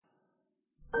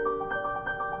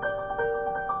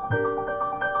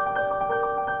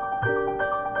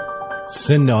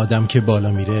سن آدم که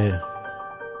بالا میره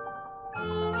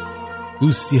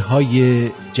دوستی های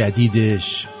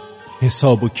جدیدش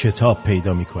حساب و کتاب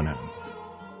پیدا میکنن،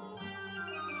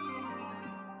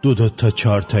 دو تا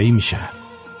چارتایی میشن،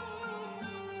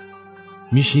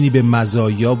 میشینی به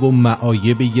مزایا و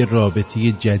معایب یه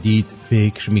رابطه جدید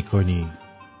فکر میکنی،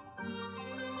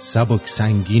 سبک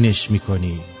سنگینش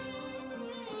میکنی.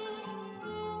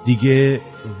 دیگه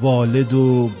والد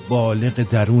و بالغ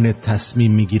درون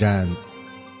تصمیم میگیرند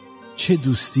چه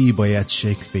دوستی باید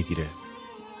شکل بگیره.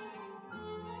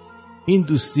 این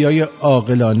دوستی‌های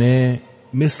عاقلانه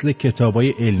مثل کتابای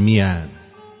علمی هن.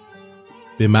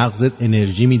 به مغزت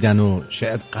انرژی میدن و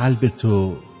شاید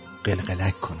قلبتو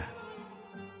قلقلک کنن.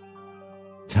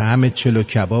 طعم چلو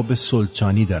کباب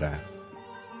سلطانی دارن.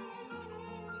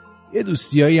 یه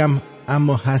دوستیایی هم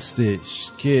اما هستش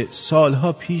که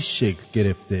سالها پیش شکل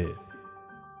گرفته،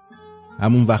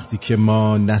 همون وقتی که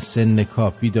ما نه سن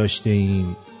کافی داشته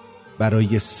ایم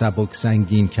برای سبک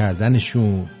سنگین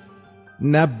کردنشون،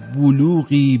 نه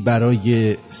بلوغی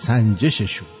برای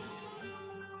سنجششون،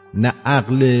 نه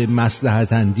عقل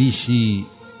مصلحت اندیشی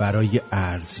برای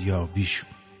ارزیابیشون.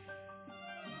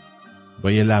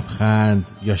 با یه لبخند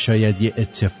یا شاید یه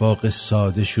اتفاق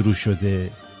ساده شروع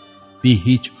شده، بی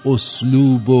هیچ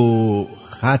اسلوب و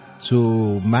خط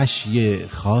و مشی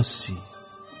خاصی.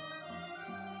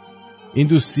 این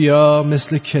دوستی‌ها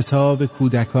مثل کتاب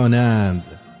کودکانند.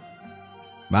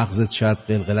 مغزت شاید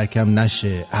قلقلکم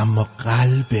نشه، اما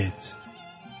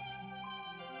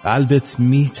قلبت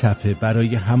میتپه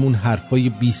برای همون حرفای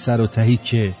بی سر و تهی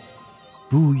که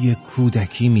بوی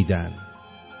کودکی میدن،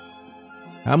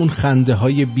 همون خنده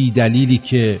های بی دلیلی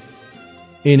که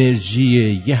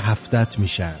انرژی یه هفتت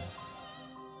میشن.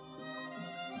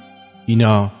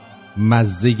 اینا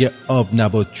مزه آب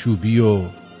نبات چوبی و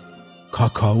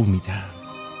کاکائو میدن.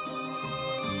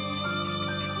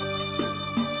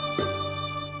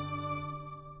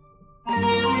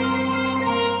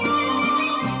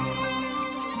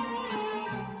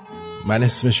 من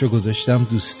اسمشو گذاشتم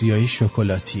دوستیای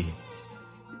شکلاتی.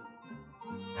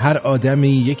 هر آدمی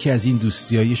یکی از این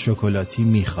دوستیای شکلاتی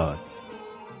میخواد.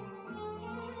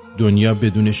 دنیا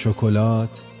بدون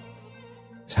شکلات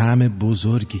طعم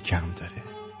بزرگی کم داره.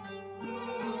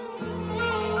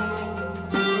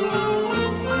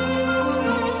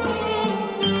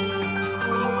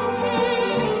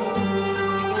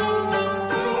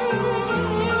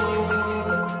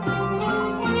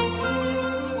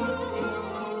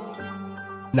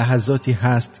 لحظاتی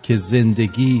هست که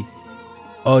زندگی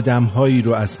آدم‌هایی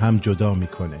رو از هم جدا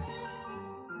میکنه،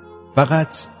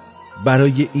 فقط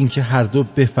برای اینکه هر دو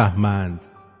بفهمند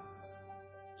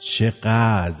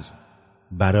چقدر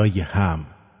برای هم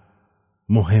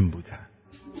مهم بودن.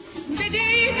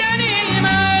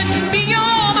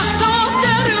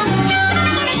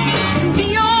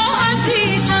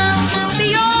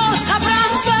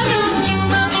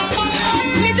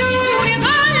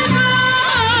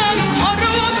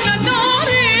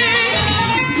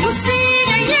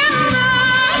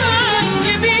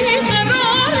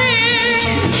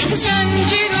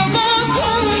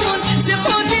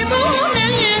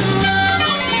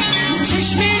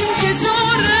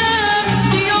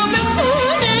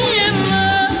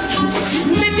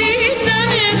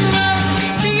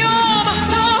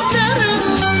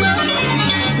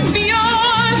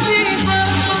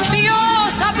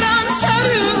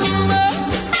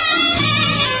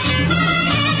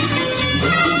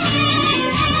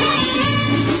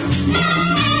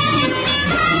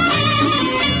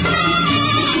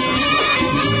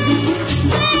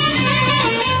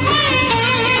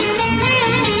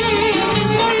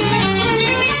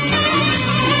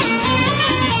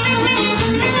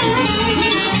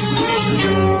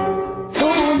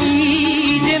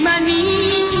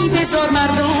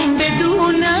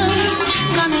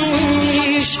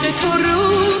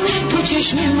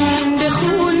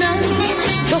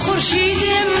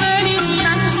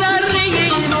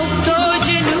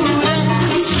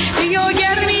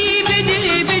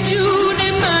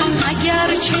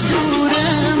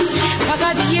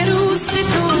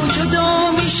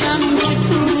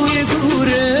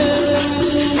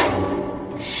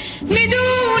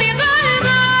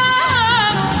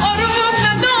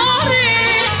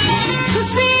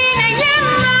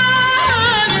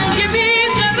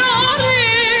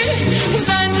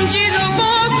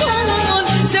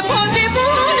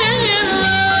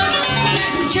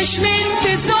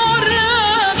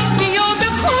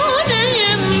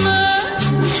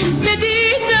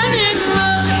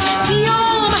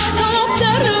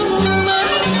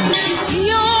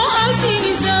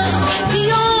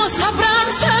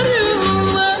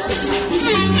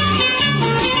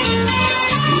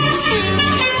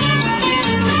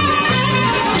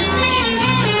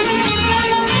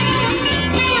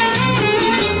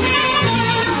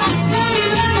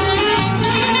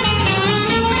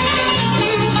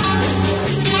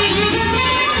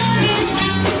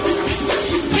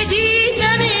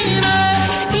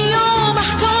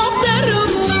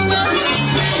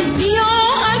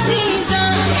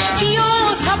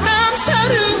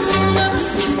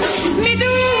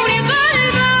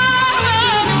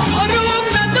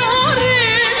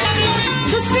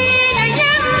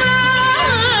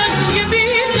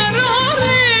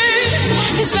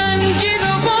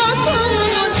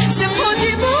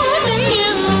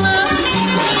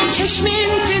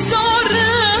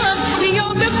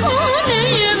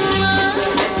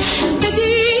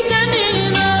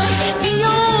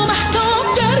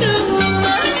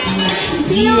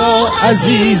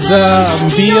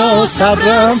 عزیزم بیا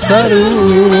صبرم سر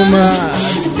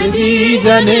اومد به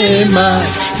دیدن من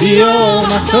بیا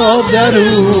مهتاب در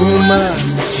اومد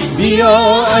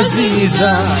بیا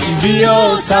عزیزم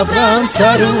بیا صبرم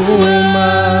سر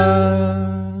اومد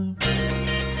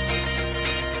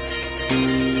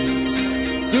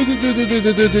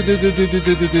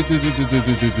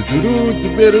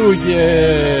درود بروی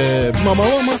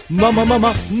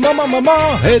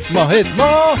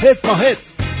ماهت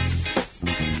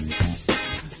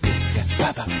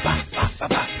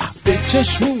به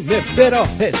چشمونه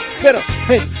براهت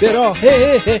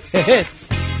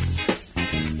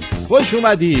خوش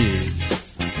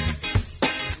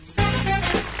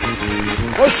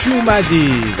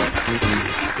اومدید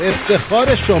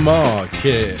افتخار شما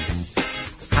که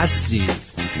هستی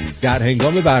در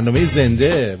هنگام برنامه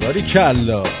زنده. باری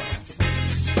کلا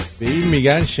به این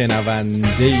میگن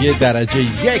شنونده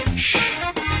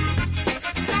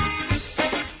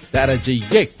درجه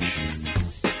یک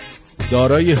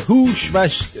دارای هوش و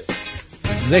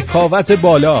ذکاوت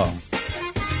بالا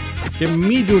که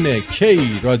میدونه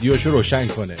کی رادیوشو روشن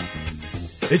کنه.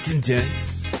 اتنجان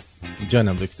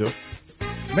جانم دکتر،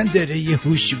 من دارای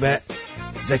هوش و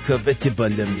ذکاوت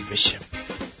بالا میباشم.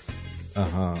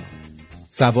 آها،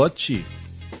 سواد چی؟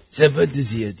 سواد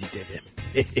زیادی دارم.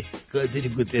 قادر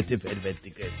قدرت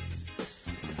پروردگار.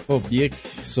 خب یک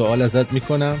سوال ازت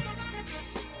میکنم،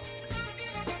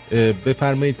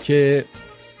 بفرمایید که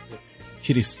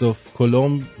کریستوف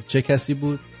کلمب چه کسی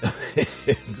بود؟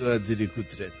 قادر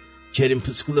قدرت کریم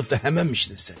پسکولوف همه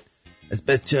میشناسن، از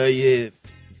بچهای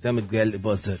دم قلعه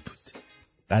بازار بود.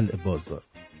 قلعه بازار.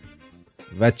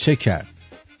 و چه کرد؟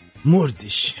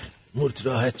 مرد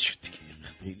راحت شد دیگه.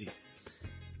 خیلی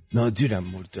نادرم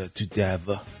مرد تو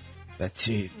دعوا.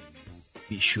 بچه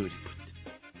بیشوری بود.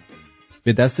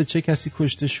 به دست چه کسی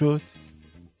کشته شد؟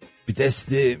 به دست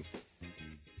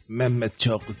محمد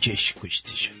چاقو کش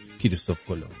کشته شد. کریستوف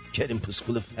کلمب. کریم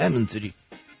پسکولوف همونطوری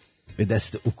به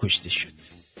دست او کشته شد.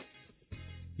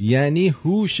 یعنی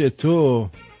هوش تو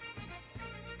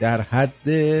در حد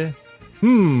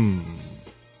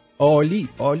عالی.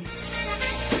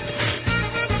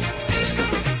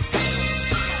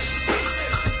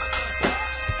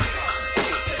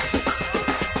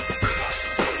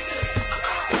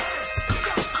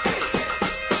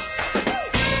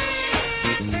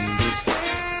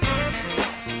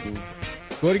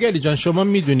 گرگلی جان، شما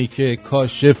میدونی که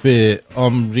کاشف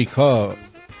آمریکا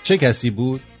چه کسی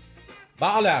بود؟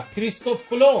 بله، کریستوف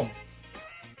کلمب.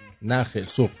 نه خیلی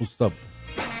سرخپوستا بود.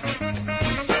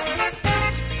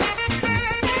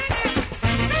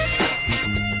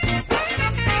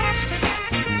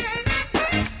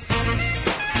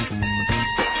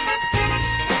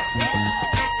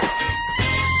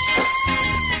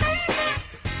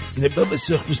 نه بابا،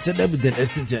 سرخپوستا نبودن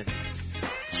ارتن جان،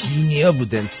 چینیا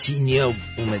بودن. چینیا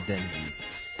اومدن.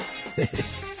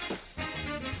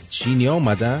 چینیا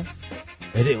اومدن؟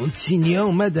 آره، اون چینیا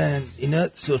اومدن. اینا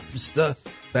سرخپوستا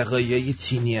بقایای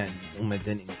چینی هن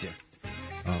اومدن اینجا.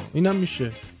 اینم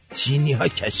میشه چینی ها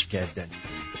کشف کردن.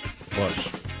 باش.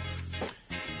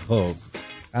 خب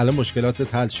الان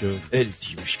مشکلاتت حل شد؟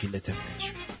 دیگه مشکلاتم حل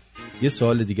شد. یه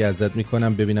سوال دیگه ازت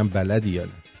میکنم ببینم بلدی یا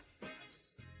نه.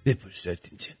 بپرس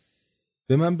آرتین جان.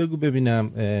 به من بگو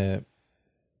ببینم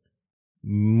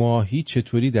ماهی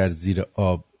چطوری در زیر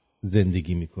آب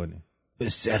زندگی میکنه؟ به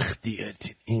سختی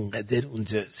آرتین، اینقدر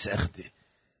اونجا سخته.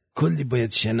 کلی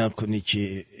باید شنا کنی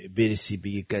که برسی به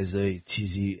یه غذای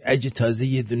چیزی. اگه تازه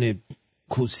یه دونه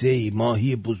کوسه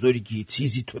ماهی بزرگی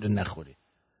چیزی تو رو نخوره.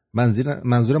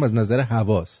 منظورم از نظر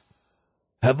هواست.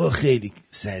 هوا خیلی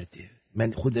سرده.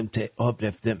 من خودم تا آب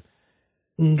رفتم،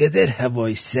 اینقدر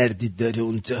هوای سردی داره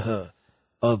اونجا.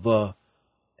 آبا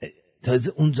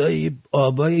تازه اونجا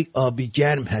آبای آبی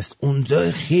گرم هست،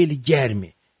 اونجا خیلی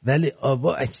گرمه ولی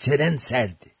آبا اکثرا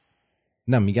سرده.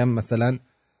 نه میگم مثلا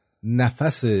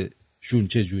نفسشون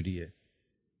چجوریه؟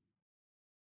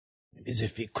 بذار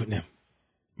فکر کنم.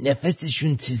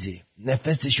 نفسشون چیزه،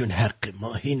 نفسشون حقه.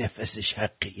 ماهی نفسش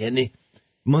حقه. یعنی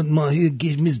ماهی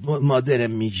گرمیز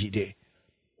مادرم میگیره.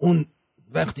 اون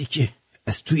وقتی که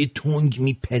از توی تونگ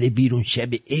میپره بیرون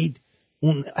شب عید،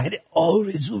 اون هر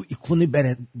آرزویی کنه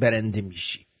برنده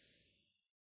میشی.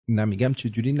 نمیگم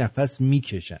چجوری نفس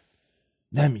میکشن.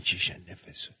 نمیکشن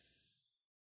نفسو.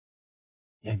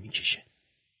 نمیکشن.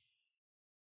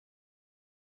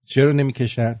 چرا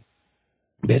نمیکشن؟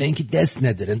 برای اینکه دست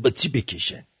ندارن. با چی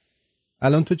بکشن؟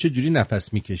 الان تو چجوری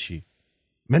نفس میکشی؟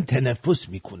 من تنفس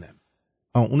میکنم.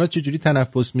 اونا چجوری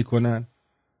تنفس میکنن؟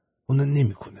 اونا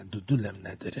نمیکنن، دولم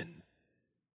ندارن.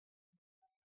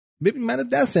 ببین منو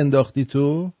دست انداختی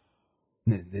تو؟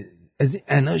 نه از این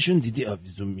اناشون دیدی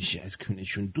آویزون میشه از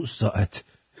کونشون 2 ساعت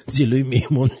جلوی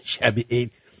مهمون شب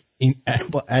عید، این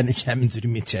با انش همینطوری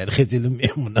میچرخه جلو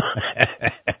مهمونا.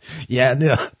 یعنی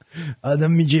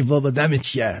آدم میگه بابا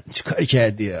دمت گرم چی کار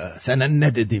کردی، سنن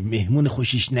ندادی مهمون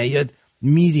خوشش نیاد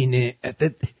میرینه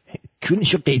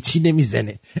کونشو قیچی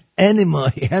نمیزنه، ان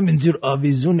ماهی همینجور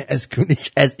آویزون از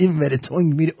کونش از این ور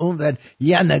تنگ میره اون ور،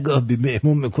 یه نگاه به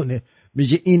مهمون میکنه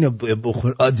میگه اینو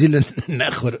بخور آجیل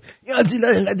نخور. این آجیل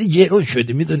اینقدر گرون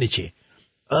شده میدونی چه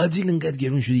آجیل اینقدر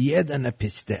گرون شده، یه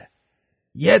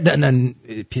دانه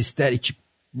پسته که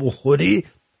بخوری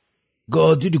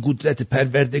قادر قدرت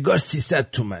پروردگار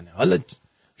 300 تومنه. حالا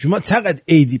شما چقدر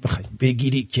عیدی بخوای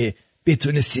بگیری که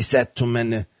بتونه 300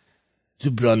 تومنه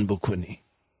جبران بکنی؟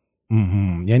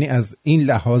 یعنی از این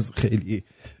لحاظ خیلی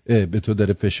به تو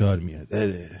داره فشار میاد.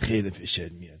 خیلی فشار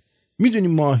میاد. میدونی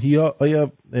ماهیا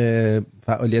آیا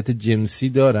فعالیت جنسی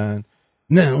دارن؟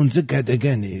 نه اونجا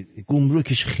گدگنه،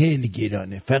 گمرکش خیلی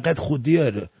گرانه، فقط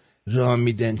خودیا را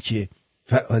میدن که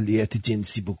فعالیت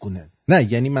جنسی بکنن.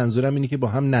 نه یعنی منظورم اینه که با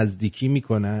هم نزدیکی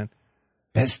میکنن.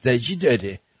 بستگی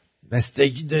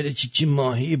داره چی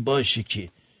ماهی باشه که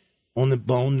اون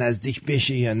با اون نزدیک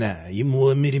بشه یا نه. یه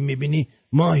موقع میری میبینی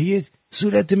ماهی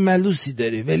صورت ملوسی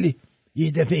داره ولی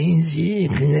یه دفعه اینجی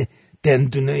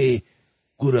دندونای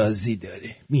گرازی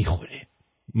داره میخوره.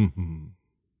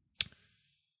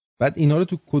 بعد اینا رو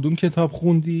تو کدوم کتاب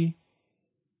خوندی؟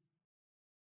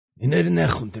 اینا رو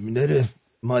نخوندم، اینا رو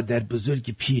مادر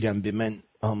بزرگ پیرم به من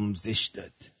آموزش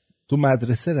داد. تو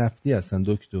مدرسه رفتی اصلا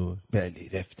دکتر؟ بله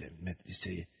رفتم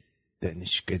مدرسه،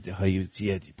 دانشکده های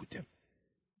زیادی بودم.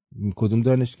 کدوم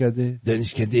دانشکده؟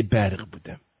 دانشکده برق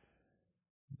بودم.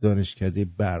 دانشکده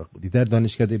برق بودی. در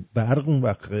دانشکده برق اون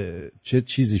وقت چه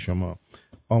چیزی شما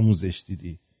آموزش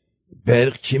دیدی؟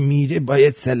 برق که میره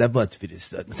باید صلوات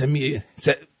فرستاد، مثلا میره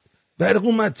برق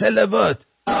اومد صلوات.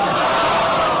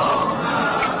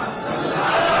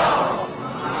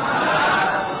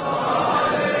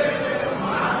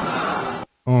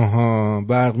 آها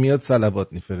برق میاد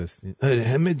صلوات میفرستی. آره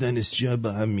همه دانشجوها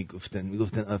با هم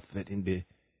میگفتن آفرین به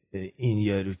این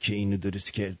یارو که اینو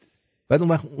درست کرد. بعد اون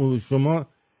وقت شما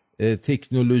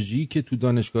تکنولوژی که تو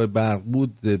دانشگاه برق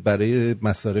بود برای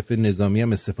مصارف نظامی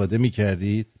هم استفاده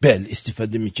میکردید؟ بله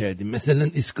استفاده میکردیم. مثلا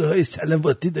ایستگاه‌های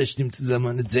صلواتی داشتیم تو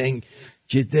زمان جنگ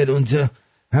که در اونجا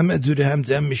همه دور هم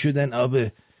جمع میشدن،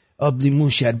 آب لیمو،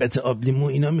 شربت آب لیمو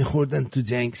اینا میخوردن، تو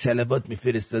جنگ صلوات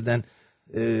میفرستادن.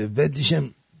 و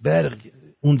دیشم برق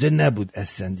اونجا نبود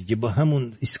اصلا دیگه، با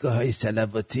همون ایستگاه‌های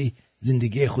صلواتی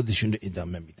زندگی خودشون رو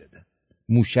ادامه میدادن.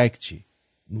 موشک چی؟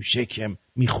 موشک هم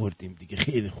میخوردیم دیگه،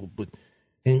 خیلی خوب بود.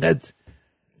 اینقدر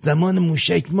زمان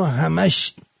موشک ما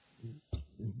همش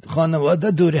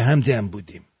خانواده دور هم جمع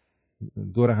بودیم.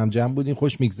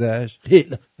 خوش میگذشت؟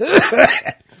 خیلی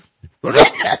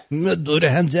ما دور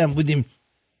هم جمع بودیم،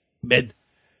 بعد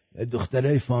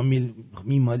دخترای فامیل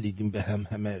میمالیدیم به هم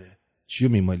همه. چیو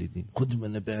میمالیدین؟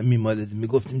 خودمونه به هم میمالیدیم،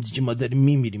 میگفتیم دیگه ما داریم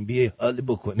میمیریم بیای حال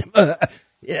بکنیم.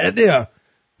 یعنی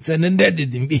سنه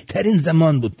ندیدیم، بهترین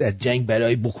زمان بود در جنگ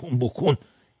برای بکن.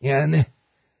 یعنی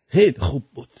خیلی خوب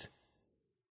بود.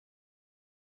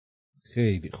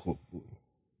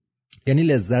 یعنی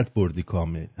لذت بردی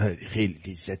کامل؟ خیلی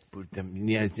لذت بردم،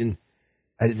 یعنی از این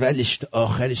اولش تا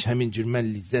آخرش همینجور من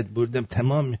لذت بردم.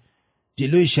 تمام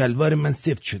جلوی شلوار من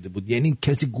سفت شده بود، یعنی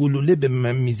کسی گلوله به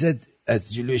من میزد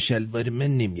از جلوی شلوار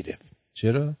من نمیرفت.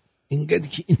 چرا؟ اینقدر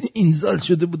که اینزال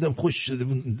شده بودم، خوش شده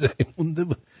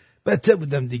بودم، بچه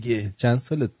بودم دیگه. چند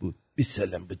سالت بود؟ 20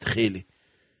 سالم بود، خیلی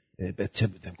بچه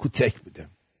بودم، کوچک بودم.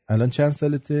 الان چند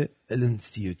سالته؟ الان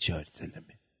 34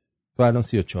 سالمه. تو الان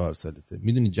 34 سالته.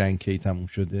 میدونی جنگ کی تموم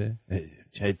شده؟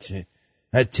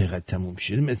 هر چقدر تموم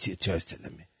شده من 34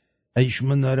 سالمه. اگه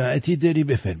شما ناراحتی داری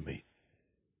بفرمایید.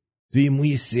 توی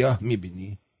موی سیاه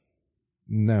میبینی؟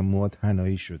 نه موات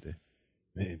حنایی شده.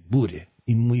 بوره،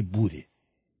 این موی بوره.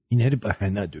 این رو با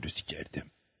حنا درست کردم.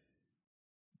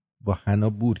 با حنا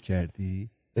بور کردی؟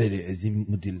 آره از این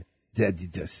مدل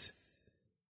جدیداست،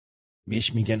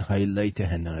 بهش میگن هایلایت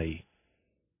حنایی.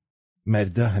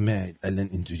 مردا همه الان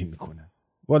اینجوری میکنن.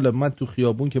 والا من تو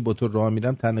خیابون که با تو راه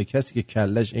میرم تنها کسی که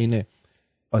کلش عین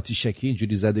آتیشکی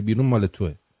اینجوری زده بیرون مال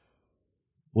توه.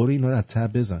 برو اینا رو تا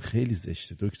بزن، خیلی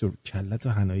زشته دکتر. کلتو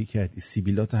حنایی کردی،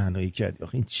 سیبیلاتو حنایی کردی،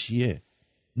 آخه این چیه؟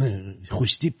 نه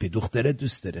خوش تیپه، دختره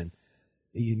دوست دارن،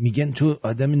 میگن تو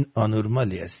آدم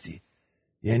آنورمالی هستی،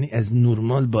 یعنی از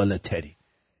نورمال بالاتری،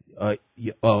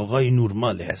 آقای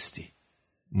نورمال هستی.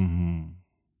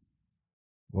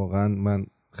 واقعا من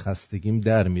خستگیم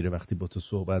در میره وقتی با تو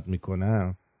صحبت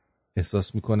میکنم.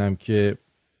 احساس میکنم که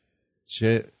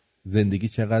زندگی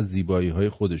چقدر زیبایی های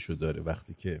خودشو داره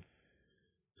وقتی که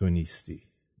تو نیستی.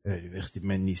 وقتی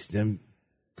من نیستم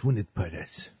کونت پاره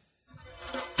است.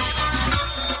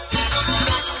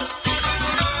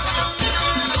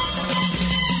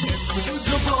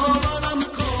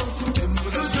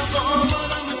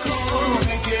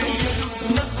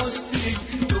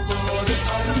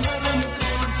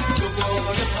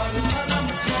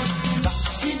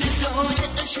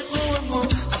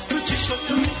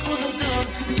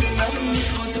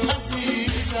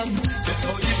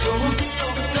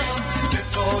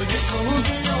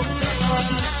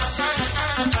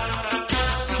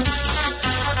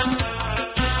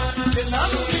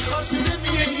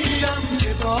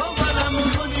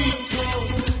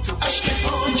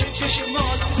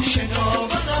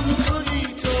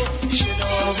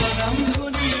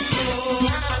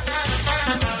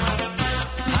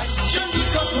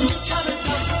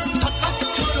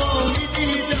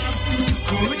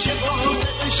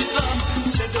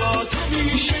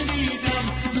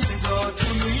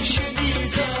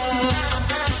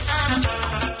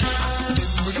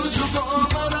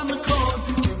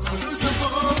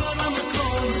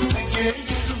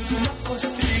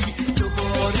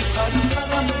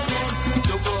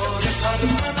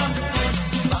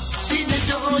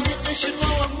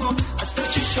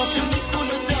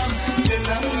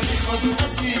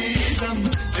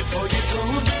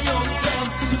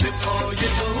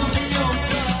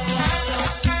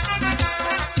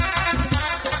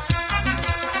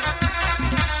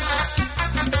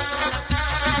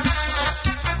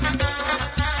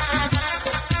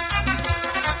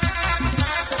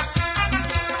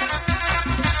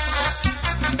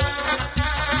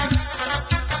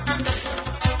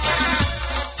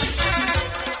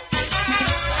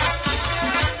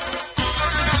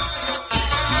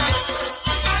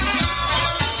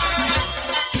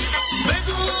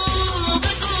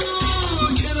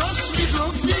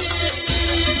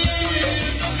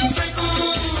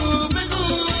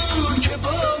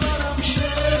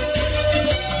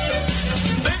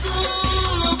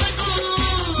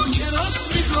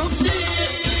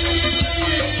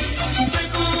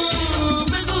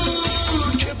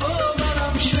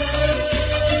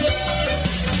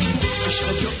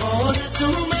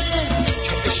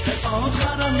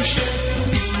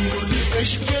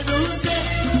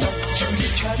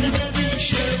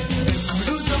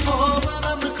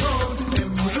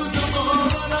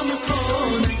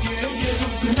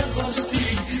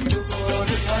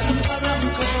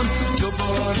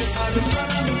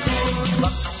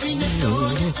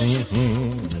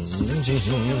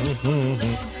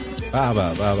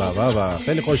 بابا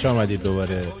خیلی خوش آمدید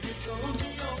دوباره.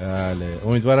 بله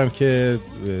امیدوارم که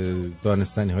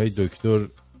دانستنی های دکتر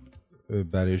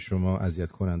برای شما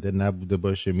اذیت کننده نبوده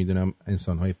باشه. میدونم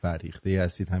انسان های فرهیخته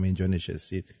هستید، همه اینجا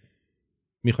نشستید،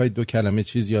 میخواید 2 کلمه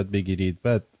چیز یاد بگیرید،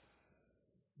 بعد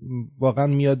واقعا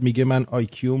میاد میگه من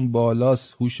آیکیوم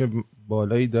بالاست، هوش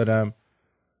بالایی دارم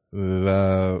و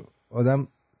آدم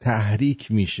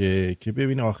تحریک میشه که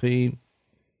ببین آخه این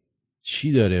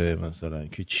چی داره، مثلا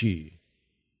که چی.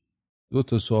 2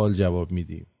 تا سوال جواب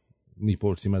میدیم،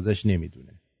 میپرسیم ازش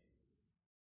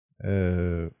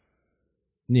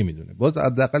نمیدونه. باز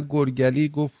حداقل گرگلی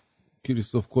گفت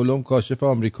کریستوف کلمب کاشف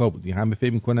آمریکا بودی، همه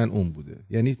فکر میکنن اون بوده.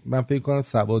 یعنی من فکر کنم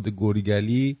سواد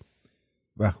گرگلی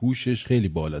و هوشش خیلی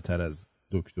بالاتر از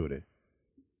دکتره.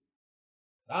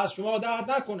 دست شما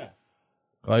درد نکنه.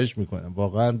 خواهش میکنم،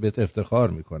 واقعا بهت افتخار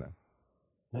میکنم.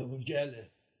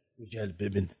 گرگل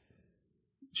ببین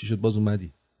چی شد باز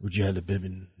اومدی؟ گرگل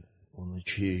ببین اونو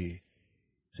که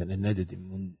سنه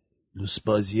ندیدیم، اون لوس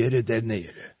بازیه رو در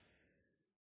نیاره.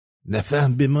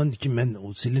 نفهم بمان که من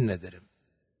حوصله ندارم،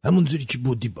 همونجوری که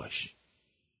بودی باش.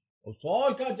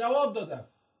 سوال کرد جواب دادم.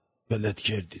 بلد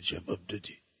کردی جواب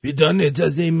دادی. بدون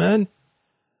اجازه من؟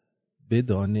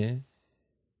 بدانه؟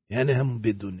 یعنی همون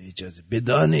بدون اجازه.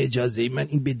 بدون اجازه من،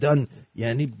 این بدون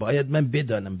یعنی باید من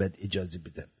بدانم بعد اجازه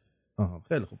بدم.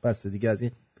 خیلی خوب، پس دیگه از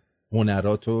این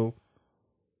هنراتو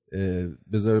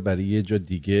بذار برای یه جا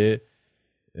دیگه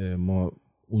ما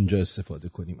اونجا استفاده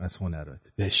کنیم از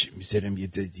هنرات. باشه میذارم یه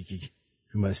جا دیگه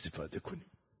شما استفاده کنیم.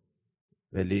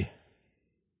 ولی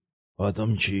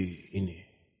آدم چی اینه؟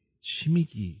 چی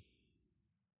میگی؟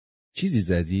 چیزی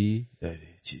زدی؟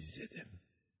 آره چیزی زدم.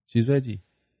 چی زدی؟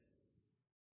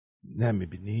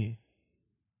 نمیبینی؟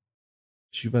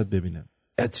 چی باید ببینم؟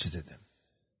 عطر زدم.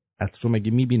 عطر رو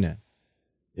مگه میبینن؟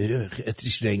 آره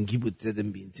عطرش رنگی بود،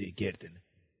 زدم بین توی گردنه.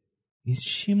 این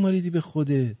چی مالیدی به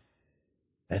خوده؟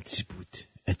 عطر بود،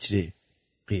 عطر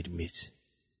قرمز.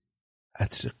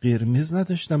 عطر قرمز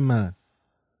نداشتم من.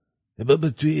 بابا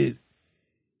توی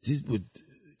چیز بود،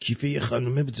 کیفه یه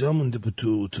خانومه جا مونده بود تو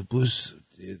اتوبوس،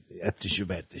 عطرشو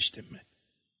برداشتم من.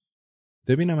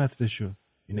 ببینم عطرشو.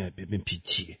 نه ببین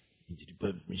پیچیه اینجوری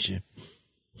باز میشه.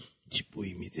 چی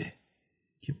بوی میده؟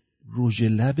 که روژ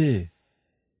لبه.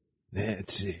 نه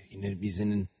عطره، اینه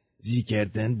بیزنن زی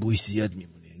کردن بوی زیاد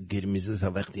میمونه. گرمیزه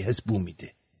تا وقتی هست بو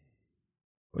میده.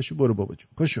 پاشو برو بابا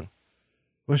جون،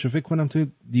 پاشو فکر کنم تو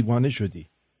دیوانه شدی.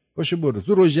 پاشو برو.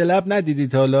 تو روژ لب ندیدی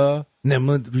تا حالا؟ نه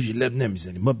ما روژ لب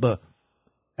نمیزنیم، ما با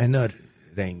انار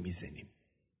رنگ میزنیم.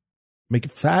 مگه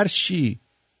فرشی؟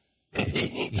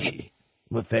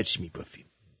 ما فرش میبافیم.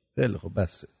 خیلی خب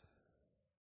بسه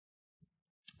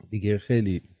دیگه،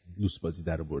 خیلی لوس بازی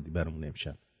در آوردی برامون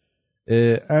امشب.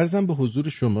 عرضم به حضور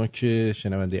شما که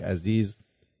شنونده عزیز،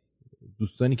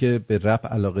 دوستانی که به رپ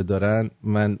علاقه دارن،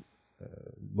 من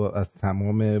از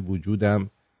تمام وجودم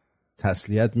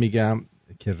تسلیت میگم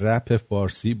که رپ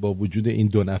فارسی با وجود این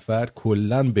دو نفر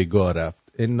کلن به گاه رفت.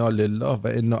 انا لله و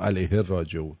انا علیه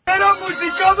راجعون. چرا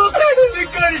موزیکامو خیلی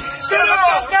میکنی؟ چرا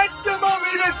فقط به ما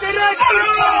میرسه رد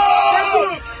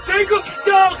بگو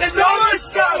داخل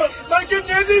نامستم مگه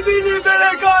نمیبینی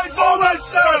برگای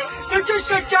بامستم تو که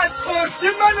شکست خوردی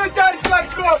منو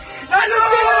درک کن نلو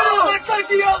چرا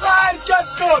بسادی آقا حرکت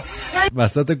کن.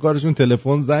 وسط کارشون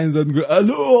تلفن زنگ زد میگه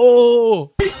الو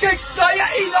سایه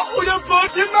اینا اونو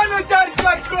بردی منو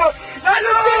درک کن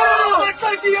نلو چرا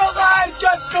بسادی آقا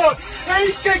حرکت کن.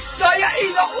 سایه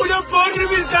اینا اونو بر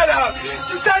میزنم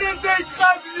تو سر بیت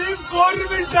قبلیم بر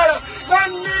میزنم. من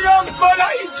میرم بالا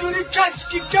اینجوری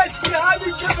کشکی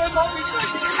همین که به ما میخوایی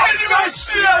خیلی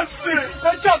مشتی هستی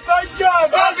نشفنگم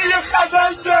بقیه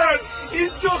خبندن این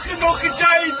دوخی مخی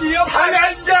جایدی ها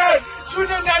پلندن چون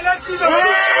ننتی رو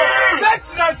رد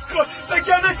کن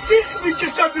بکنه تیخ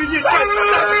میکشم روی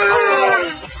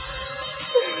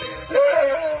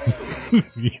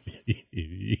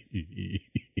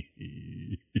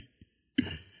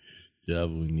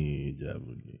جوونی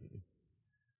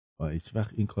ما هیچ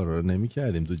وقت این کارا رو نمی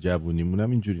کردیم. تو جوونیمون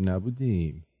هم اینجوری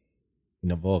نبودیم.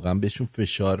 اینا واقعا بهشون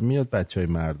فشار میاد بچهای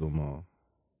مردم ها.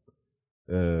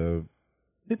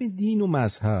 ببین دین و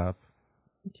مذهب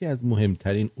یکی از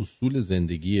مهمترین اصول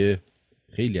زندگی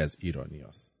خیلی از ایرانی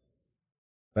هست.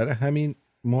 برای همین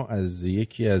ما از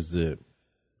یکی از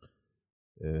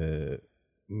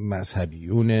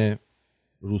مذهبیون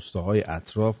روستاهای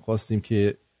اطراف خواستیم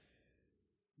که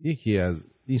یکی از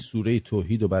این سوره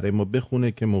توحید رو برای ما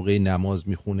بخونه که موقع نماز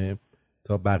میخونه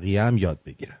تا بقیه هم یاد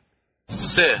بگیرن.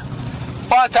 3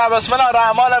 فاتح بسم الله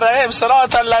الرحمن الرحیم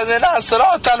صراط الذین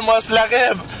صراط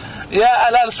المستقیم یا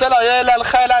الارسلا یا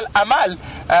الخیل العمل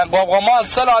قوقمال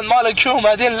صلال مالک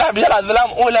یومدین لم یلد ولم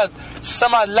اولد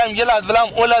سمد لم یلد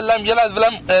ولم اولد لم یلد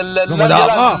ولم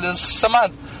یلد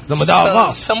سمد زمد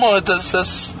آقا سمد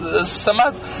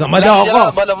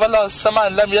آقا ولا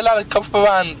سمد لم یلد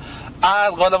کفوان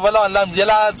عاد قال ولا لم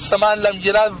یلد سمد لم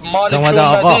یلد مالک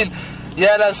یومدین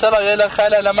یا الارسلا یا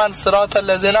الخیل العمل صراط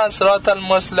الذین صراط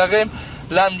المستقیم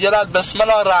لم یلد بسم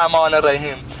الله الرحمن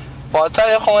الرحیم.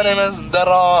 فاتحه خوانیم در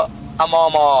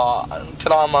امام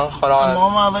کرام خدا.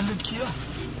 امام اولت کیه؟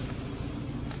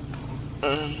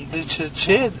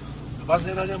 چه؟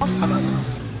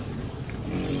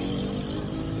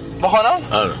 بخونم؟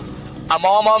 آره.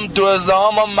 امامم 12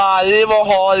 مهدی و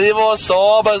هادی و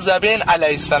صاحب زبین علیه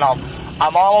السلام.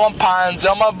 امامم 5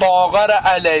 باقر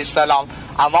علیه السلام.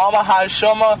 امام 8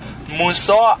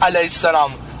 موسی علیه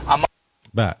السلام.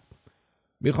 بعد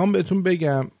میخوام بهتون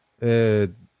بگم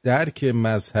درک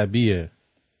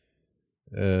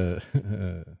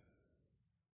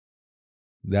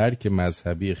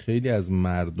مذهبی خیلی از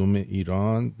مردم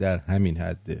ایران در همین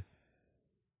حده.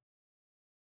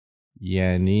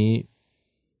 یعنی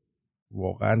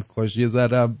واقعا کاش یه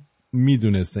ذره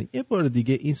میدونستن. یه بار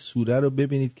دیگه این سوره رو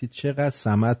ببینید که چقدر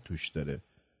سمت توش داره.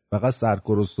 فقط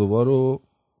سرکرستوار و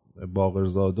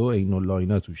باقرزاده و عین الله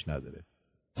اینا توش نداره.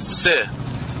 3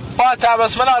 فاتح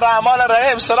بسم الله الرحمن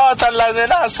الرحیم صراط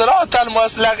الذین صراط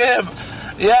المستقیم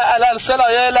یا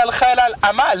الارسلا یا الخیل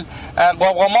العمل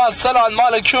قوقمال صلال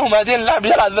مالک یومدین لم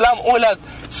یلد ولم اولد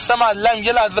سمد لم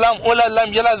یلد ولم اولد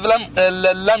لم یلد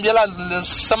لم یلد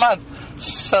سمد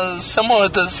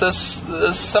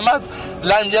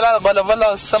لم یلد قال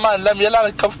ولا سمد لم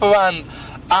یلد کفوان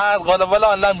عاد قال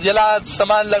ولا لم یلد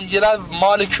سمد لم یلد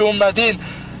مالک یومدین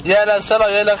یا الارسلا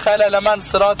یا الخیل العمل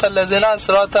صراط الذین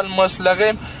صراط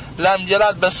المستقیم لم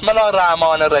یلد بسم الله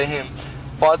الرحمن الرحیم.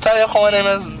 فاتحه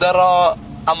خوانیم در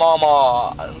امام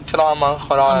کرام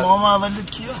خدا. امام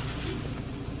اولت کیه؟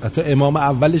 حتی امام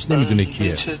اولش نمیدونه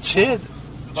کیه. چه؟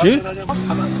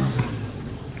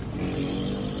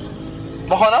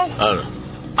 بخونم؟ آره.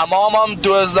 امامم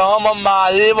 12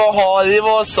 مهدی و هادی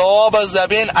و صاحب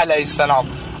زبین علیه السلام.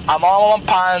 امامم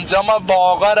 5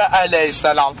 باقر علیه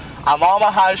السلام. امام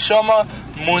 8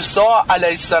 موسی علیه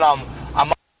السلام.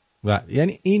 و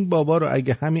یعنی این بابا رو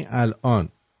اگه همین الان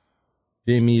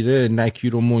بمیره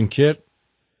نکیر و منکر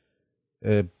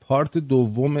پارت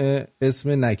دوم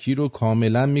اسم نکیر رو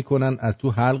کاملا میکنن، از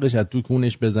تو حلقش از تو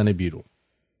کونش بزنه بیرون،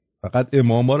 فقط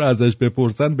اماما رو ازش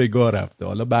بپرسن بگاه رفته،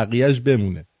 حالا بقیهش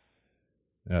بمونه.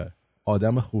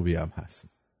 آدم خوبی هم هست.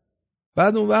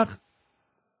 بعد اون وقت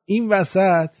این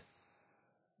وسط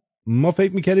ما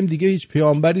فکر میکردیم دیگه هیچ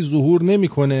پیامبری ظهور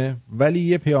نمیکنه، ولی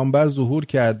یه پیامبر ظهور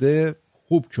کرده،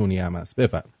 خوب چونی هم هست.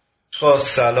 بفرم.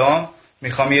 سلام،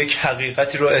 میخوام یک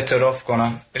حقیقتی رو اعتراف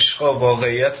کنم. عشقا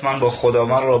واقعیت من با خدا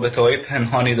من رابطه‌های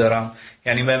پنهانی دارم،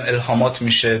 یعنی بهم الهامات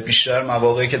میشه. بیشتر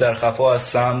مواقعی که در خفا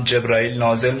هستم جبرائیل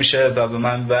نازل میشه و به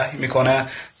من وحی میکنه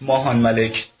ماهان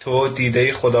ملک، تو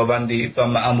دیده خداوندی و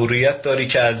مأموریت داری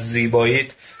که از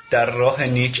زیباییت در راه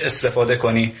نیک استفاده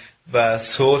کنی و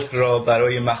صلح را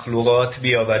برای مخلوقات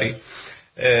بیاوری.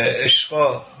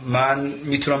 عشقا من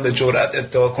میتونم به جرئت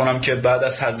ادعا کنم که بعد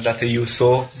از حضرت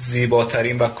یوسف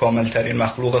زیباترین و کاملترین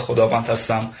مخلوق خداوند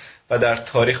هستم و در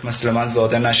تاریخ مثل من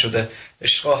زاده نشده.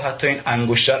 عشقا حتی این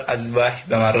انگشتر از وحی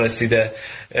به من رسیده،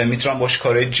 میتونم باش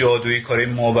کارهای جادویی، کارهای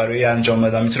ماورایی انجام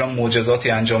بدم، میتونم معجزاتی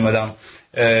انجام بدم،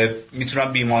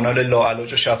 میتونم بیماران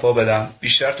لاعلاج رو شفا بدم.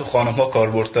 بیشتر تو خانم‌ها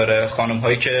کاربرد داره،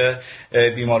 خانم‌هایی که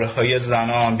بیماری‌های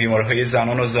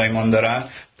زنان و زایمان دارن.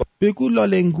 بگو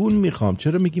لالنگون میخوام،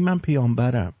 چرا میگی من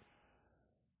پیامبرم؟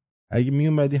 اگه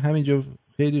میومدی همینجا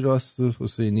خیلی راست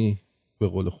حسینی به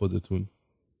قول خودتون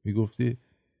میگفتی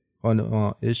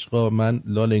خانم عشقا من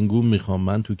لالنگون میخوام،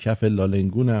 من تو کف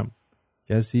لالنگونم،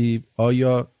 کسی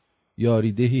آیا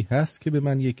یاریدهی هست که به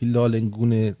من یک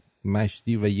لالنگون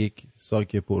مشتی و یک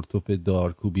ساک پرتوف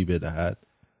دارکوبی بدهد؟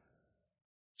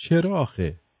 چرا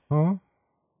آخه؟ ها؟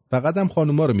 فقط هم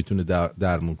خانوما رو میتونه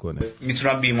درمون کنه.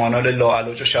 میتونم بیماران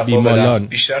لاعلاج رو شفا بدم.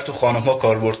 بیشتر تو خانم‌ها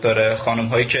کاربرد داره،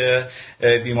 خانم‌هایی که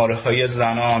بیماری‌های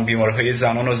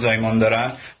زنان و زایمان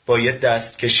دارن، با یه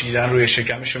دست کشیدن روی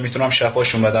شکمشون میتونم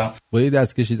شفاشون بدم. با یه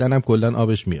دست کشیدن هم کلا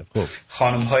آبش میاد. خب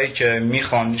خانم‌هایی که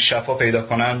میخوان شفا پیدا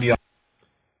کنن بیان.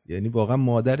 یعنی واقعا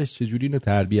مادرش چجوری اینو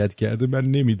تربیت کرده من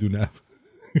نمیدونم.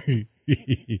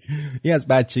 این از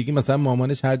بچگی مثلا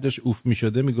مامانش هر جاش اوف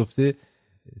میشده میگفته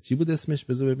چی بود اسمش،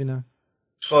 بذار ببینم.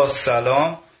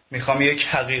 سلام، میخوام یک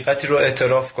حقیقتی رو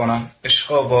اعتراف کنم.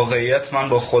 عشقا واقعیت من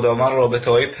با خدا من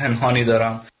رابطه‌های پنهانی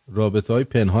دارم. رابطه‌های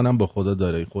پنهانم با خدا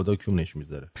داره، خدا کیونش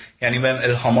میذاره، یعنی بهم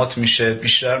الهامات میشه.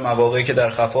 بیشتر مواقعی که در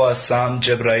خفا هستم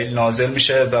جبرائیل نازل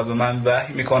میشه و به من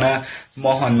وحی میکنه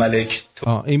ماهان ملک.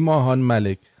 این ماهان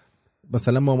ملک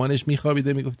مثلا مامانش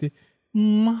میخوابیده میگفتی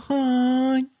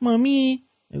ماهان مامی،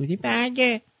 میگفتی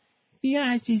بله بیا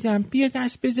عزیزم بیا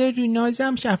دست بذار رو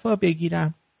نازم شفا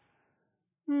بگیرم.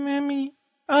 مامی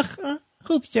آخ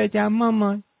خوب شدم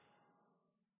مامان.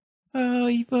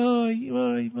 وای وای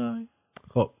وای وای.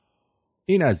 خب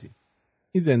این از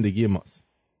این زندگی ماست.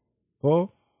 خب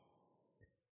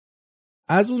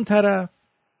از اون طرف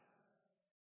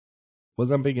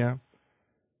بازم بگم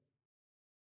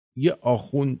یه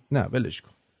آخوند، نه ولش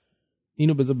کن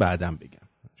اینو بذار بعدم بگم،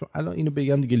 چون الان اینو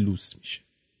بگم دیگه لوس میشه،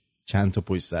 چند تا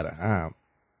پشت سر هم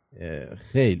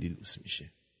خیلی لوس میشه.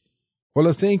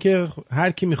 خلاصه این که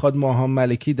هر کی میخواد ماهان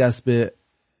ملکی دست به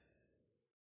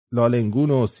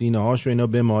لالنگون و سینه هاش و اینا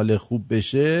به مال خوب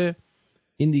بشه،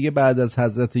 این دیگه بعد از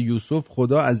حضرت یوسف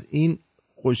خدا از این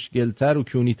خوشگلتر و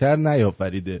کونیتر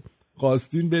نیافریده.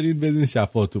 خواستین برین بدین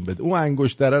شفاتون بده. اون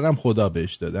انگشتره هم خدا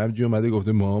بهش داده، همینجوری اومده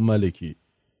گفته ماهان ملکی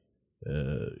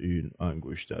این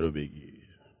انگشتر رو بگیر.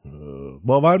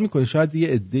 باور میکنه؟ شاید یه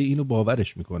عده اینو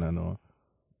باورش میکنن و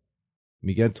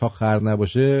میگن تا خر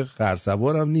نباشه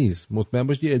خرسوار هم نیست. مطمئن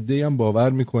باش یه عده هم باور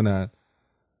میکنن،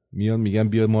 میان میگن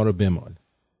بیا ما رو بمال.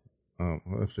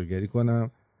 افشاگری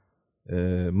کنم.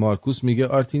 مارکوس میگه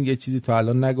آرتین یه چیزی تا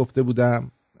الان نگفته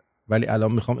بودم ولی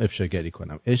الان میخوام افشاگری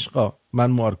کنم. عشقا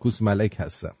من مارکوس ملک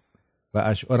هستم و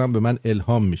اشعارم به من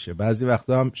الهام میشه. بعضی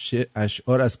وقتا هم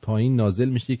اشعار از پایین نازل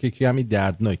میشه که کمی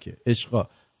دردناکه. عشقا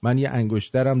من یه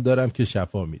انگشترم دارم که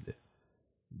شفا میده.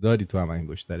 داری تو هم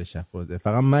انگشتر شفا ده؟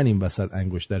 فقط من این وسط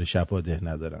انگشتر شفا ده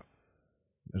ندارم.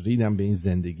 ریدم به این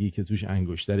زندگی که توش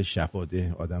انگشتر شفا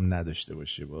ده آدم نداشته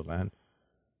باشه. واقعا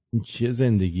این چه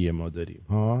زندگی ما داریم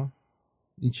ها؟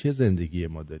 این چه زندگی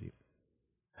ما داریم؟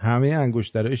 همه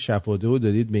انگشترهای شفا ده رو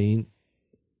دادید به این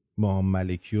ماهان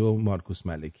ملکی و مارکوس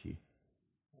ملکی.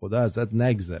 خدا ازت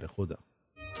نگذره. خدا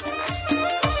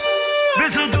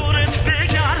بذار دورت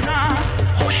بگردم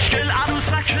خوشگل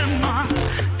عروسک من،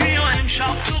 بیا امشب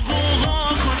تو قوقا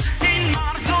کن این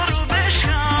مرزا رو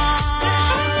بشکن.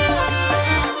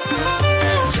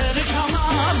 زره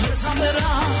کمر بزن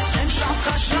برقص امشب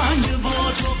قشنگ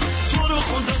با تو رو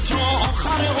خدا تا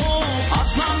آخر عمر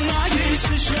از من نگی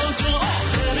چی شد تو.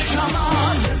 زره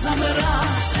کمر بزن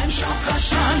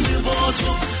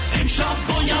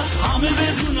همه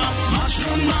بدونم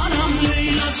مجنون منم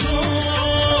لیلا تو.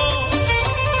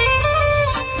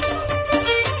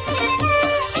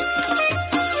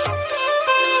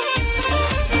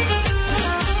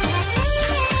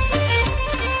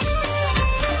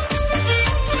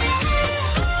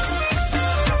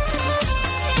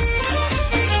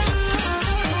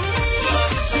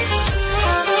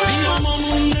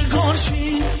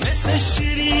 مثل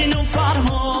شیرین و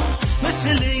فرها،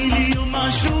 مثل لیلی و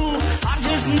مجنون،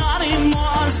 هرگز نریم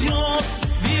ما از یاد.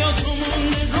 بیا تومون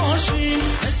نگاشیم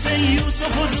مثل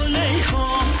یوسف و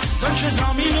زلیخا، تا که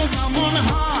زمین و زمان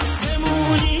هست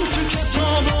بمونیم تو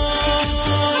کتابا.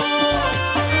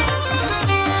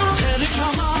 دل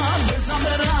کمر بزن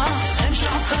به رقص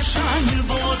امشب قشنگ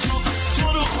با تو،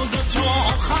 تو رو خدا تا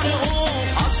آخر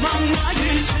عمر از من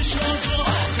نگیر چشاتو.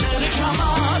 دل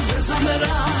کمر بزن به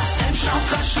رقص امشب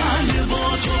قشنگ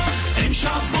با تو،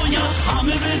 امشب باید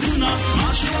همه بدونم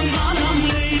مجنون منم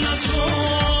لیلا تو.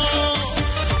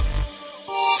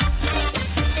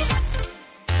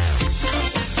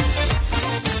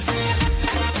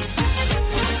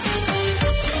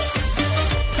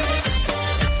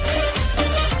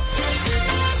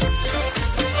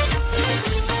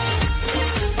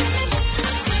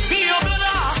 بیا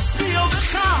برقص بیا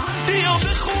بخند بیا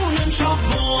بخون امشب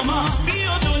با من،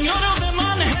 بیا دنیا رو به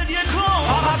من هدیه کن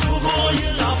فقط تو با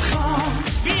یه لبخند.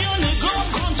 بیا نگاه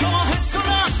کن تا حس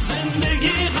کنم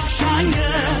زندگی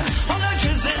قشنگه، حالا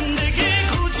که زندگی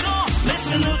کوتاه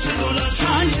مثل نوت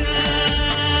گلشنگه.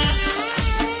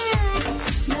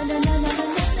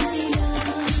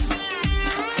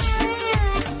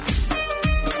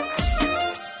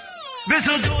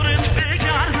 بذار دورت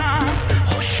بگردم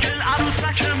خوشگل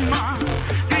عروسک من،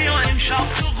 بیا امشب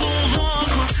تو قوقا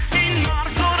کن این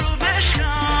مرزا رو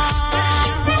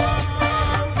بشکن.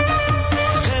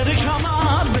 زیر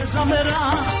کمر بزن به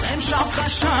رقص امشب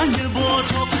قشنگ با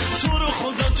تو، تو رو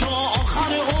خدا تا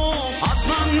آخر عمر از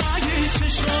من نگیر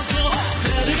چشاتو.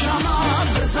 زیر کمر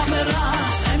بزن به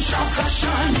رقص امشب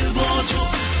قشنگ با تو،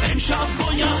 امشب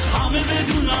باید همه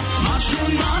بدونم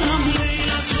مجنون منم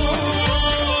لیلا تو.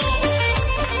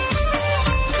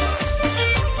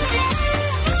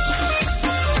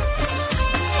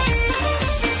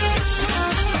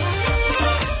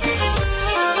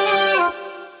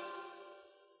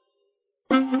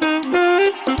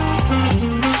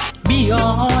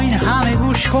 بیاین همه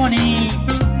گوش کنین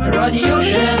رادیو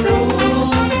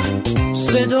شمرون،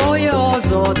 صدای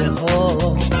آزاده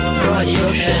ها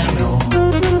رادیو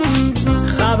شمرون،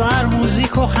 خبر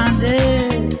موزیک و خنده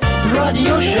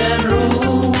رادیو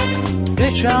شمرون،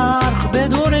 به چرخ به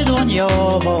دور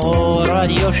دنیا با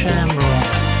رادیو شمرون.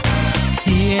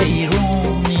 یه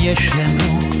ایرون یه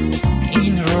شمرون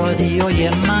این رادیوی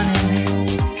منه،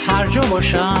 هر جا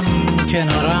باشم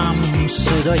کنارم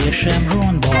صدای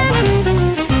شمرون با من.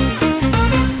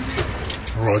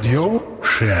 رادیو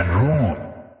شمرون.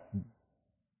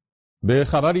 به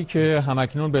خبری که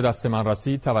همکنون به دست من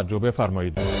رسید توجه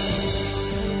بفرمایید.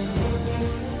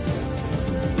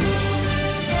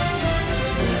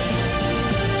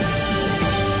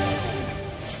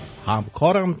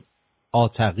 همکارم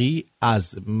عاتقی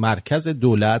از مرکز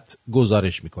دولت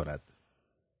گزارش می‌کند.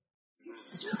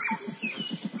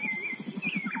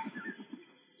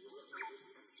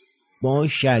 با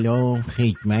سلام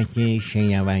خدمت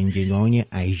شنوندگان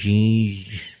عزیز.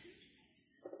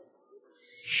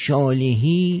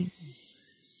 صالحی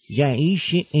رئیس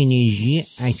انرژی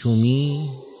اتمی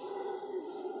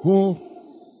گفت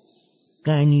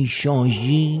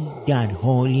شاژی در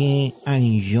حال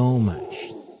انژام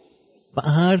است و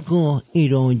هرگاه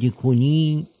اراده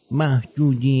کنیم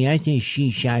محدودیت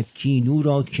 600 کیلو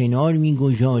را کنار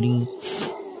می‌گذاریم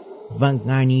و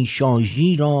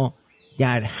شاژی را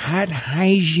در هر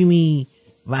حجمی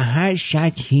و هر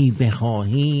سطحی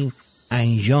بخواهیم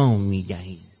انجام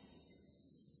می‌دهیم.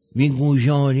 به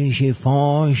گزارش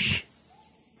فاش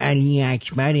علی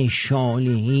اکبر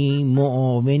صالحی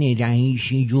معاون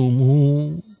رئیس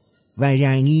جمهور و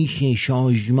رئیس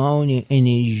سازمان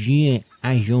انرژی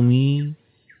اتمی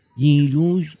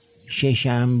دیروز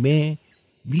شنبه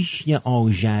 20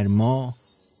 آذر ماه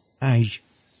از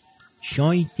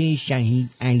سایت شهید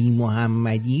علی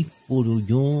محمدی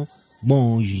فرودو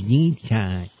بازدید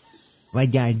کرد و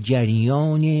در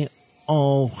جریان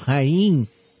آخرین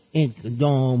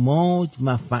اقدامات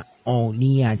و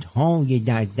فعالیت‌های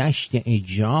در دشت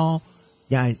اجرا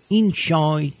در این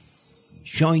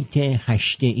سایت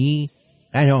هشته‌ای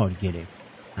قرار گرفت.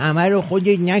 همه رو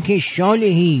خودت نکش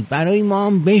صالحی، برای ما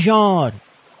هم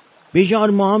بجار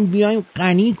ما هم بیایم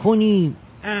غنی کنیم.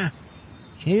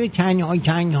 چرا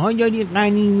تنها داری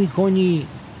غنی میکنی؟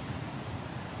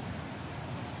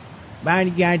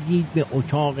 برگردید به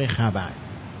اتاق خبر.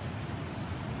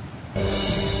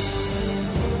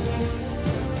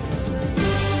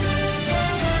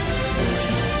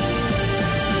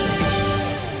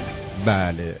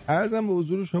 بله، عرضم به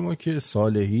حضور شما که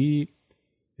صالحی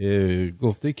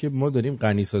گفته که ما داریم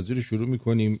غنیسازی رو شروع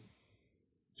میکنیم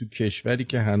تو کشوری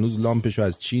که هنوز لامپشو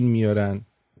از چین میارن،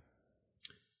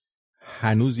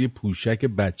 هنوز یه پوشک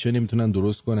بچه نمیتونن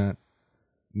درست کنن،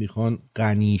 میخوان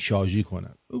غنی شاژی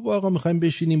کنن. واقعا میخوایم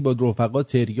بشینیم با رفقا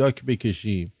تریاک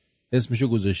بکشیم، اسمشو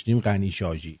گذاشتیم غنی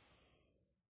شاژی.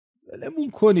 ولمون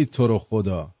کنید تو رو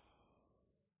خدا،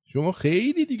 شما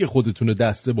خیلی دیگه خودتونو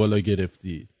دست بالا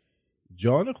گرفتی.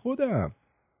 جان خودم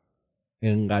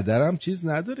انقدرم چیز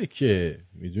نداره که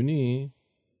میدونی،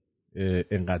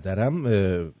 انقدرم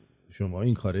شما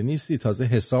این کاره نیستی. تازه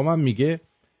حسامم میگه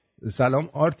سلام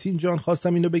آرتین جان،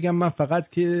 خواستم اینو بگم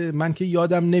من که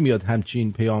یادم نمیاد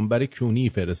همچین پیامبر کونی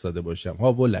فرستاده باشم.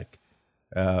 ها ولک،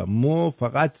 مو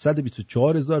فقط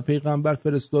 124,000 پیغمبر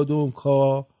فرستادم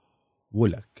کا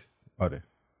ولک. آره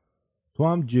تو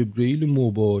هم جبرئیل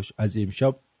مو باش،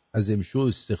 از امشو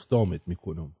استخدامت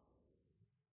میکنم.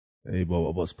 ای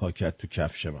بابا باز پاکت تو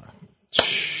کفش من،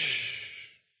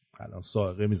 الان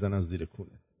سائقه میزنم زیر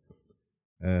کونه.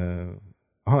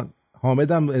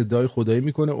 حامدم ادعای خدایی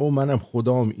میکنه او منم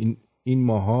خدام این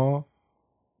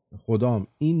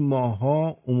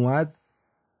ماها اومد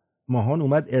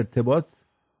ارتباط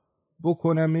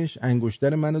بکنمش،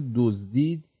 انگشتر منو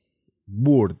دزدید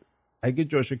برد. اگه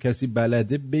جاشو کسی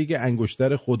بلده بگه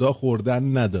انگشتر خدا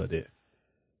خوردن نداره.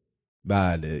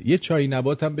 بله، یه چای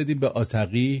نبات هم بدیم به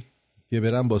آتقی که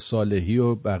برن با صالحی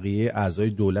و بقیه اعضای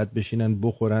دولت بشینن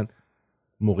بخورن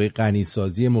موقع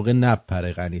غنیسازی، موقع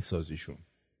نپره غنیسازیشون.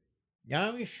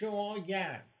 دم شما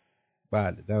گرم.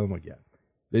 بله دم ما گرم،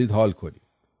 برید حال کنید.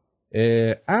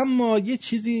 اما یه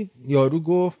چیزی یارو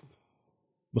گفت،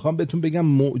 میخوام بهتون بگم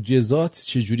معجزات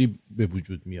چجوری به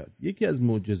وجود میاد. یکی از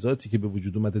معجزاتی که به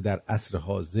وجود اومده در عصر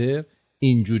حاضر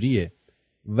اینجوریه،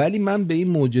 ولی من به این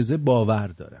معجزه باور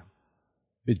دارم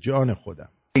به جان خودم.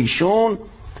 ایشون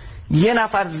یه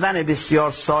نفر زن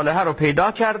بسیار صالحه رو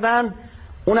پیدا کردن،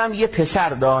 اونم یه پسر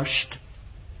داشت،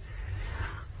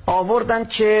 آوردن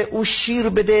که او شیر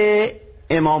بده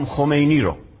امام خمینی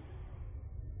رو.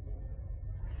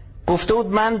 گفته بود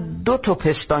من 2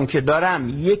 پستان که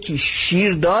دارم، یکی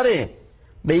شیر داره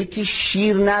به یکی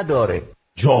شیر نداره.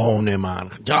 جان من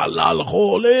جلال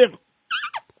خالق.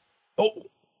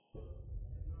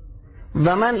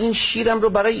 و من این شیرم رو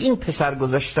برای این پسر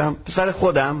گذاشتم، پسر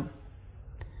خودم.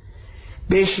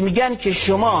 بهش میگن که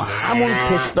شما همون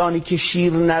پستانی که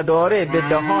شیر نداره به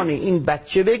دهان این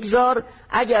بچه بگذار،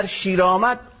 اگر شیر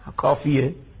آمد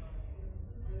کافیه.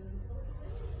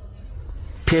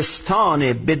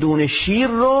 پستان بدون شیر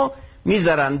رو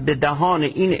میذارن به دهان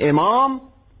این امام،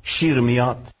 شیر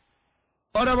میاد.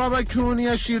 آره بابا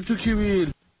کونی شیر تو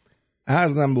کیویل.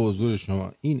 عرضم به حضور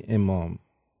شما این امام،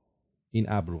 این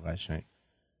ابرو قشنگ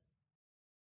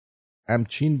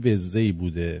همچین وزه‌ای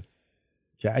بوده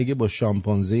که اگه با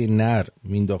شامپانزه نر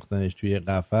مینداختنش توی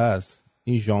قفس،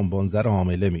 این شامپانزه رو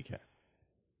حامله میکرد.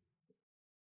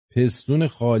 پستون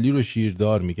خالی رو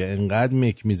شیردار میکرد، انقدر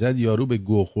مک میزد یارو به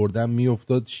گو خوردن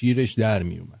میافتاد، شیرش در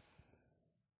میومد.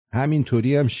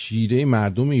 همینطوری هم شیره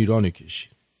مردم ایرانو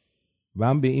کشید.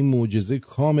 من به این معجزه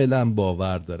کاملا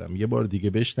باور دارم. یه بار دیگه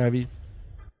بشنوید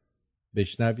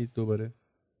دوباره.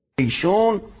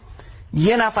 ایشون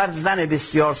یه نفر زن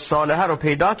بسیار صالحه رو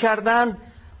پیدا کردن،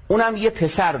 اونم یه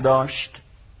پسر داشت،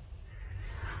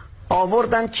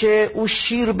 آوردن که او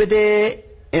شیر بده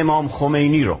امام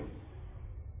خمینی رو.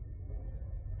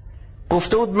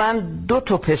 گفته بود من 2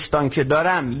 پستان که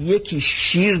دارم، یکی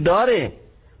شیر داره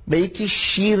به یکی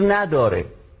شیر نداره.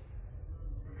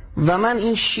 و من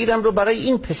این شیرم رو برای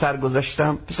این پسر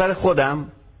گذاشتم، پسر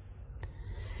خودم.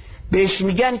 بهش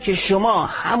میگن که شما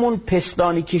همون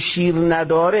پستانی که شیر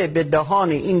نداره به دهان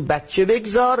این بچه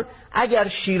بگذار، اگر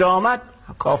شیر آمد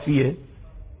کافیه.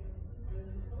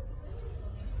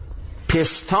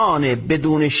 پستان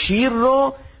بدون شیر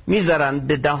رو میذارن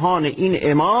به دهان این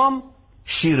امام،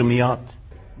 شیر میاد.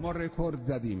 ما رکورد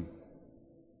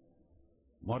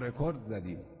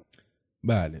زدیم.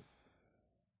 بله،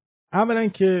 اولا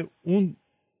که اون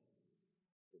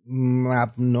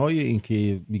مبنای این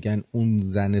که میگن اون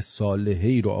زن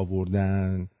صالحه‌ای رو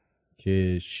آوردن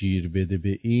که شیر بده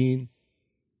به این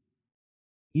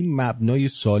مبنای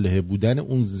صالحه بودن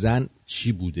اون زن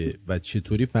چی بوده و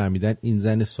چطوری فهمیدن این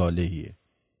زن صالحیه؟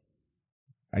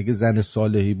 اگه زن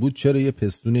صالحی بود چرا یه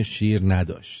پستون شیر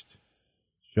نداشت؟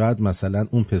 شاید مثلا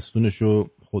اون پستونشو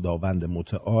خداوند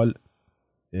متعال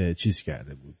چیز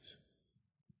کرده بود،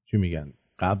 چی میگن،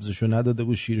 قبضشو نداده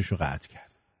بود، شیرشو قطع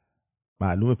کرد.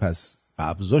 معلومه پس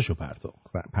قبضاشو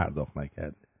پرداخت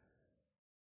نکرده.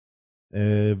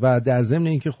 و در ضمن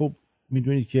اینکه خب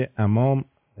میدونید که امام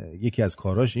یکی از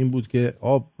کاراش این بود که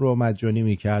آب رو مجانی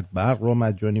میکرد، برق رو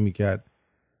مجانی میکرد،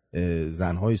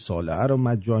 زنهای صالحه رو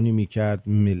مجانی میکرد،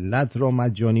 ملت رو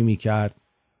مجانی میکرد،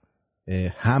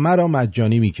 همه رو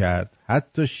مجانی میکرد،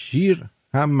 حتی شیر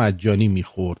هم مجانی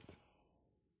میخورد.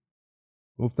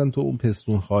 گفتن تو اون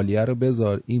پستون خالیه رو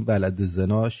بذار، این ولد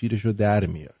زنا شیرشو در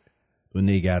میاره، تو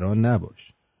نگران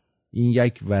نباش. این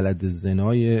یک ولد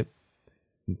زنای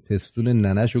پستون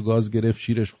ننشو گاز گرفت،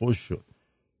 شیرش خوش شد،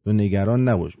 تو نگران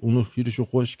نباش، اونو شیرشو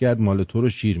خوش کرد، مال تو رو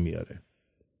شیر میاره.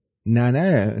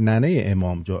 ننه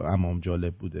امام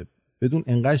جالب بوده، بدون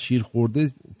انقدر شیر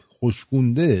خورده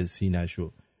خوشگونده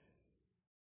سینه‌شو.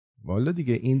 والا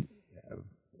دیگه این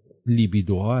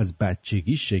لیبیدوها از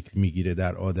بچگی شکل میگیره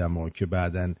در آدم‌ها که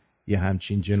بعدن یه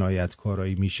همچین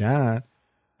جنایتکارایی میشن،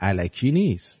 الکی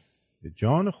نیست. به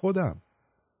جان خودم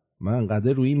من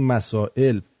انقدر روی این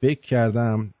مسائل فکر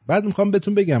کردم. بعد میخوام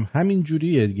بهتون بگم همین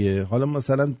جوریه دیگه. حالا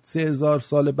مثلا 3000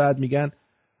 سال بعد میگن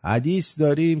حدیث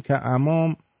داریم که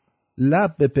امام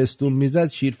لب به پستون میزد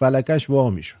شیر فلکش وا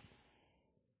میشد.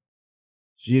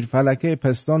 شیر فلکه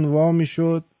پستان وا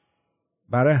میشد،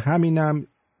 برای همینم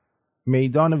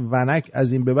میدان ونک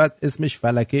از این به بعد اسمش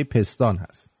فلکه پستان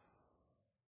هست.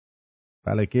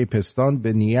 فلکه پستان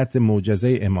به نیت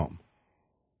معجزه امام.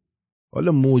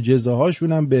 حالا معجزه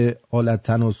هاشون هم به آلت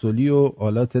تناسلی و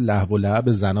آلات لهو و لعب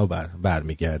زنا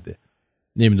برمیگرده.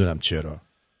 نمیدونم چرا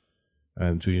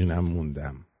من توی اینم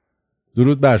موندم.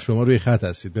 درود بر شما، روی خط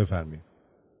هستید، بفرمایید.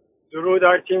 درود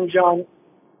آرتین جان،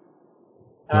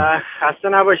 خسته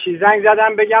نباشی. زنگ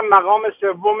زدم بگم مقام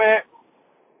سوم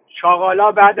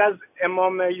چاغالا بعد از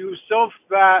امام یوسف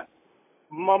و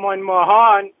مامان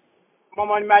ماهان،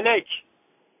 مامان ملک،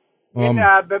 این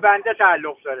به بنده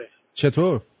تعلق داره.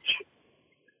 چطور؟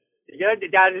 دیگه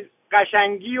در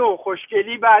قشنگی و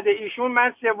خوشگلی بعد ایشون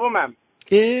من سومم.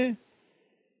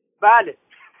 بله.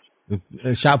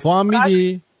 شفا هم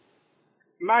میدی؟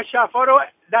 من شفا رو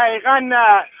دقیقا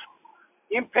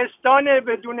این پستان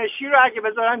بدون شیر رو اگه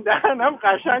بذارن دهنم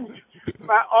قشنگ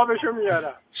من آبشو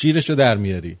میارم. شیرشو در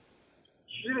میاری؟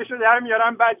 شیرشو در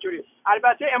میارم بدجوری.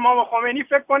 البته امام خمینی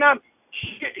فکر کنم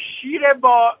شیر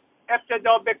با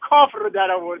ابتدا به کاف رو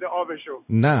در آورده آبشو.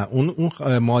 نه اون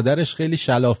مادرش خیلی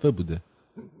شلافه بوده.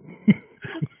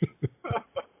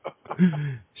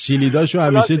 شیلیداشو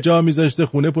همیشه جا میذاشته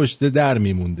خونه پشت در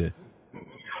میمونده.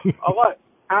 آقا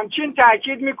همچین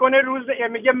تاکید میکنه روز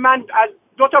میگه من از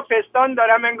 2 تا پستان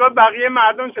دارم، انگار بقیه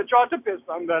مردم 3-4 تا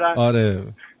پستان دارن.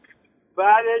 آره.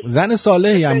 زن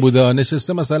صالحی هم بوده،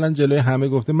 نشسته مثلا جلوی همه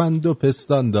گفته من 2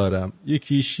 پستان دارم،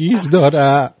 یکی شیر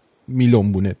داره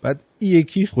میلونبونه، بعد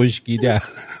یکی خشکیده.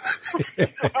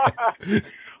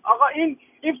 آقا این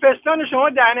پستان شما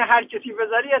دهنه هر کسی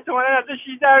بذاری احتمالاً ازش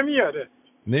شیر در میاره.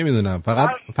 نمیدونم،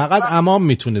 فقط امام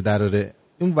میتونه دراره.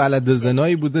 این ولد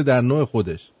زنایی بوده در نوع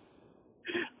خودش.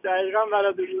 دقیقاً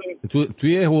ولد زنا.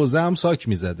 توی حوزه هم ساک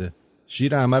میزده،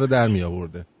 شیر همه رو در می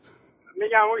آورده.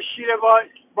 میگم اون شیر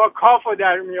با کافو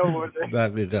در می آورده.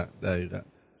 دقیقاً.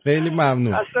 خیلی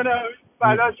ممنون. اصلا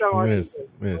بلا شما.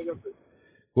 مرسی.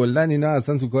 کلا اینا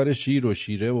اصلا تو کار شیر و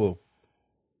شیره و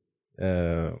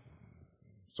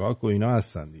ساک و اینا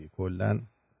هستن دیگه، کلا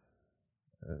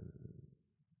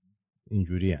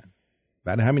اینجوری هن.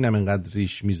 برای همین هم اینقدر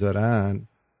ریش میذارن،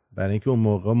 برای اینکه اون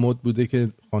موقع مد بوده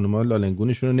که خانوما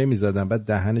لالنگونشون رو نمیزدن، بعد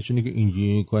دهنشون که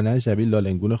اینجوری کنن شبیه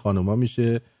لالنگون خانوما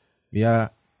میشه. بیا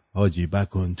حاجی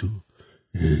بکن تو،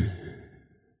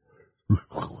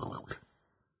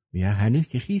 بیا هنوز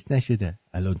که خیس نشده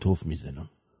الان توف میزنم.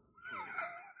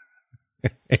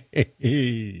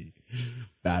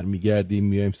 برمیگردیم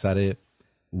میایم سر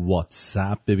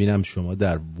واتساپ، ببینم شما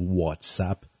در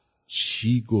واتساپ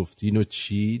چی گفتین و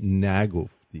چی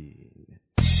نگفتین.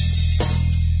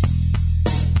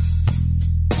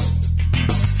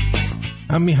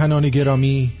 هم میهنان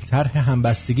گرامی، طرح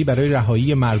همبستگی برای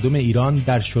رهایی مردم ایران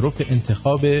در شرف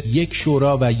انتخاب یک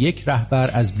شورا و یک رهبر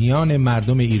از میان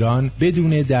مردم ایران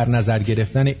بدون در نظر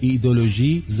گرفتن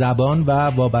ایدئولوژی، زبان و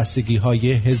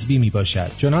وابستگی‌های حزبی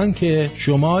میباشد. چنان که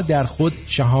شما در خود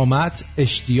شهامت،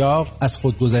 اشتیاق از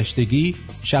خودگذشتگی،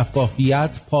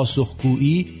 شفافیت،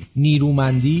 پاسخگویی،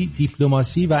 نیرومندی،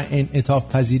 دیپلماسی و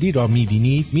انعطاف پذیری را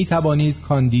می‌بینید، می‌توانید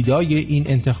کاندیدای این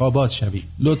انتخابات شوید.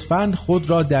 لطفاً خود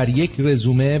را در یک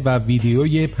رزومه و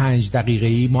ویدیوی 5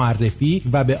 دقیقه‌ای معرفی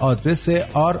و به آدرس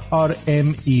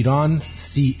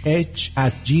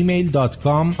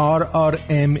rrmiranch@gmail.com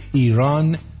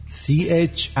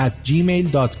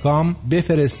rrmiranch@gmail.com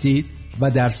بفرستید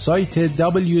و در سایت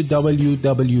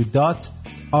www.iraniran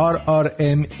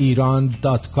rrmiran.com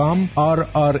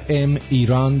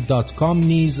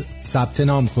نیز ثبت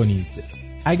نام کنید.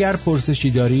 اگر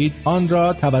پرسشی دارید آن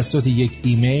را توسط یک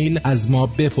ایمیل از ما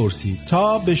بپرسید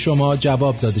تا به شما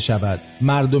جواب داده شود.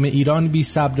 مردم ایران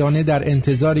بی‌صبرانه در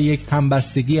انتظار یک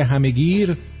همبستگی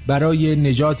همگیر برای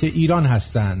نجات ایران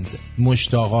هستند.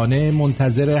 مشتاقانه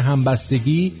منتظر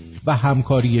همبستگی و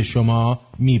همکاری شما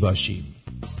می باشیم.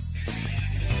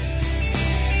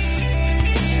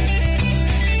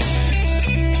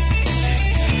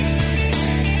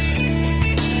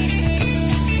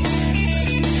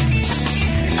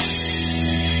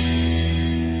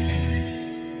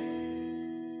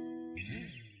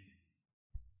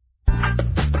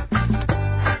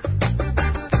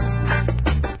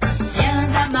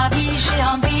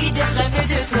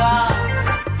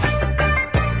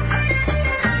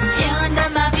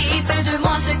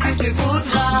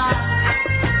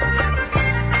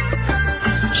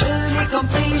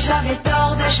 J'avais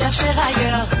tort de chercher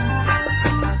ailleurs.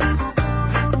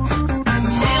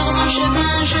 Sur mon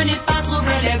chemin, je n'ai pas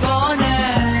trouvé les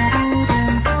bonheurs.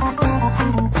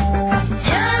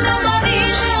 Viens dans ma vie,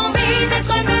 j'ai envie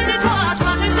d'être aimé de toi.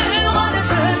 Toi, tu seras le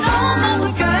seul dans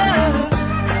mon cœur.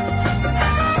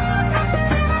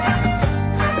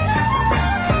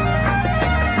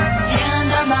 Viens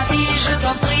dans ma vie, je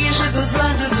t'en prie, j'ai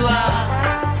besoin de toi.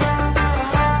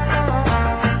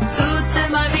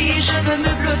 Je veux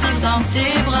me blottir dans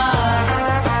tes bras.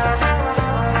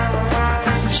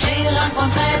 J'ai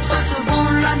rencontré trop souvent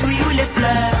la nuit ou les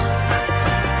pleurs.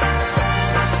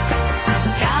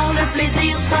 Car le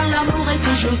plaisir sans l'amour est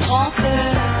toujours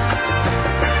trompeur.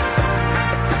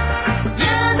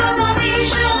 Viens dans ma vie,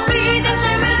 j'ai envie d'être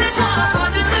aimé de toi. Toi,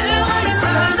 tu seras le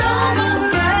seul dans mon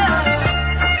cœur.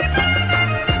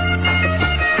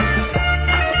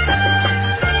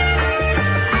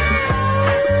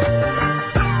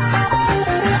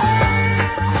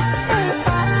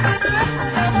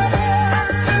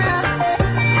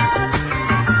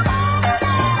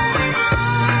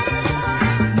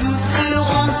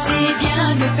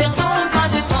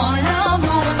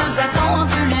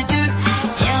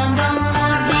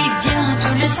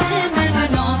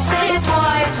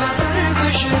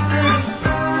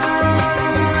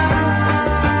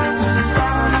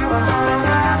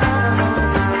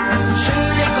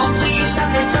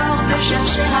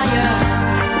 Chercher ailleurs.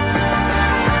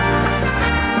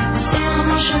 Sur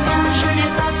mon chemin, je n'ai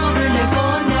pas trouvé le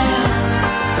bonheur.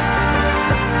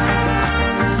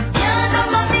 Viens dans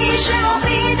ma vie, j'ai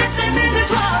envie d'être aimé de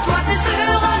toi. Toi, tu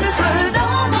seras le seul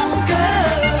dans mon cœur.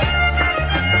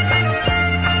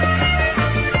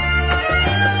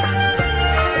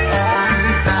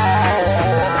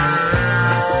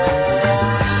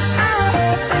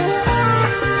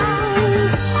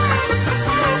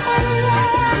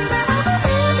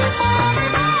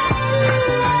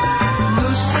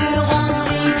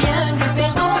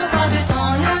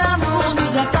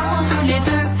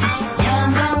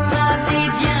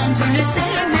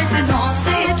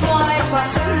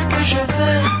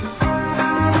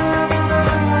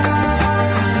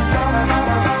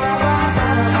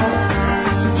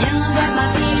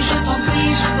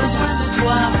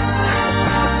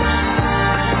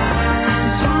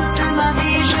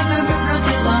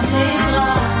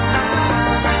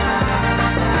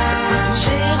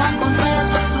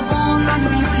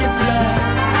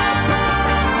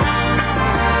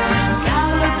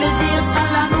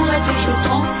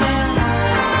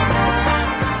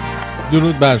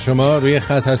 درود بر شما، روی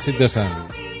خط هستید،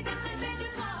 بفرمایید.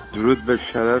 درود به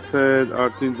شرفت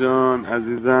آرتین جان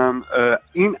عزیزم.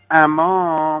 این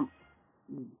امام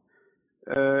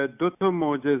دو تا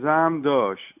معجزه هم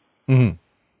داشت.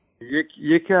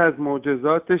 یکی از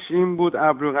معجزاتش این بود،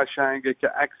 ابرو قشنگه، که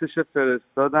عکسش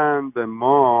فرستادن به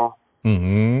ماه.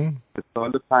 به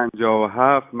سال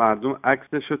 57 مردم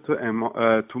عکسش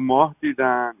رو تو ماه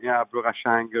دیدن، این ابرو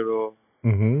قشنگ رو.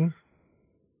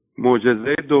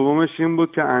 معجزه دومش این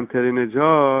بود که انتری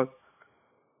نجات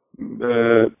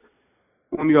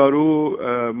اون یارو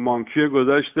مانکی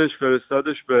گذاشتش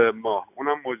فرستادش به ماه،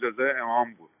 اونم معجزه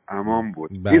امام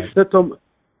بود.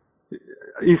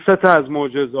 این سه تا از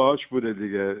معجزه هاش بوده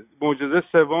دیگه. معجزه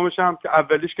سومش هم که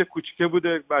اولیش که کوچیکه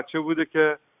بوده، بچه بوده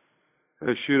که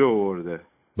شیر آورده.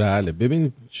 بله،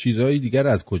 ببین چیزهای دیگر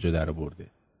از کجا در آورده.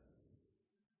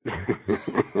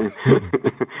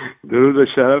 درود به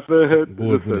شرف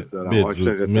بدرود.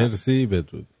 مرسی.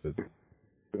 بدرود.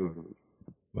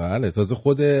 بله، تازه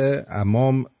خود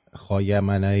امام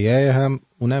خایمنیه هم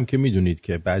اونم که میدونید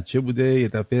که بچه بوده، یه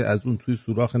دفعه از اون توی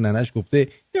سوراخ ننش گفته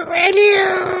یا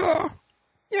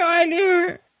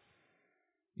علی.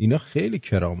 اینا خیلی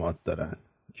کرامات دارن،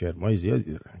 کرمای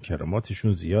زیادی دارن،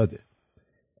 کراماتشون زیاده.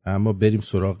 اما بریم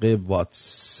سراغ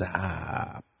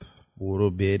واتساپ.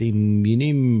 برو بریم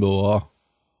بینیم. با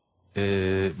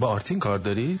آرتین کار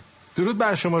داری؟ درود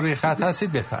بر شما، روی خط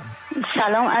هستید، بفرمایید.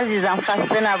 سلام عزیزم،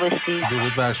 خسته نباشید.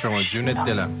 درود بر شما جونت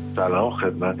دلم. سلام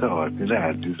خدمت آرتین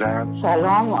عزیزم.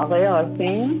 سلام آقای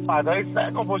آرتین. فدای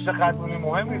سگ و پشت خطونی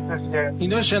مهم نیستش که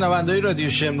اینا شنونده‌های رادیو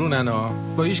شمرونن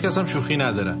ها، با هیچ کس هم شوخی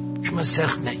ندارن. شما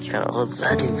سخت نگیر آقا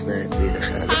زدیم نه بیر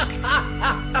خرد.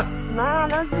 من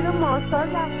الان زیر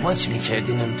ماساژم. ما چی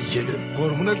میکردینم دیگه رو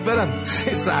قربونت برم.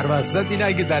 سربستت این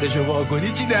اگه درشو وا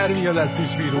کنی چی در میاد از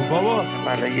توش بیرون بابا.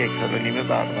 من 1.5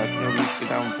 برنامه‌تون رو گوش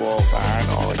میدم،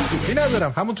 واقعا آقا شوخی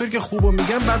ندارم، همونطور که خوبو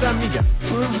میگم بعدم میگم.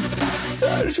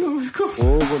 ترجمه کن.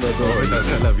 او بلا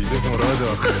طلبیده مراد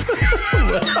آخر.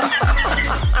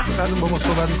 بعد با ما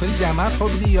صحبت میکنی جمعت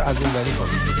خوابیدی یا از اون وری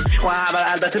خوابیدی؟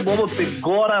 البته بابا به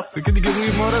گارم تو که دیگه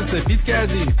روی ما رو سفید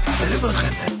کردی. بله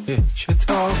باخنه چه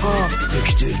تا آقا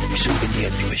دکتر میشون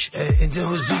نیت باش. اینجا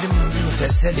حضور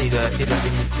مفصلی را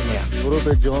ارائه میکنیم. برو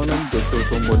به جانم دکتر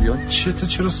کنبولیان.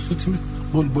 چرا سوت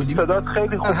بلبلی صدات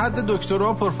خیلی خوب. در حد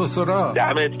دکترا پروفسورا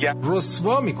دمت گرم.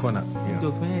 رسوا میکنم.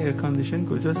 دکمه ایر کاندیشن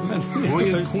کجاست؟ من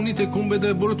روی کونی تکون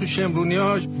بده، برو تو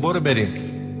شمرونیاش، برو بریم.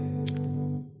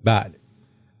 بله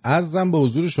عرضم به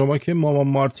حضور شما که مامان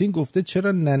مارتین گفته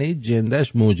چرا ننه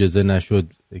جندش معجزه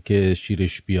نشد که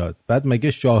شیرش بیاد. بعد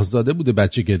مگه شاهزاده بوده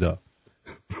بچه گدا؟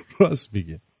 راست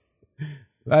میگه.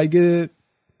 و اگه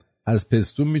از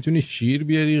پستون میتونی شیر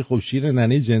بیاری، خب شیر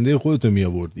ننه جنده خودتو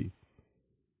میآوردی.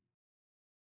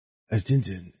 ارتین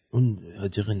جان اون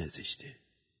حاجقه نزشته.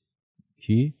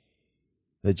 کی؟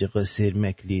 حاجقه سیر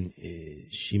مکلین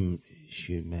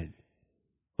شیمل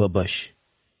باباش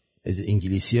از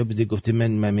انگلیسی ها بوده، گفته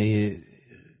من ممه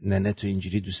ننه تو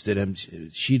اینجوری دوست دارم،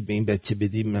 شیر به این بچه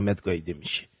بدیم ممت گایده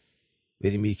میشه،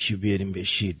 بریم یکی بیاریم به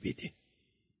شیر بده.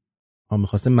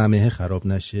 میخواسته ممه خراب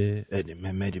نشه؟ آره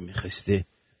ممه رو میخواسته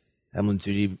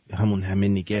همونطوری همون همه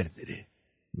نگر داره،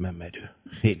 ممه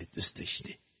رو خیلی دوست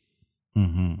داشته.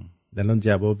 الان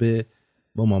جواب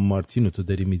با مام مارتینو تو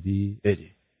داری میدی؟ آره.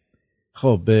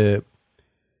 خب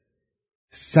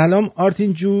سلام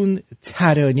آرتین جون،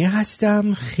 ترانه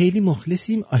هستم، خیلی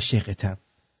مخلصیم، عاشقتم.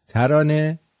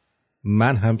 ترانه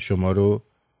من هم شما رو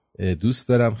دوست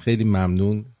دارم، خیلی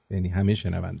ممنون، یعنی همه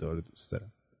شنونده ها رو دوست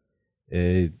دارم.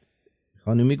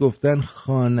 خانومی گفتن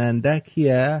خواننده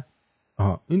کیه؟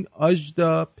 این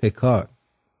آجدا پکار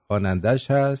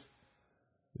خواننده‌اش هست.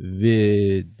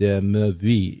 ویدن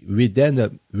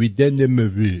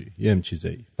یه هم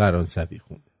چیزایی فرانسوی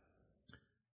خونده.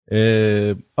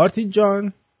 آرتین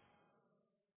جان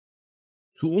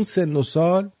تو اون سن و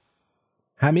سال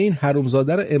همه این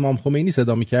حرومزاده رو امام خمینی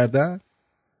صدا میکردن.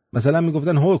 مثلا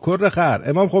میگفتن هو کر خر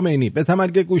امام خمینی به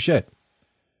تمرگ گوشه،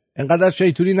 انقدر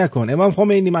شیطونی نکن، امام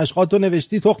خمینی مشقاتو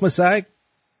نوشتی تخم سگ،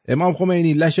 امام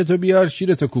خمینی لشتو بیار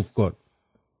شیرتو کوف کن.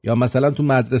 یا مثلا تو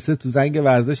مدرسه تو زنگ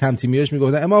ورزش هم تیمیاش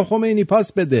میگفتن امام خمینی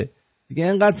پاس بده دیگه،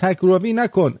 انقدر تکروی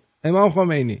نکن امام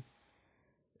خمینی.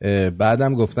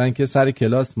 بعدم گفتن که سر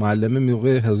کلاس معلمه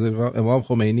میگه امام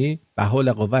خمینی به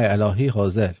حول قوه الهی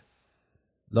حاضر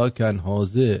لاکن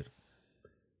حاضر.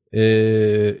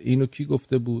 اینو کی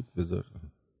گفته بود؟ بذار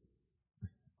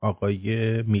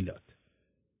آقای میلاد.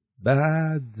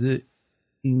 بعد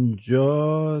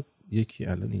اینجا یکی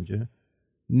الان اینجا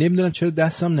نمیدونم چرا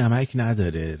دستم نمک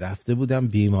نداره، رفته بودم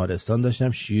بیمارستان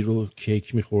داشتم شیر و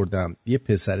کیک میخوردم، یه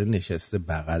پسر نشسته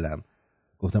بغلم،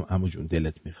 گفتم عمو جون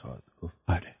دلت میخواد؟ گفت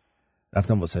آره.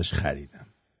 رفتم واسش خریدم.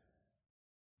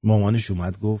 مامانش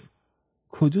اومد گفت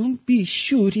کدوم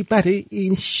بیشوری برای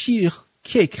این شیر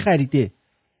کیک خریده؟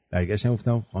 برگشتم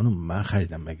گفتم خانم من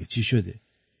خریدم، مگه چی شده؟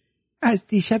 از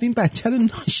دیشب این بچه رو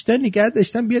ناشتا نگه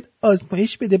داشتم بیاد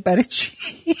آزمایش بده، برای چی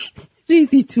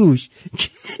ریدی توش؟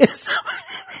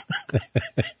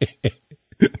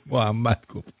 محمد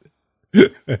گفت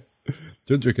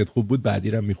چون جوکت خوب بود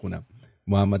بعدی رو میخونم.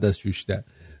 محمد از شوشتر.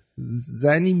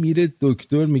 زنی میره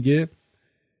دکتر میگه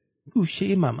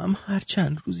گوشه مامم هر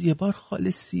چند روز یه بار خال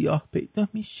سیاه پیدا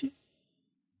میشه.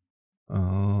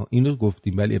 اینو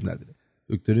گفتیم ولی اب نداره.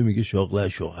 دکتر میگه شغل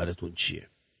شوهرتون چیه؟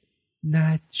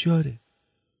 نجاره.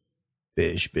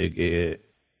 بهش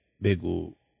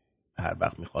بگو هر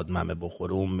وقت میخواد ممه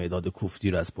بخوره اون مداد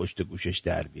کوفتی رو از پشت گوشش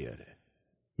در بیاره.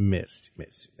 مرسی.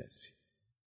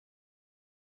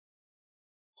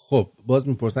 خب باز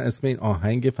میپرسن اسم این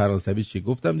آهنگ فرانسوی چی؟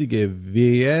 گفتم دیگه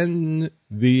ویه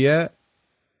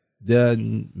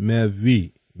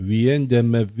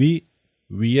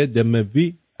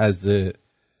دموی از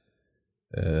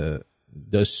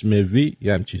دشموی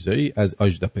یه هم چیزایی از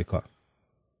آجدا پکار.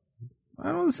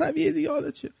 فرانسوی دیگه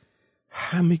حالا چه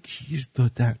همه گیر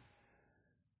دادن.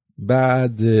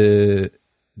 بعد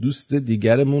دوست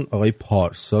دیگرمون آقای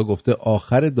پارسا گفته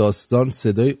آخر داستان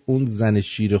صدای اون زن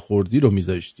شیر خوردی رو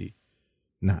میذاشتی.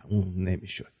 نه اون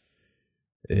نمیشد.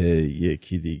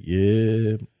 یکی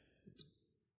دیگه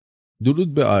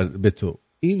درود به تو.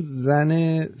 این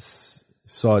زن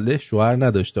صالح شوهر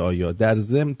نداشته آیا؟ در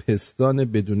ضمن پستان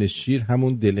بدون شیر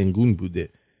همون دلنگون بوده،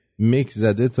 مک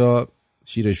زده تا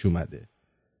شیرش اومده.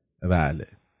 بله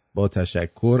با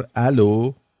تشکر.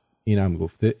 الو اینم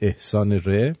گفته احسان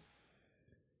ره.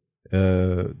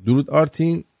 درود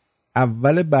آرتین،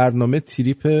 اول برنامه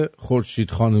تریپ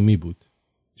خورشید خانومی بود.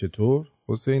 چطور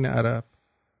حسین عرب؟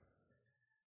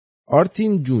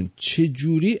 آرتین جون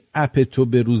چجوری اپ تو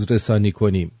به روز رسانی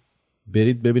کنیم؟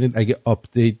 برید ببینید اگه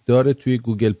آپدیت داره توی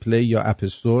گوگل پلی یا اپ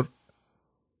استور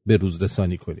به روز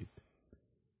رسانی کنید.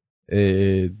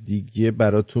 دیگه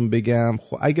براتون بگم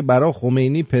اگه برا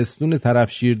خمینی پستون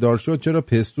طرف شیردار شد چرا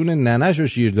پستون ننشو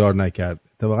شیردار نکرد؟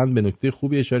 اتفاقا به نکته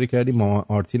خوبی اشاره کردی. ما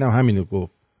آرتین هم همینو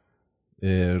گفت.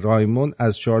 رایمون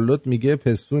از شارلوت میگه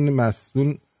پستون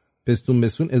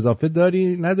مسون اضافه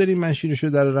داری نداری؟ من شیرشو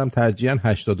درارم ترجیحاً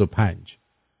 85.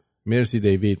 مرسی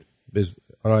دیوید.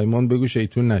 رایمون بگو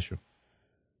شیطون نشو.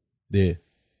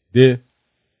 ده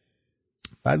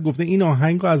بعد گفته این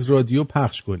آهنگو از رادیو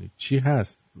پخش کنید. چی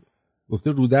هست؟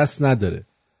 گفته رو دست نداره.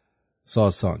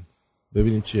 ساسان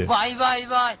ببینیم چیه. وای وای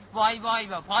وای وای وای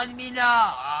وای پالمینا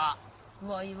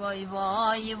وای وای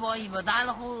وای وای با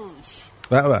دلخوش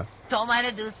بابا تو من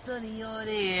دوست داری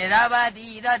ربط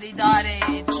ایرادی داره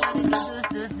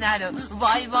دوست ندارم.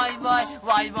 وای وای وای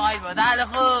وای وای با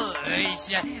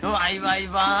دلخوش وای وای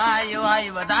وای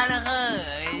وای با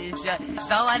دلخوش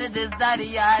تو من دوست داری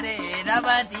یاره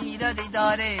ربط ایرادی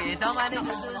داره تو من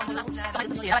دوست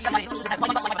داری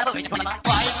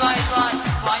وای وای وای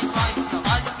وای وای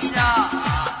پالمینا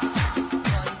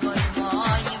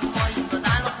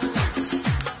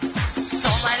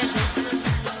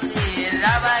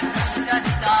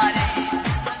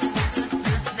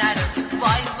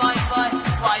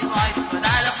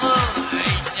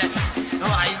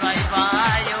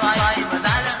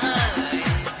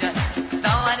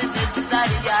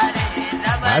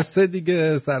بسه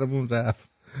دیگه سرمون رفت.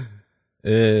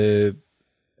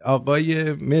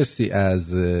 آقای مرسی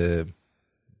از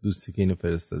دوستی که اینو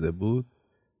فرستاده بود،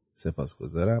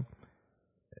 سپاسگزارم.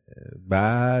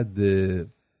 بعد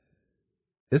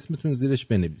اسمتون زیرش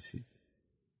بنویسید.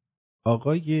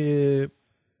 آقای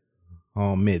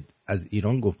حامد از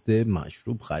ایران گفته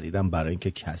مشروب خریدم برای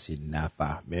اینکه کسی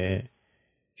نفهمه،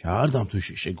 کردم تو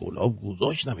شیشه گلاب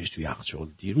گذاشتمش تو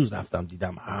یخچال. دیروز رفتم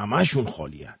دیدم همشون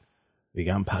خالی‌ان.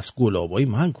 بگم پس گلابای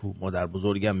من کو؟ مادر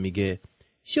بزرگم میگه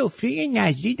سفره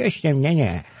نجلی داشتم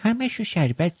نه همشو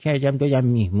شربت کردم دادم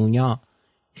میهمونا.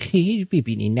 خیر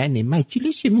ببینی نه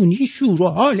مجلسمونی شور و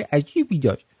حال عجیبی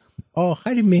داشت.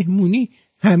 آخر مهمونی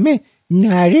همه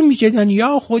نعره میزدن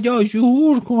یا خدا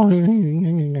شعور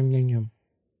کن.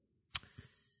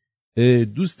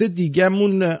 دوست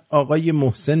دیگمون آقای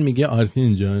محسن میگه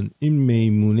آرتین جان این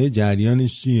میمونه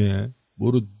جریانش چیه؟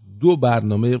 برو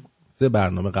 3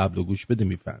 برنامه قبل و گوش بده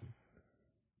میفهمی.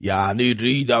 یعنی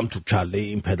ریدم تو کله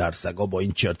این پدرسگا با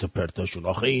این چرت و پرتاشون.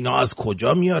 آخه اینا از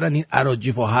کجا میارن این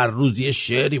اراجیف و هر روز یه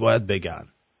شعری باید بگن.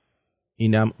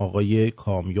 اینم آقای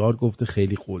کامیار گفته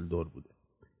خیلی قلدر بوده.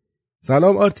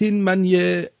 سلام آرتین، من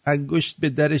یه انگشت به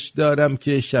درش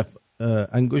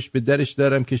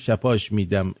دارم که شفاش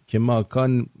میدم که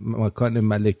مکان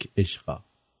ملک عشقا.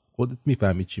 خودت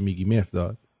میفهمی چی میگی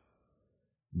مرداد؟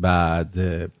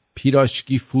 بعد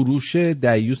پیراشکی فروش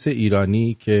دیوس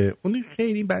ایرانی که اون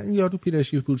خیلی یارو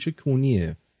پیراشکی فروش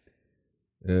کونیه،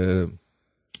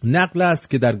 نقل است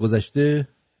که در گذشته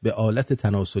به آلت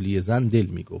تناسلی زن دل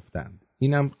میگفتند.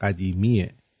 اینم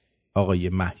قدیمیه آقای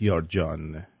مهیار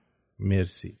جان.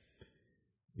 مرسی.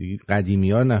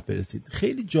 قدیمی ها نفرستید.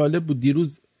 خیلی جالب بود.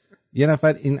 دیروز یه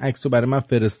نفر این عکسو برای من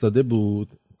فرستاده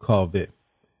بود، کاوه،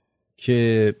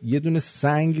 که یه دونه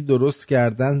سنگ درست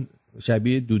کردن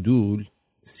شبیه دودول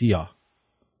سیاه،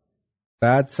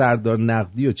 بعد سردار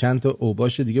نقدی و چند تا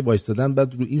اوباش دیگه وایستادن،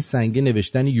 بعد رو این سنگ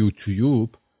نوشتن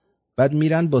یوتیوب، بعد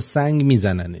میرن با سنگ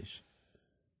میزننش.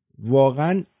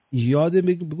 واقعا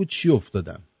بگو چی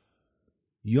افتادم؟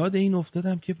 یاد این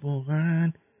افتادم که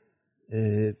واقعا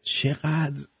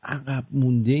چقدر عقب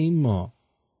مونده این ما.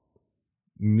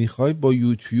 میخوای با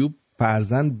یوتیوب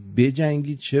فرزن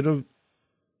بجنگی، چرا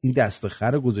این دست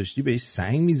خر رو گذاشتی بهش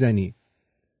سنگ میزنی؟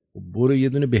 برو یه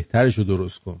دونه بهترشو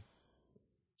درست کن.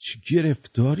 چی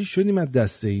گرفتاری شدیم از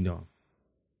دست اینا.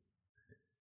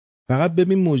 فقط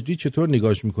ببین مجری چطور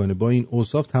نگاش میکنه. با این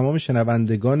اوصاف تمام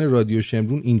شنوندگان رادیو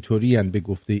شمرون اینطوری هن به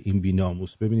گفته این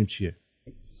بی‌ناموس. ببینیم چیه.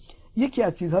 یکی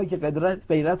از چیزهایی که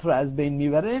غیرت رو از بین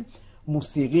میبره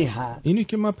موسیقی هست. اینی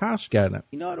که ما پخش کردم،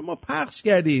 اینا رو ما پخش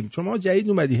کردیم، شما جدید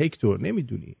اومدی هکتور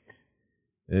نمیدونی.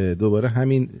 دوباره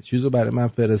همین چیزو برای من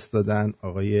فرستادن،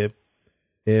 آقای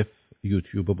اف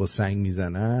یوتیوب رو با سنگ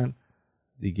میزنن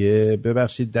دیگه،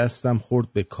 ببخشید دستم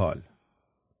خورد به کال.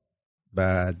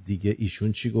 بعد دیگه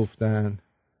ایشون چی گفتن؟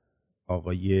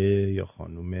 آقای یا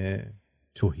خانوم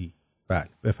توهی. بله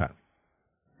بفرمایید.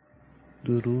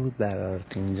 درود بر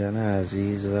آرتین جان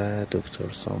عزیز و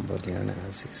دکتر سامبولیان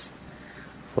عزیز.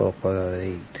 فوق‌العاده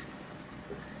اید،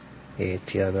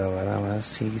 اعتیاد آورم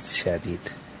هستید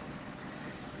شدید.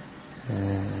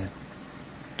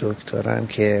 دکترم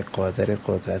که قادر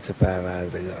قدرت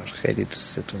پروردگار، خیلی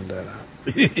دوستتون دارم.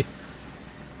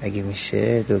 اگه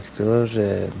میشه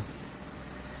دکتر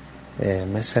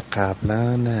مثل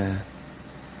قبلا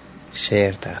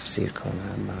شعر تفسیر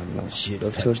کنن ممنون.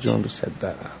 دکتر جون دوست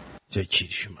دارم. جای کی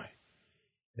شما؟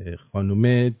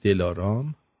 خانم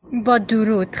دلارام. با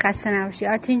درود، خسته نباشی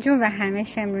آرتین جون و همه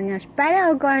شمرونیاش. برای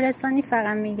آگاه رسانی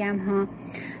فقط میگم ها،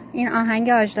 این آهنگ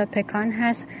آجدا پکان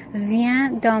هست،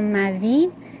 وین داموی،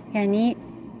 یعنی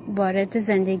وارد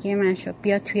زندگی من شد،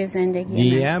 بیا توی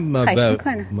زندگی من. خواهش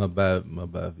میکنم.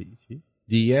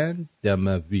 دیان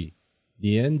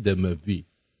دموی.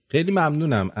 خیلی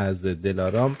ممنونم از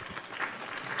دلارام.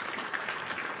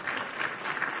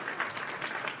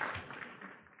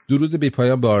 درود بی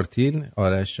پایان به آرتین.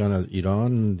 آرش جان از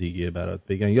ایران دیگه برات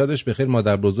بگن یادش بخیر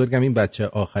مادر بزرگم این بچه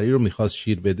آخری رو میخواست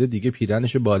شیر بده، دیگه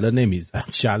پیرنشو بالا نمیزد،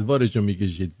 شلوارشو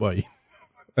میکشید پایین.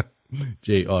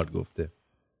 جی آر گفته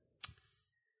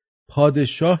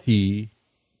پادشاهی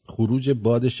خروج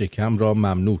باد شکم را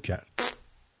ممنوع کرد.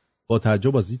 با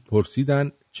تعجب از این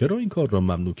پرسیدن چرا این کار را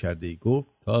ممنوع کرده ای؟ گفت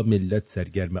تا ملت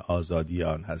سرگرم آزادی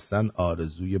آن هستند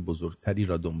آرزوی بزرگتری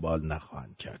را دنبال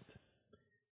نخواهند کرد.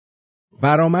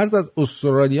 فرامرز از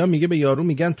استرالیا میگه به یارو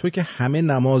میگن تو که همه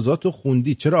نمازاتو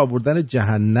خوندی چرا آوردن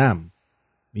جهنم؟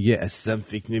 میگه اصلا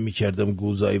فکر نمی‌کردم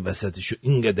گوزای وسطشو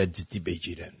اینقدر جدی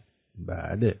بگیرن.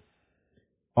 بله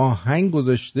آهنگ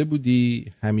گذاشته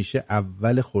بودی همیشه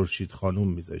اول خورشید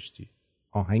خانوم میذاشتی.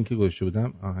 آهنگ که گذاشته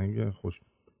بودم آهنگ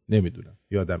نمیدونم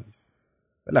یادم نیست،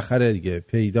 بالاخره دیگه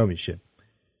پیدا میشه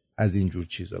از این جور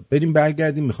چیزا. بریم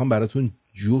برگردیم، میخوام براتون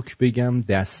جوک بگم.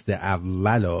 دست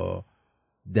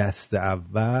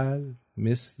اول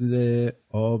مثل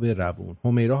آب روون.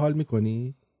 همیرا حال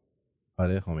میکنی؟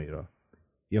 آره همیرا،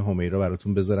 یه همیرا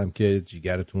براتون بذارم که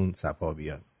جیگرتون صفا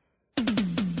بیاد.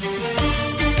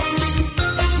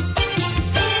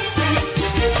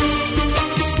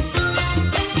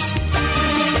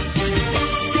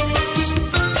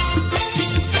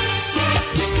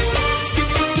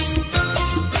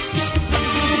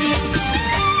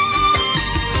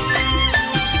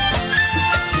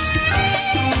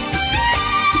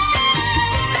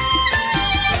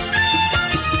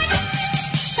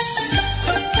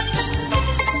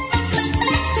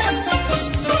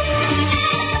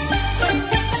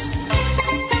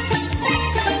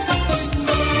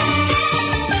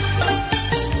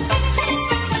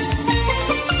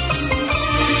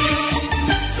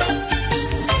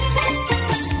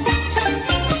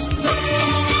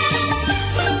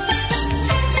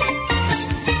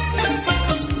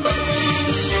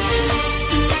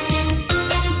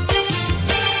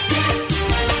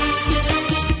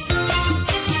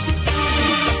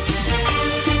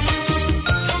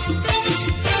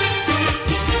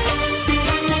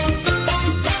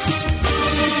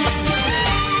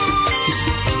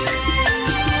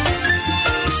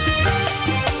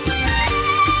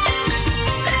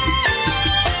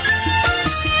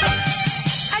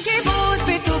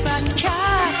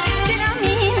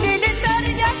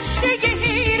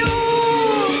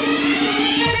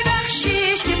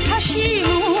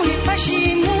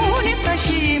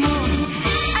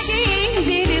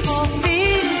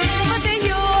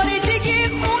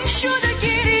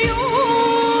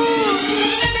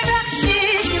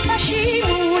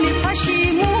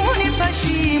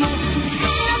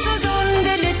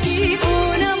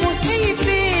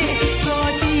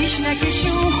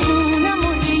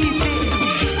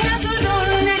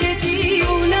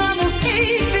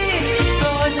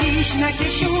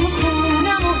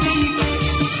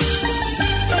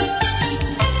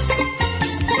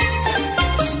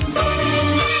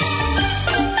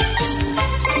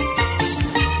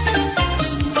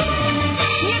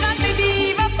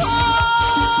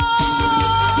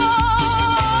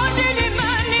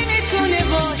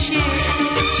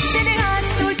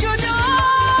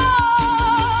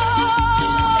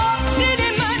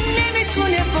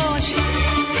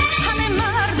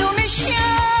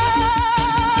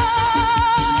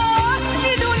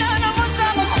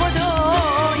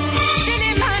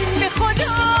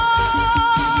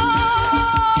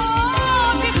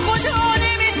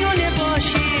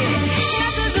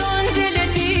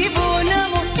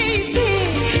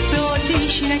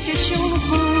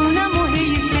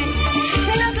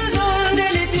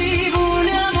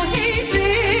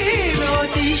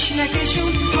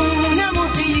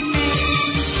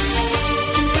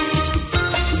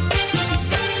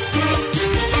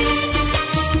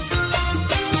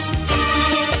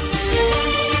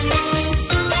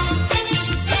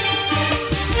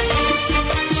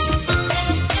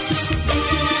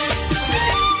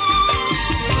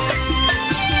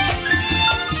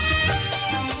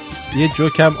 یه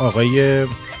جوکم آقای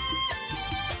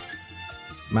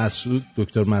مسعود،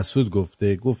 دکتر مسعود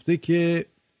گفته که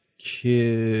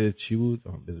چی بود؟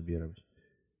 بذار بیارم.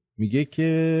 میگه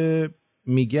که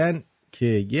میگن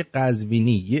که یه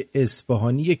قزوینی، یه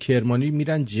اصفهانی، یه کرمانی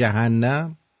میرن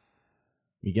جهنم،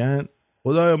 میگن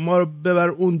خدای ما رو ببر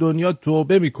اون دنیا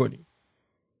توبه میکنیم.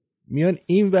 میان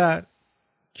این ور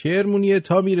کرمونیه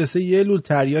تا میرسه یه لول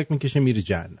تریاک میکشه میره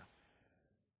جهنم.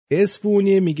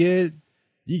 اصفهانی میگه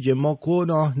دیگه ما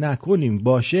گناه نکنیم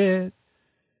باشه.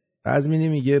 قزوینی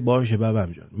میگه باشه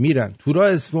بابام جان. میرن تو راه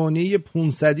اصفهانی یه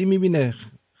 500 میبینه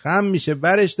خم میشه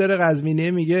برش داره.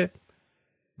 قزوینی میگه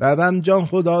بابام جان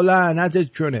خدا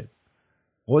لعنتت کنه،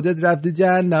 خودت رفتی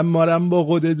جهنم مارم با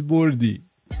خودت بردی.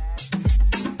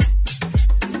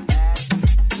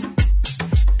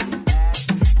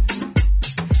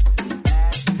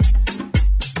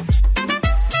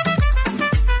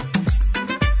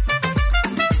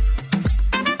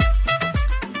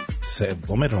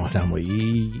 سوم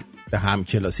راهنمایی به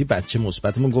همکلاسی بچه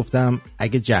مثبتمون گفتم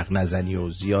اگه جغ نزنی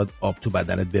و زیاد آب تو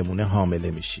بدنت بمونه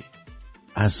حامله میشی.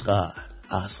 اصغر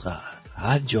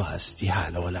هر جا هستی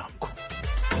حلالم کن.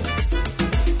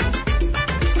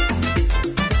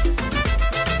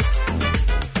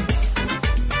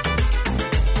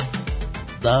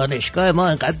 دانشگاه ما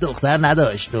انقدر دختر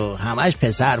نداشت و همش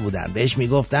پسر بودن، بهش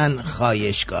میگفتن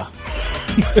خایشگاه.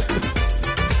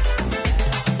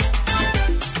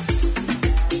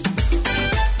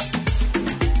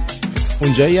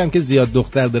 اونجایی هم که زیاد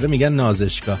دختر داره میگن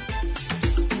نازشگاه.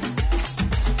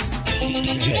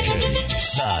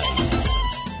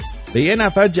 به یه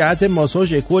نفر جهت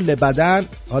ماساژ کل بدن،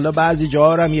 حالا بعضی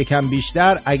جاها هم یکم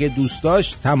بیشتر، اگه دوست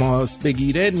داشت تماس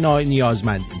بگیره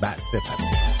نیازمندی. بله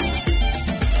بفرمایید.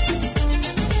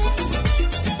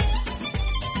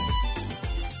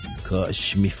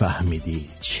 کاش میفهمیدی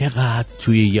چقدر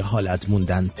توی یه حالت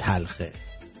موندن تلخه.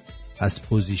 از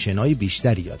پوزیشن‌های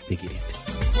بیشتری یاد بگیرید.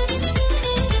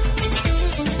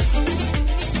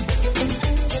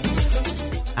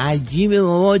 عجیبه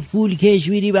بابا، پول کش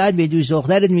میری بعد به دوست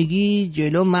دخترت میگی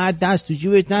جلو مرد دست تو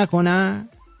جیبت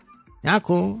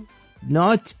نکن.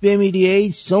 لات بمیری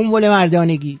ای سمبل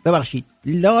مردانگی. ببخشید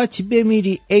لات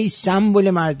بمیری ای سمبل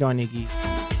مردانگی.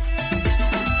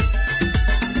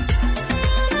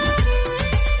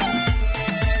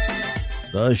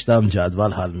 داشتم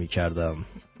جدول حل میکردم،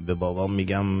 به بابام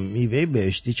میگم میوه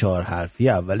بهشتی 4 حرفی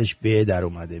اولش ب در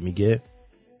اومده. میگه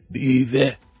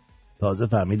بیوه. تازه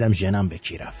فهمیدم ژنم به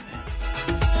کی رفته.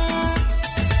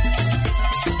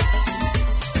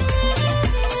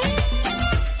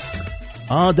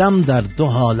 آدم در 2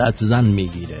 حالت زن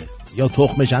میگیره، یا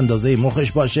تخمش اندازه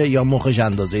مخش باشه یا مخش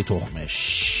اندازه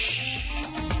تخمش.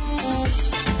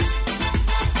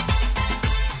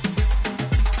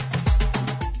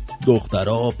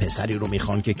 دخترها پسری رو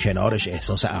میخوان که کنارش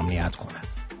احساس امنیت کنن.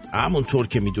 همونطور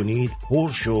که میدونید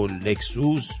پورش و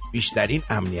لکسوس بیشترین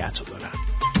امنیت رو دارن.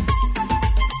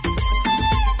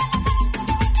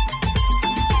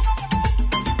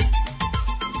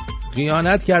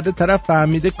 خیانت کرده، طرف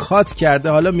فهمیده کات کرده،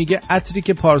 حالا میگه عطری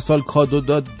که پارسال کادو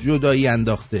داد جدایی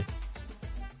انداخته.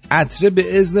 عطره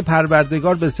به اذن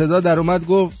پروردگار به صدا در اومد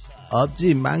گفت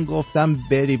آبجی من گفتم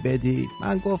بری بدی،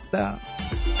 من گفتم.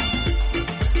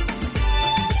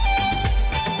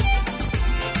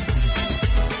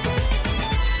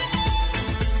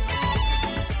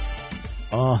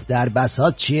 آه در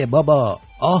بساط چیه بابا؟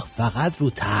 آه فقط رو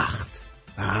تخت.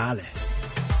 بله.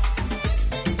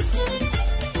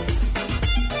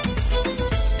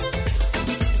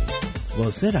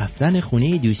 واسه رفتن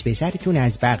خونه دوست پسرتون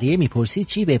از بقیه میپرسید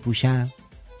چی بپوشم؟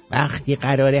 وقتی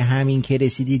قراره همین که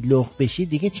رسیدید لخ بشید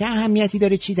دیگه چه اهمیتی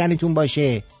داره چی تنتون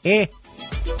باشه؟ یه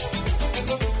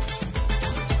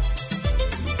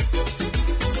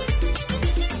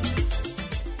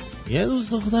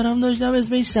دوست دخترم داشتم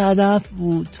اسمش صدف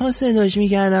بود. تا صداش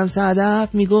میکردم صدف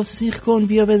میگفت سیخ کن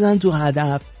بیا بزن تو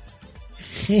هدف.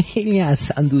 خیلی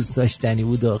اصلا دوست داشتنی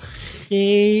بود و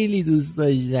خیلی دوست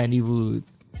داشتنی بود.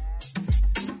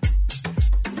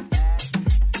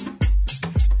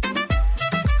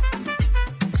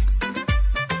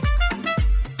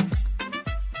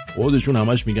 خودشون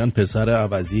همش میگن پسر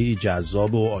عوضی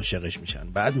جذاب و عاشقش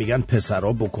میشن، بعد میگن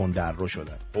پسرا بکن در رو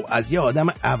شدن. خب از یه آدم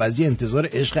عوضی انتظار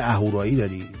عشق اهورایی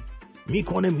داری؟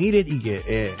 میکنه میره دیگه.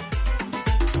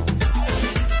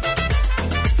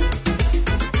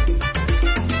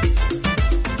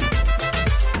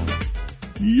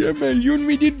 1,000,000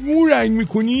 میدید مو رنگ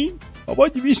میکنی؟ بابا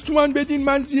 200 تومن بدین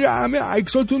من زیر همه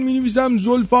عکساتون مینویسم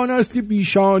زلفان است که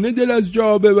بیشانه دل از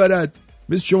جا ببرد.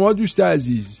 مثل شما دوست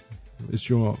عزیز، مثل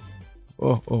شما.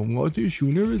 ما توی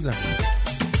شونه بزن.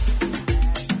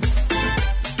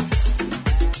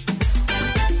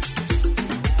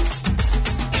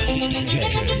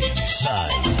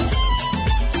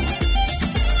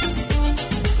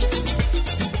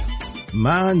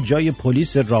 من جای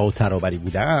پلیس راه و ترابری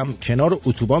بودم، کنار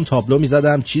اتوبان تابلو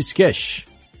میزدم چیزکش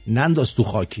ننداز تو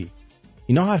خاکی.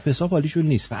 اینا حرف حساب حالیشون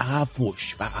نیست، فقط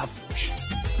فوش.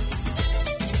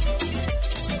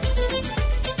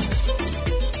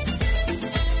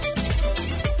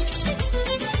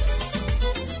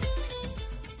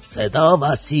 صدا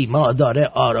و سیما داره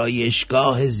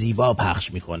آرایشگاه زیبا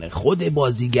پخش میکنه. خود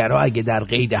بازیگرها اگه در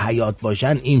قید حیات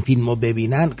باشن این فیلمو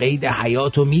ببینن قید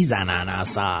حیاتو میزنن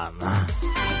اصلا.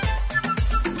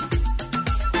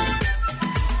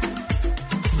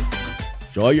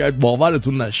 شاید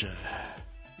باورتون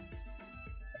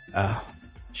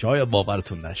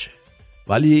نشه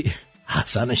ولی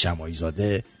حسن شماعی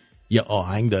زاده یه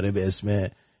آهنگ داره به اسم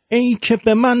ای که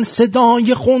به من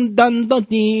صدای خوندن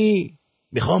دادی.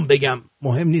 میخوام بگم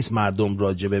مهم نیست مردم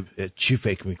راجب چی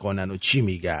فکر میکنن و چی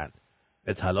میگن،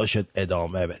 به تلاشت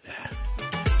ادامه بده.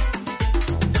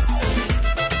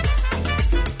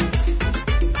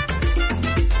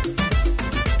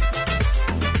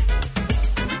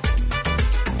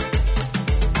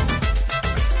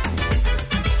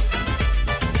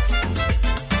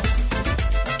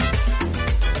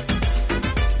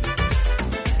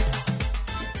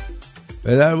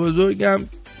 پدر بزرگم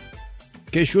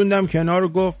کشوندم کنار و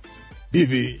گفت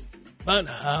بیبی من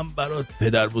هم برات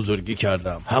پدر بزرگی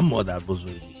کردم هم مادر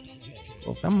بزرگی.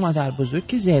 گفتم مادر بزرگ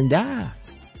که زنده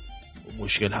است.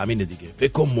 مشکل همینه دیگه،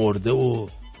 فکر کن مرده و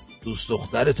دوست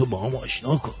دخترتو با هم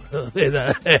آشنا کن.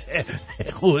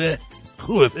 خوبه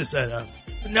پسرم،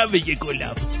 نبگه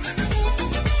گلم.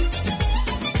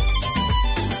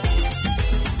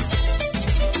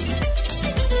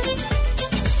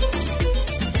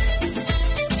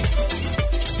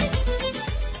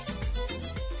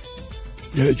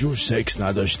 یه جور سکس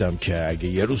نداشتم که اگه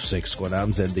یه روز سکس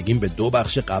کنم زندگیم به 2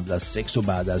 بخش قبل از سکس و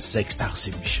بعد از سکس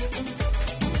تقسیم میشه.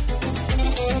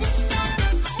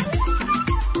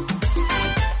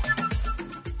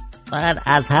 من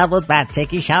از همون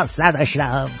بچگی شانس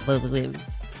نداشتم.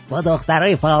 با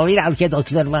دخترای فامیلم که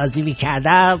دکتر بازی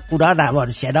میکردم اونا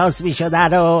روانشناس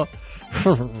میشدن و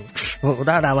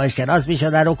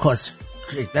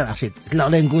ببخشید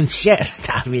لالنگون شعر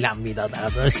تحویلم میدادن.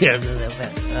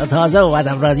 تازه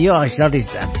اومدم رادیو آشنا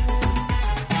نیستم.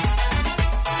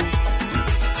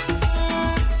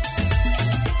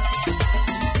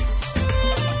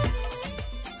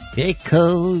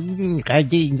 بکن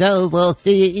قدینا واسه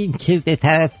این که به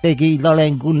طرف بگی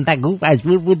لالنگون نگو،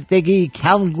 مجبور بود بگی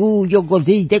کم گوی و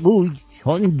گزیده گوی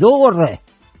چون دوره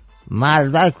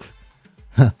مردک.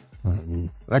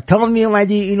 و تا می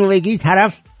اومدی اینو بگی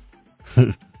طرف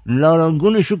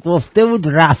لالنگونشو گفته بود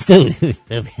رفته بود.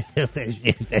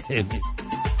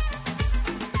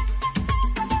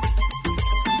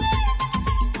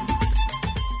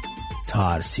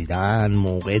 ترسیدن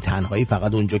موقع تنهایی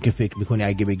فقط اونجا که فکر میکنی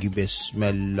اگه بگی بسم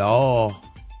الله،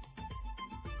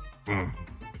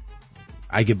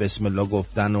 اگه بسم الله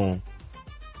گفتن و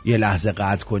یه لحظه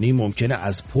قطع کنی ممکنه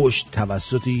از پشت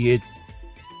توسط یه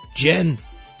جن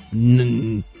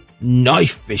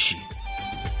نایف بشی،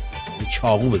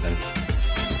 چاقو بزنی.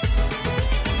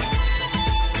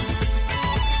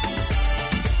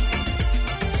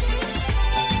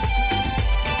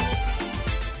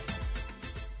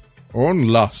 اون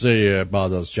لحظه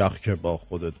بعد از جخ که با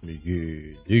خودت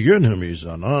میگی دیگه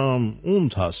نمیزنم، اون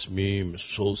تصمیم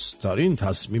سست‌ترین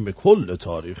تصمیم کل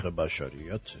تاریخ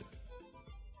بشریته.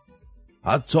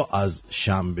 حتی از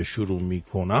شنبه شروع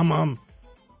میکنم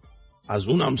از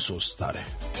اونم سست‌تره.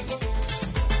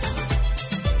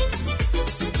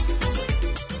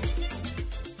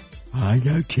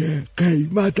 اگه که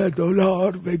قیمت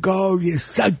دلار به گای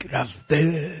سگ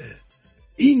رفته،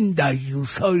 این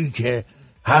دیوسایی که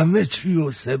همه چی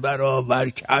رو 3 برابر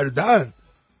کردن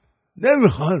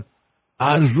نمیخوان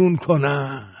ارزون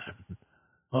کنن.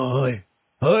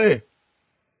 های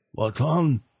با تو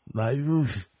هم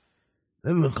دیوس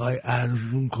نمیخوای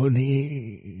ارزون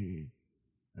کنی؟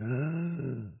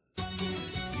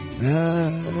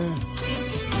 نه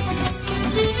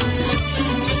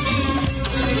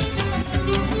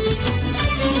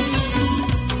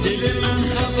دل من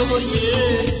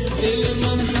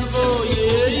هوای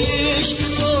عشق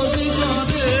تازه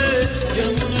داره،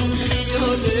 گمونم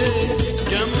خیاله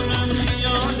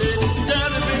در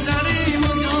به دریم و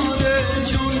داره،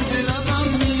 جون به لبم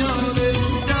میاره،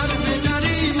 در به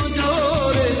دریم و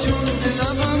داره، جون به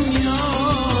لبم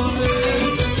میاره.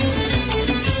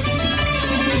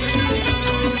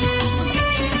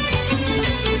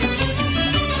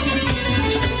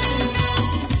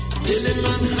 دل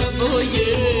من هوای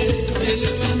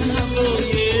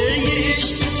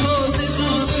عشق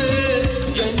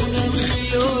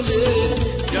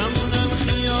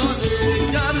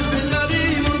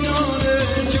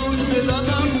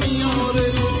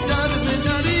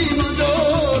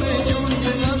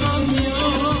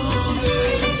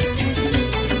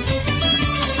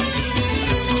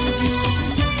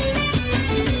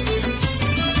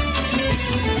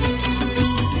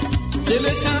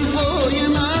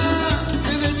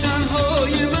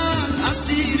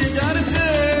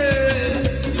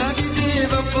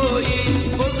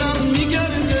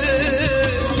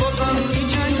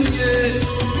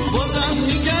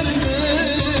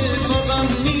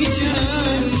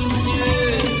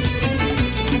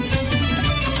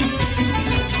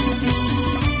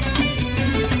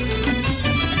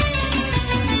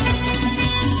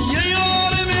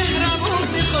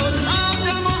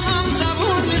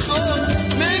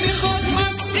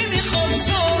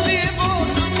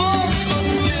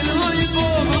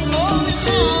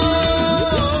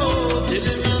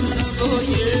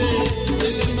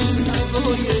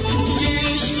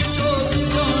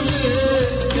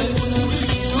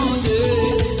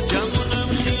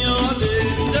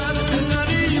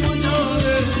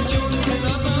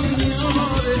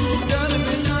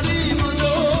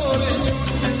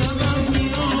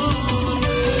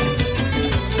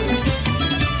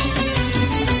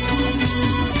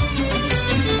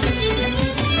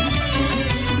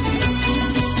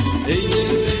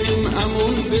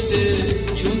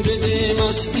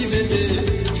مستی بده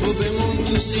تو بمون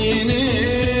تو سینه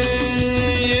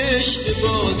عشق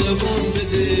بادمون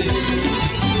بده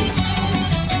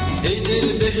ای دل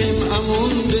بهم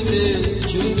امون بده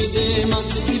جون بده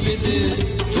مستی بده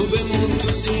تو بمون تو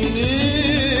سینه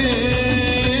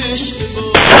عشق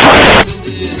بادمون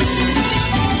بده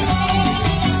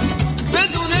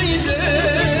بدون ایده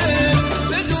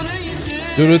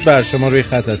درود بر شما روی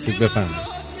خط هستید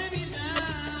بفرمایید.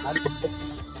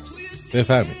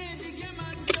 بفرمایید.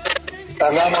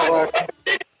 سلام آقا.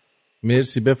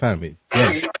 مرسی بفرمایید.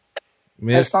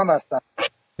 حسام هستم.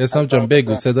 حسام جان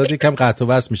بگو، صدات کم قطع و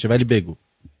وصل میشه ولی بگو.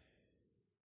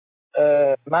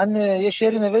 من یه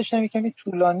شعری نوشتم کمی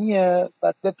طولانیه،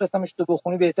 بعد بفرستمش تو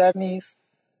بخونی بهتر نیست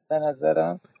به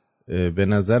نظرم؟ به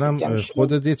نظرم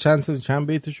خودت یه چند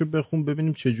بیتشو بخون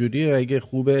ببینیم چجوریه، اگه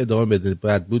خوبه ادامه بده،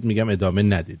 بد بود میگم ادامه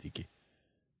نده دیگه.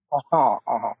 آها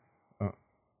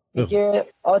میگه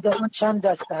آدمان چند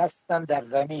دسته هستن در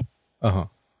زمین.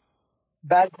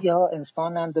 بعضی ها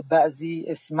انسانند و بعضی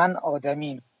اسمن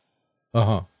آدمین.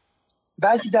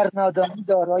 بعضی در نادانی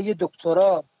دارای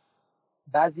دکترا،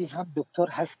 بعضی هم دکتر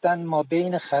هستن ما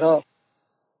بین خراب.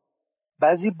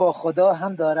 بعضی با خدا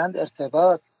هم دارند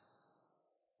ارتباط،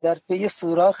 در پی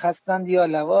سوراخ هستند یا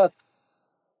لواط.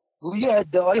 گوی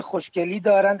ادعای خوشگلی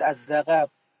دارند از عقب،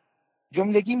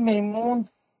 جملگی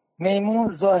میمون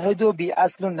زاهد و بی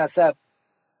اصل و نسب.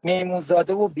 میمون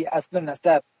زاده و بی اصل و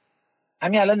نسب.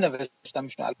 همین الان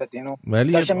نوشتمشون البته اینو،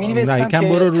 ولی نه یکم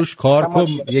برو روش کار کن،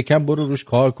 یکم برو روش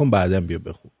کار کن بعدم بیا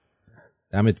بخون.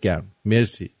 دمت گرم.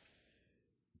 مرسی.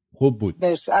 خوب بود.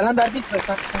 مرسی. الان بعد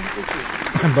میفرستم.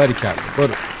 باریکلا.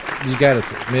 برو.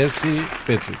 دیگرت. مرسی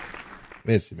پترو.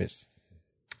 مرسی.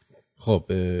 خب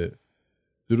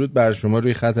درود بر شما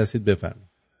روی خط هستید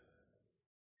بفرمایید.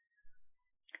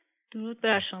 درود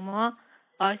بر شما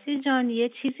آرتی جان.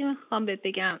 یه چیزی میخوام بهت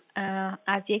بگم.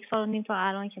 از 1 سال و نیم تا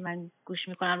الان که من گوش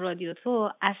میکنم رادیو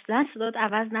تو، اصلا صدات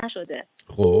عوض نشده.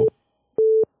 خب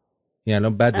یعنی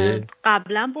الان بده؟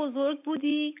 قبلا بزرگ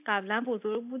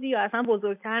بودی یا اصلا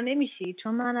بزرگتر نمیشی؟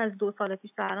 چون من از 2 سال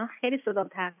پیش تا الان خیلی صدام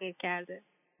تغییر کرده.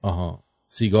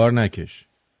 سیگار نکش.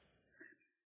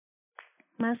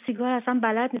 من سیگار اصلا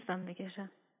بلد نیستم بکشم.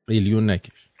 قلیون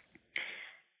نکش.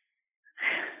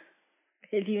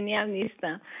 قلیونی هم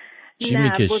نیستم. چی نه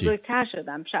میکشی؟ بزرگتر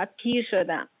شدم، شاید پیر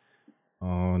شدم.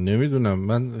 نمیدونم،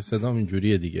 من صدام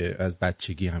اینجوریه دیگه، از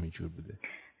بچگی همینجور بوده.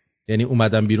 یعنی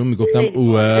اومدم بیرون میگفتم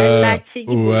اوه.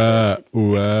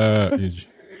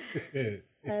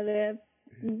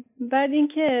 بعد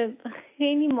اینکه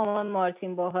خیلی مامان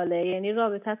مارتین باحاله، یعنی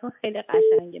رابطتون خیلی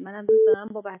قشنگه. منم دوست دارم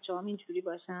با بچه‌هام اینجوری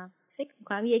باشم. فکر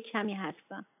میکنم یه کمی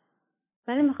هستم،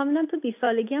 ولی میخوام ببینم تو 20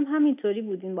 سالگی هم همینطوری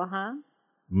بودین با هم؟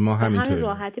 ما همینطوری همین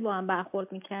راحتی با هم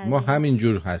برخورد میکردیم؟ ما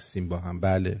همینجور هستیم با هم.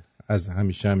 بله از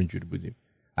همیشه همینجور بودیم.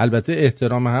 البته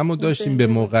احترام همو داشتیم به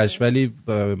موقعش، ولی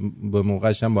به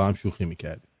موقعش هم با هم شوخی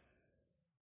میکردیم.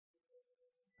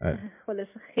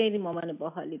 خلاصه خیلی مامان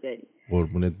باحالی داری.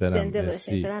 قربونت برم.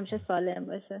 مرسی. همیشه سالم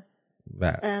باشه.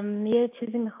 یه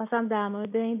چیزی میخواستم در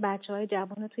مورد این بچه‌های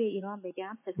جوان توی ایران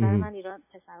بگم.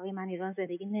 پسرای من ایران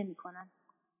زندگی نمی‌کنن.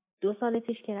 2 سال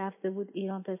پیش که رفته بود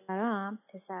ایران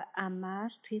پسر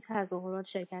عمش توی تظاهرات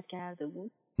شرکت کرده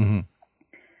بود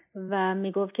و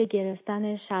میگفت که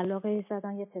گرفتن شلاقی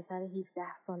زدن یه پسر 17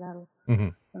 ساله رو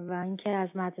و اینکه از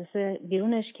مدرسه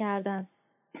بیرونش کردن.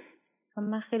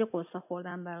 من خیلی قصه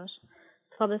خوردم براش.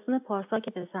 تابستون پارسال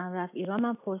که پسرم رفت ایران،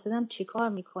 من پرسیدم چی کار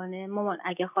میکنه. مامان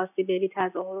اگه خواستی بری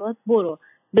تظاهرات برو،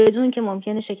 بدون که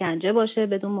ممکنه شکنجه باشه،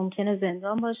 بدون ممکنه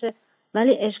زندان باشه،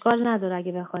 ولی اشکال نداره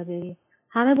اگه بخوای بری.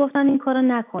 همه گفتن این کارو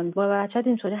نکن، با بچت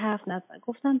اینطوری حرف نزن.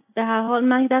 گفتم به هر حال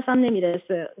من دستم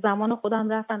نمیرسه. زمان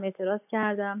خودم رفتم اعتراض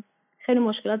کردم، خیلی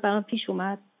مشکلات برام پیش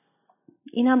اومد.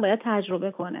 اینم باید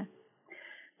تجربه کنه.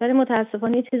 ولی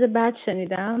متاسفانه یه چیز بد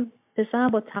شنیدم. پسرم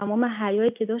با تمام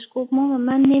حیایی که داشت گفت ماما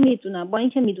من نمیدونم. با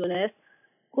اینکه میدونست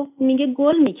گفت میگه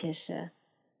گل میکشه.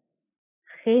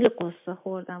 خیلی قصه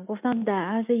خوردم. گفتم در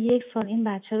عرض 1 سال این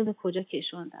بچه رو به کجا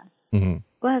کشوندن؟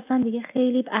 گفت اصلا دیگه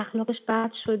خیلی اخلاقش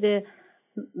بد شده،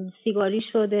 سیگاری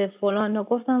شده فلان.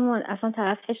 گفتم مامان اصلا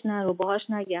طرفش نرو، باهاش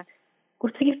نگرد.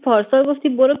 گفت که پارسال گفتی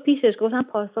برو پیشش. گفتم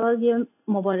پارسال یه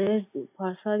مبارز بود،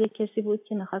 پارسال یه کسی بود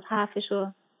که میخواست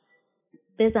حرفشو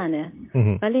بزنه،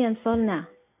 ولی امسال نه.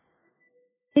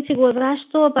 هیچی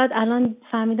گذشت و بعد الان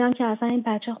فهمیدم که اصلا این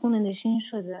بچه خونه نشین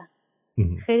شده.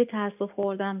 خیلی تاسف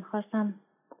خوردم. خواستم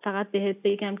فقط بهت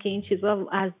بگم که این چیزا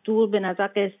از دور به نظر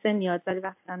قصه میاد، ولی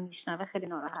وقتی من میشنوه خیلی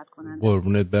ناراحت کننده.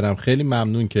 قربونت برم. خیلی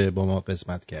ممنون که با ما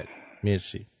قسمت کردی.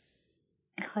 مرسی.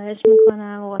 خواهش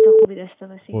میکنم. اوقات خوبی داشته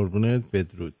باشی. قربونت.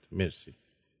 بدرود. مرسی.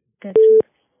 بدرود.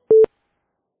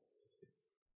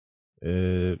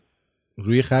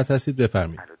 روی خط هستید،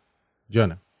 بفرمایید.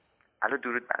 جانم. الو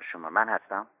درود بر شما، من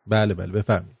هستم. بله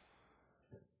بفرمایید.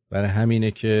 برای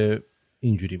همینه که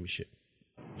اینجوری میشه.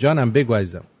 جانم بگو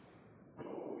عزیزم.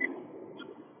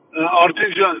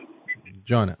 آرتین جان.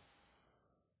 جانم.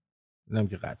 اینم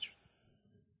که قطع شد.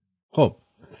 خب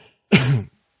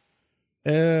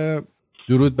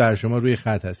درود بر شما، روی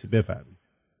خط هستی، بفرمایید.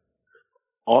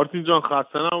 آرتین جان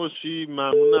خسته نباشی،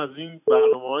 ممنون از این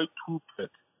برنامه‌های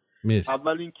توپت. مرسی.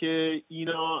 اول اینکه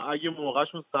اینا اگه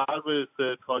موقعشون سر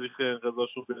برسه، تاریخ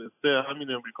انقضاشون برسه،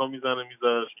 همین امریکا میذاره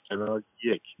کنار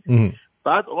یک.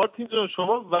 بعد آرتین جان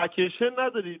شما وکیشن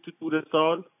نداری تو دور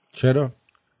سال؟ چرا؟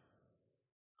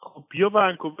 خب بیا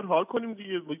ونکوور حال کنیم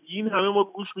دیگه. این همه ما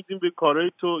گوش میدیم به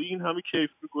کارهای تو، این همه کیف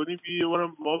میکنیم، یه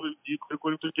بارم ما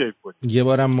کنیم تو کیف کنیم. یه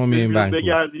بارم ما میایم ونکوور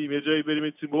بگردیم، یه جایی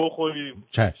بریم چی بخوریم.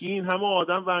 چشم. این همه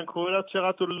آدم ونکوور از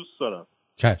چقدر تو رو دوست دارم.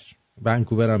 چشم.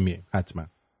 ونکوورم میایم حتما.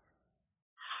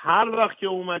 هر وقت که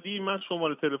اومدی من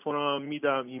شماره تلفنم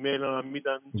میدم، ایمیلم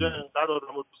میدم. اینجا انقدر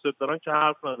آدمو دوست دارن که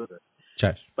حرف نداره.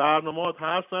 چشم. برنامه‌ات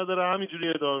حرف نداره، همینجوری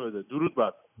ادامه بده.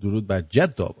 درود بر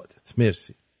جد آبادت.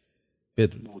 مرسی.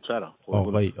 بدرود. متشکرم.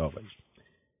 آقای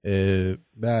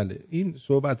بله این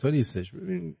صحبت ها نیستش.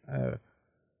 ببین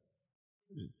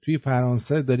توی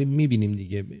فرانسه داریم میبینیم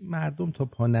دیگه، مردم تا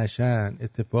پا نشن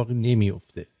اتفاقی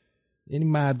نمیفته. یعنی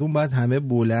مردم باید همه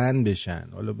بلند بشن.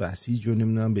 حالا بسیج و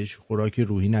نمیدونم بهش خوراک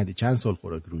روحی ندی، چند سال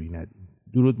خوراک روحی ندی.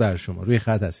 درود بر شما، روی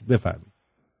خط هستید، بفرمایید.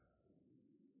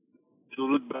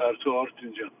 درود بر تو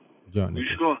آرتین جان. جان.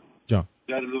 جان.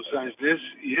 در لس آنجلس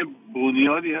یه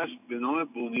بنیادی هست به نام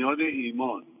بنیاد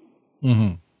ایمان.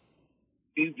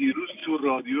 این دیروز تو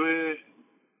رادیو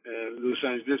لس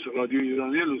آنجلس، رادیو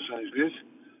ایرانی لس آنجلس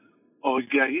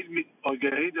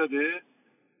آگهی داده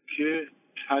که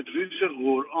تدریس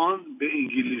قرآن به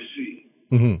انگلیسی.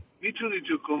 میتونی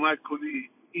تو کمک کنی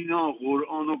اینا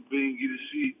قرآن رو به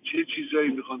انگلیسی چه چیزایی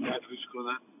میخوان تدریس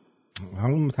کنن؟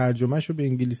 همون ترجمهشو به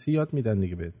انگلیسی یاد میدن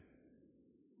دیگه. بهت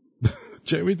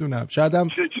چه میدونم، شاید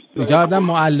هم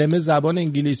معلم زبان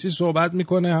انگلیسی صحبت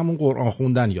میکنه، همون قرآن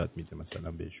خوندن یاد میده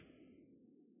مثلا بهشون.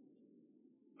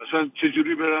 مثلا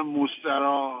چجوری برم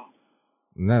مسترا؟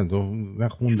 نه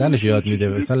خوندنش یاد میده.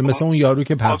 مثلا اون یارو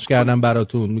که پخش کردن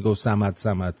براتون میگه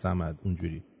سمد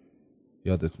اونجوری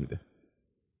یادت میده.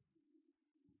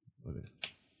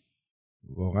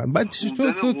 واقعا بعد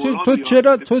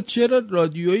تو چرا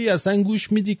رادیویی اصلا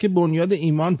گوش میدی که بنیاد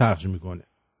ایمان پخش میکنه؟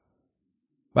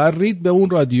 بعد رید به اون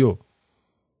رادیو.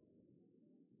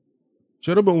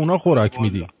 چرا به اونا خوراک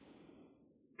میدی؟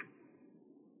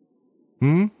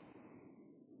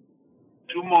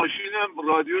 تو ماشینم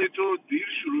رادیوی تو دیر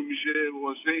شروع میشه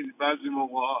واسه این بعضی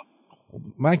موقعا.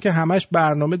 من که همش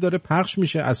برنامه داره پخش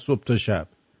میشه از صبح تا شب.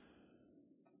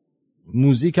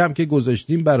 موزیک هم که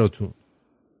گذاشتیم براتون.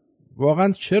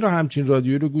 واقعا چرا همچین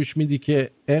رادیویی رو گوش میدی که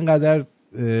اینقدر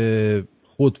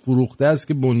خود فروخته است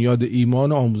که بنیاد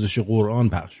ایمان و آموزش قرآن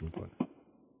پخش میکنه؟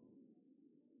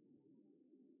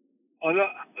 حالا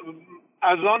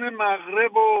اذان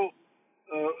مغرب و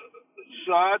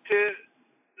ساعت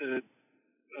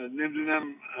نمیدونم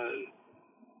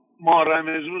ما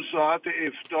رمضون ساعت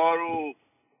افطار و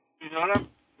اینا رو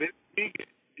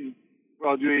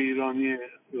رادیو ایرانی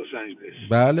لس آنجلس.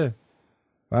 بله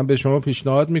من به شما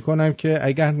پیشنهاد میکنم که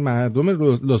اگر مردم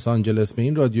لس آنجلس به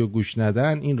این رادیو گوش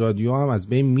ندن، این رادیو هم از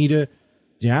بین میره،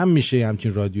 جمع میشه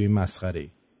همچین رادیوی مسخره‌ای.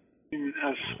 این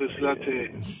از خصلت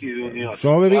ایرانی هست.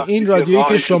 شما ببین این رادیویی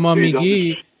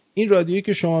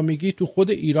که شما میگی تو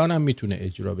خود ایران هم میتونه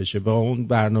اجرا بشه با اون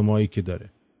برنامه‌ای که داره.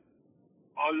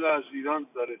 حالا از ایران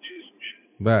داره چیز میشه.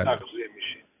 بله. تغذیه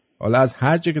میشه. حالا از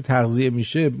هر جا که تغذیه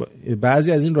میشه،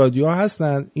 بعضی از این رادیوها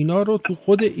هستن اینا رو تو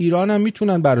خود ایران هم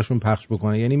میتونن براشون پخش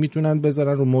بکنن. یعنی میتونن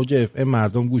بذارن رو موج اف ام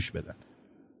مردم گوش بدن.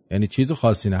 یعنی چیز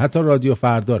خاصی نه. حتی رادیو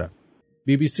فردارم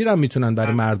BBC هم میتونن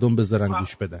برای مردم بذارن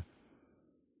گوش بدن.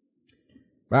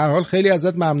 به هر حال خیلی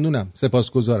ازت ممنونم،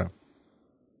 سپاسگزارم.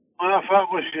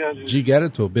 موفق باشی عزیز. جیگر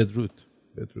تو. بدرود.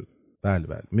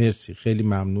 بله مرسی، خیلی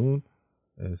ممنون،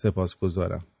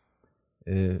 سپاسگزارم.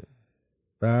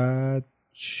 بعد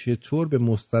چطور به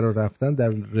مسترا رفتن در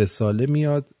رساله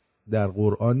میاد در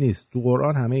قرآن نیست؟ تو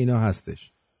قرآن همه اینا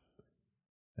هستش.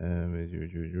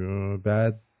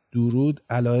 بعد درود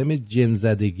علائم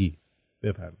جن‌زدگی.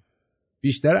 بفرمایید.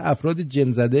 بیشتر افراد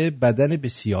جن‌زده بدن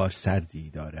بسیار سردی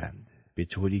دارند، به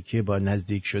طوری که با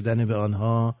نزدیک شدن به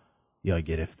آنها یا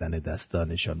گرفتن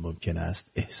دستانشان ممکن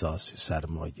است احساس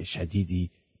سرمایه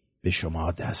شدیدی به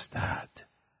شما دست دهد.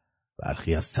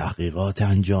 برخی از تحقیقات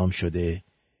انجام شده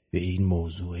به این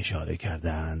موضوع اشاره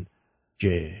کردند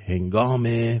که هنگام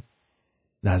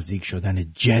نزدیک شدن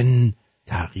جن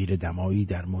تغییر دمایی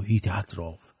در محیط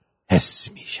اطراف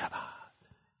حس می شود.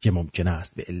 که ممکن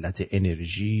است به علت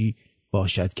انرژی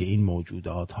باشد که این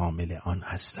موجودات حامل آن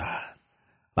هستند.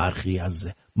 برخی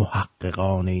از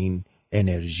محققان این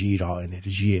انرژی را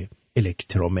انرژی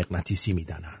الکترومغناطیسی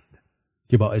می‌دانند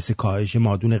که باعث کاهش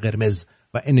مادون قرمز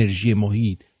و انرژی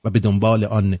محیط و به دنبال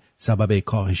آن سبب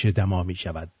کاهش دما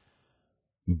می‌شود.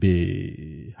 به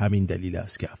همین دلیل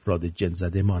است که افراد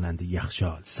جن‌زده مانند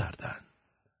یخچال سردند.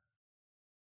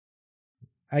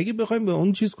 اگه بخوایم به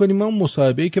اون چیز کنیم، من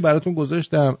مصاحبه‌ای که براتون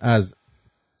گذاشتم از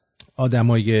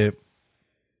آدمای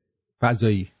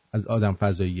فضایی، از آدم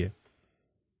فضایی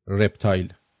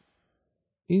رپتایل،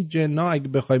 این جن‌ها اگه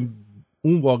بخوایم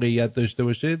اون واقعیت داشته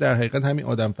باشه در حقیقت همین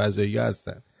آدم فضایی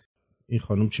هستن. این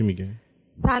خانم چی میگه؟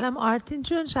 سلام آرتین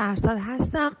جون، شهرزاد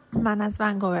هستم. من از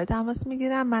ونکوور تماس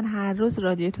میگیرم. من هر روز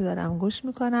رادیو تو دارم گوش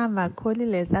میکنم و کلی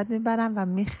لذت میبرم و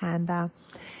میخندم.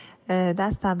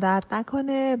 دستم درد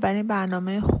نکنه برای این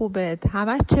برنامه خوبه.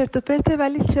 همش چرت و پرته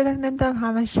ولی چرا نمیدونم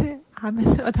همش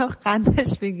آدم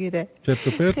خندش بگیره. چرت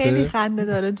و پرته؟ خیلی خنده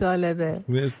داره، جالبه.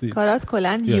 مرسی. کارات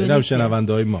کلا یونیکه.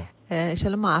 شنونده‌های ما ان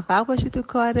شاءالله موفق باشی تو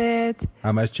کارت.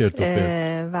 همش چرت و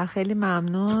پرت. و خیلی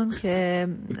ممنون که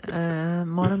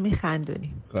ما رو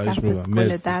میخندونی. خواهش می‌کنم.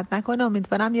 مرسی. درد نکنه.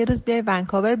 امیدوارم یه روز بیای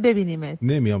ونکوور ببینیمت.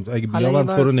 نمیام. اگه بیام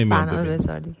تو رو نمیام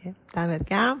ببینم. دمت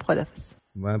گرم. خدافظ.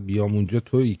 من بیام اونجا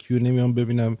تو ایکیو نمیام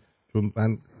ببینم چون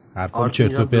من حرفم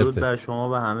چرت و پرته. درود بر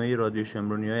شما و همه رادیو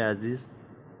شمرونی‌های عزیز.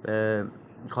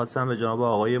 خواستم به جناب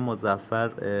آقای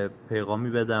مظفر پیغامی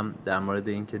بدم در مورد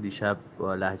اینکه دیشب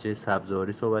با لهجه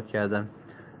سبزواری صحبت کردن.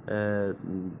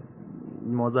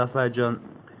 مظفر جان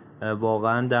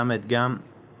واقعا دمت گرم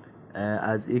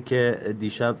از این که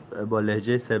دیشب با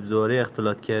لهجه سبزواری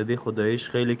اختلاط کردی. خداییش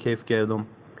خیلی کیف کردم،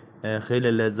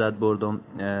 خیلی لذت بردم.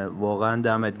 واقعا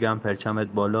دمت گرم، پرچمت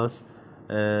بالاست.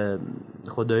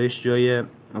 خداییش جای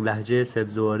لهجه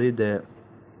سبزواری ده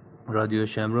رادیو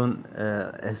شمرون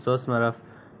احساس مرف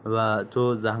و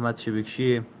تو زحمت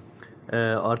شبکشی.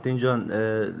 آرتین جان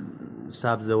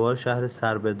سبزوار شهر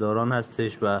سربهداران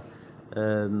هستش و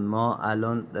ما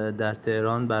الان در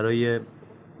تهران برای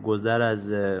گذر از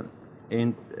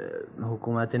این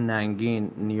حکومت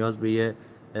ننگین نیاز به یه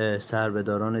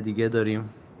سربهداران دیگه داریم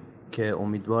که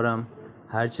امیدوارم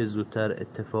هر چه زودتر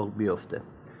اتفاق بیفته.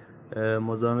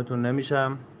 مزاحمتون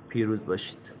نمیشم، پیروز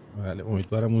باشید. بله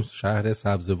امیدوارم اون شهر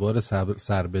سبزوار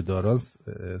سربهداران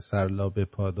سرلاب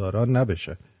پاداران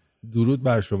نبشه. درود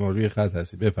بر شما، روی خط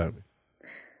هستی، بفرمایید.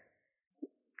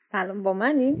 سلام، با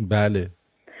منی؟ بله.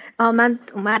 من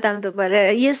اومدم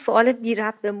دوباره یه سوال بی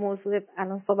ربط به موضوع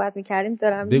الان صحبت میکردیم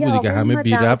دارم. بگو دیگه، همه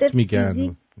بی ربط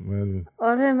میگن.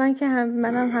 آره من که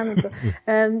منم همینطور.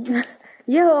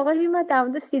 یه آقای اومد در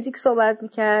مورد فیزیک صحبت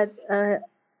میکرد.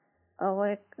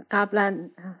 آقای قبلا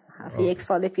یک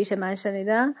سال پیش من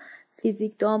شنیدم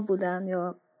فیزیک دان بودن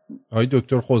یا آقای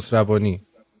دکتر خسروانی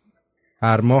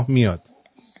هر ماه میاد.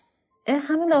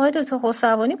 همین آقای دکتر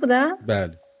خسروانی بودن؟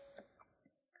 بله.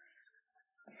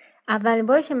 اولین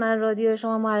باری که من رادیو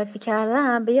شما معرفی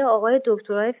کردم به یه آقای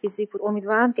دکترای فیزیک بود.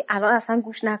 امیدوارم که الان اصلا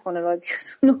گوش نکنه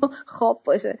رادیوتون رو، خواب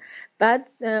باشه. بعد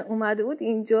اومده بود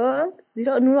اینجا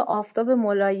زیرا نور آفتاب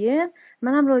ملایم،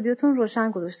 منم رادیوتون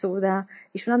روشن گذاشته بودم،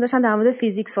 ایشون هم داشتن در مورد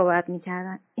فیزیک صحبت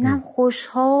میکردن. اینم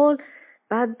خوشحال.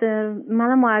 بعد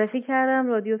منم معرفی کردم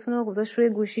رادیوتون رو، گذاشت روی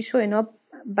گوشیشو اینا.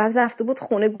 بعد رفته بود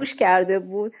خونه گوش کرده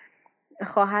بود.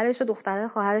 خواهرش و دختره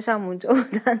خواهرش هم اونجا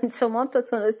بودن. شما هم تا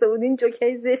تونسته بودین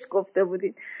جوکی زشت گفته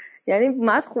بودین. یعنی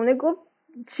اومد خونه گفت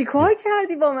چیکار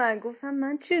کردی با من؟ گفتم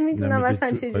من چی میدونم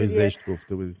اصلا چجوریه. زشت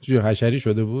گفته بود. چی حشری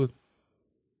شده بود؟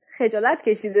 خجالت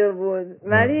کشیده بود.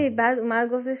 ولی بعد اومد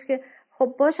گفتش که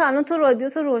خب باشه الان تو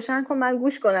رادیوتو روشن کن من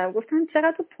گوش کنم. گفتم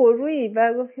چقدر تو پررویی؟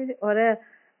 بعد گفت آره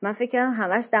من فکر کردم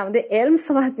همش در مورد علم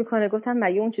صحبت میکنه. گفتم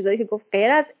مگه اون چیزایی که گفت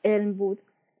غیر از علم بود؟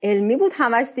 علمی بود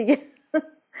همش دیگه.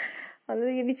 حالا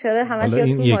دیگه بیچاره همش یاد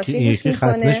تو ماشین گوش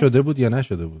میکنه. ختنه شده بود یا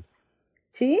نشده بود؟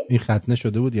 چی؟ این ختنه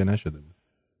شده بود یا نشده بود؟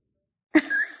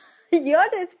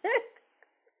 یادته؟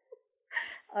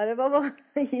 آره بابا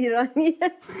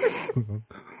ایرانیه.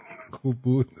 خوب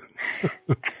بود.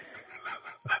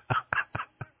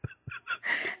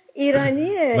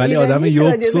 ایرانیه. ولی آدم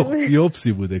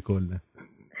یوبسی بوده کلا.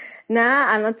 نه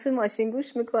الان تو ماشین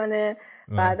گوش میکنه.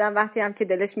 بعدم وقتی هم که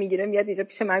دلش میگیره میاد اینجا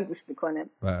پیش من گوش میکنه.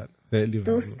 بله خیلی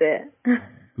دوسته.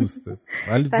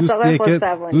 ولی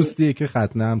دوستیه که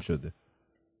ختنه هم شده.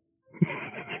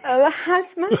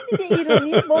 حتما دیگه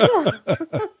ایرانیه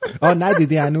بابا.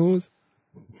 ندیدی هنوز؟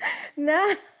 نه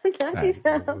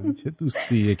ندیدم. چه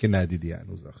دوستیه که ندیدی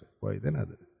هنوز؟ آخه فایده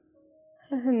نداره.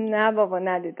 نه بابا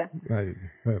ندیدم.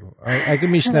 اگه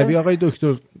میشنوی آقای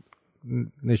دکتر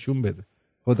نشون بده.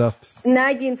 خداحافظ.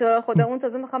 نگین تو رو خدا، اون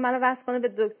تازه میخوام منو وصل کنه به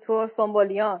دکتر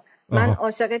سنبولیان. من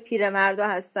عاشق پیرمردا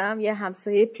هستم. یه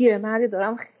همسایه پیرمردی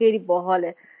دارم خیلی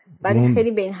باحاله، ولی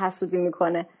خیلی به این حسودی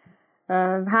میکنه.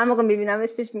 هر موقع میبینمش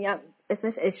پیش میگم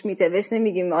اسمش اشمیته، بهش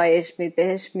نمیگیم آی اشمیت،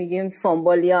 بهش میگیم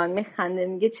سنبولیان. میخنده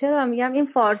میگه چرا؟ میگم این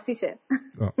فارسیشه.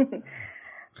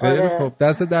 خیلی خوب،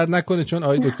 دست درد نکنه، چون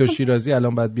آقای دکتر شیرازی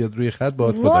الان باید بیاد روی خط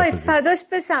باهات خداحافظی. وای فداش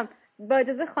بشم، با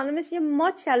اجازه خانمش یه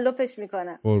ماچ لپش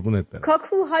میکنه. قربونت برم.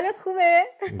 کاکو حالت خوبه؟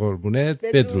 قربونت.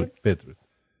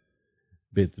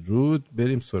 بدرود.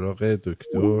 بریم سراغ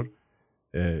دکتر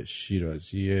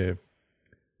شیرازی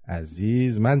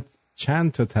عزیز. من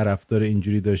چند تا طرفدار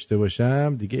اینجوری داشته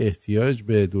باشم دیگه احتیاج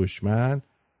به دشمن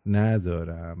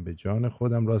ندارم. به جان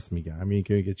خودم راست میگم. همین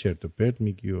که میگه چرت و پرت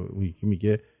میگی و اون یکی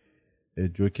میگه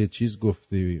جوک چیز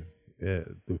گفتی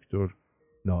دکتر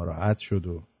ناراحت شد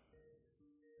و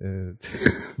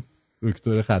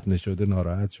دکتر ختنه شده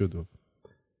ناراحت شد و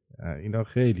اینا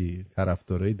خیلی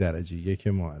طرفدارای درجه یک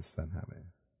ما هستن همه.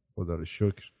 خدا رو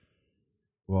شکر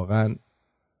واقعا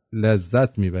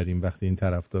لذت میبریم وقتی این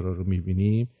طرفدارا رو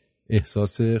میبینیم،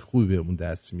 احساس خوبی بهمون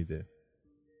دست میده.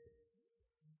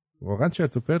 واقعا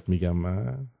چرت و پرت میگم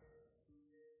من.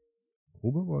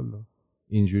 خوبه والا،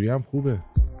 اینجوری هم خوبه.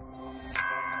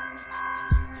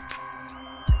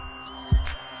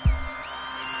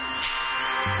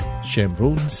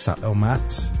 شمرون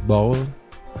سلامت با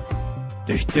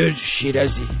دکتر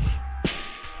شیرازی.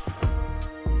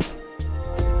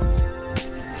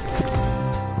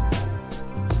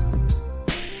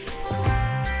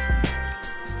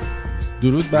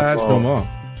 درود بر شما.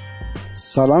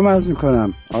 سلام عرض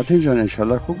میکنم آرتین جان،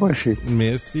 انشالله خوب باشید.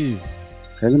 مرسی،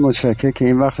 خیلی متشکرم که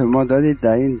این وقت ما دادید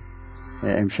در این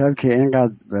امشب که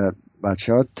اینقدر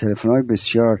بچه‌ها تلفن‌های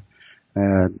بسیار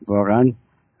واقعا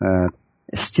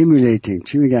استیمولیتینگ،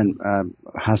 چی میگن،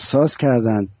 حساس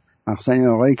کردن، مخصوصا این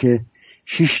آقایی که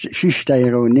 6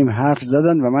 دقیقه و نیم حرف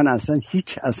زدن و من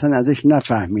اصلا ازش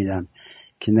نفهمیدم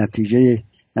که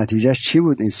نتیجهش چی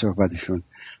بود این صحبتشون.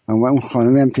 و اون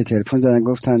خانمی هم که تلفن زدن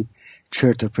گفتن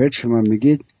چرت و پرت شما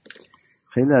میگید،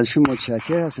 خیلی ازشون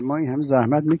متشکر هستم. ما این همه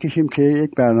زحمت میکشیم که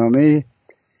یک برنامه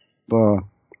با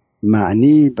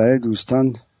معنی برای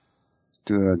دوستان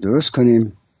درست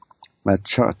کنیم و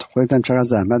خودت هم چقدر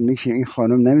زحمت میکشیم. این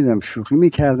خانم نمیدونم شوخی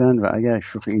میکردن و اگر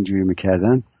شوخی اینجوری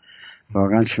میکردن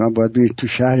واقعا شما باید برید تو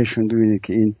شهرشون ببینید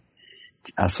که این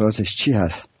اساسش چی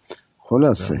هست.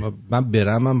 خلاصه من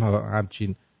برم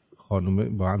همچین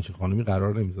خانومی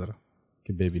قرار نمیذارم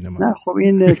که ببینه من. نه خب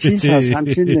این چیز هست،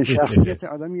 همچین شخصیت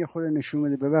آدمی یه خورده نشون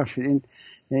میده. ببخشید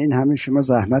این همه شما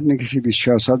زحمت میکشید،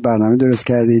 24 سال برنامه درست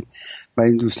کردید و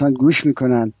این دوستان گوش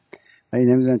میکنن و این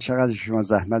نمیدونن چقدر شما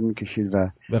زحمت میکشید. و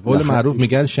به قول معروف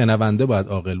میگن شنونده باید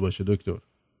عاقل باشه دکتر.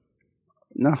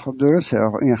 نه خب درسته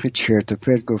آقا، این خیلی چرت و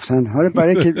پرت گفتن. حالا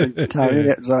برای که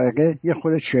تغییر ذائقه یه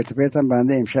خورده چرت و پرت هم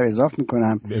بنده امشب اضافه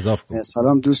میکنم.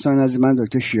 سلام دوستان عزیز، من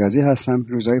دکتر شیرازی هستم.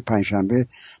 روزهای پنجشنبه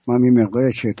ما هم یه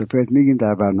مقدار چرت و پرت میگیم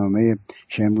در برنامه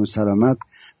شمرون سلامت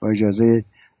با اجازه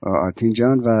آرتین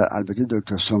جان و البته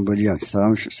دکتر سنبولیان.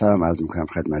 سلام عرض میکنم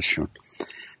خدمتشون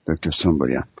دکتر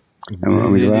سنبولیان.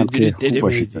 امیدوارم که خوب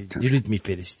باشید دکتر. درود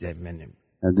میفرستم. منم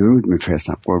درود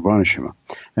میفرستم، قربان شما.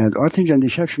 آرتین جان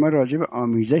دیشب شما راجع به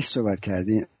آمیزش صحبت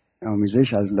کردین.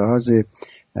 آمیزش از لحاظ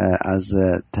از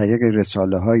طریق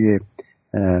رساله های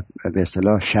به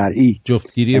اصطلاح شرعی،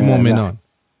 جفتگیری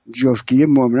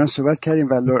مؤمنان صحبت کردین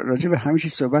و راجع به همه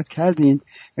چیز صحبت کردین،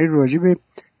 ولی راجع به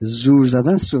زور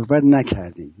زدن صحبت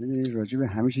نکردین. راجع به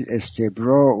همه چیز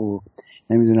استبراء و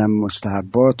نمیدونم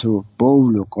مستحبات و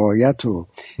بول و غایت و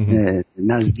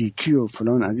نزدیکی و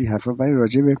فلان از این حرفا، ولی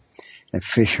راجع به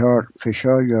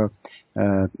فشار یا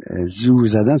زور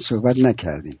زدن صحبت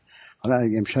نکردیم. حالا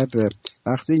امشب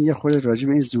وقتی یه خورده راجع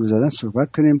به این زور زدن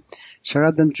صحبت کنیم.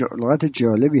 چقدر لغت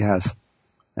جالبی هست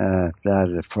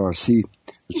در فارسی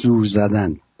زور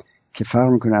زدن که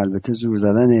فرق میکنه. البته زور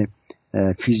زدن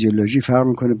فیزیولوژی فرق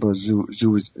میکنه با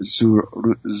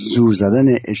زور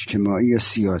زدن اجتماعی یا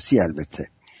سیاسی. البته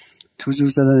تو زور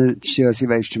زدن سیاسی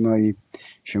و اجتماعی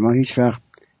شما هیچ وقت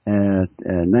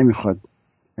نمیخواد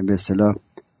به اصطلاح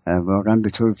واقعا به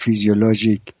طور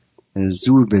فیزیولوژیک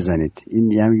زور بزنید.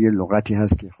 این یه لغتی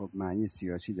هست که خب معنی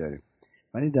سیاسی داره،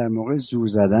 ولی در موقع زور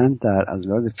زدن از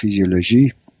لحاظ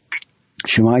فیزیولوژی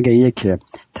شما اگر یک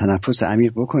تنفس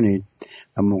عمیق بکنید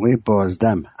و موقع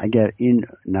بازدم اگر این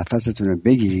نفستون رو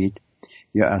بگیرید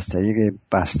یا از طریق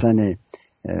بستن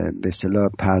به اصطلاح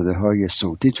پرده های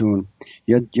صوتیتون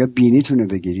یا بینیتون رو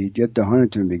بگیرید یا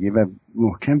دهانتون رو بگیرید و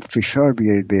محکم فشار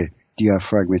بیارید به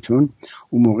دیافراگمتون،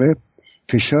 اون موقع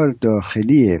فشار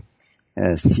داخلی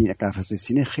سینه، قفسه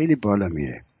سینه خیلی بالا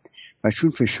میره و چون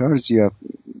فشار زیاد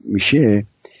میشه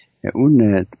اون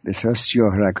به اصطلاح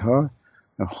سیاه رگ ها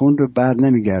خون رو بر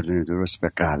نمیگردونه درست به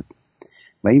قلب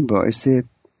و این باعث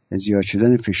زیاد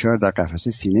شدن فشار در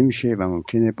قفسه سینه میشه و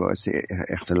ممکنه باعث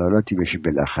اختلالاتی بشه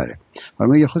بالاخره.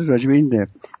 حالا ما یه خود راجع به این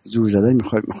زور زدن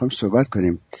میخوایم صحبت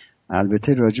کنیم.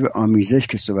 البته راجع به آمیزش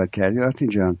که صحبت کردی آرتین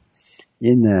جان،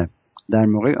 این در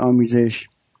موقع آمیزش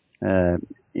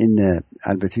این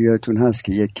البته یادتون هست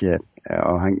که یک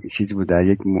آهنگ چیزی بود در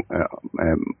یک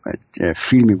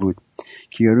فیلمی بود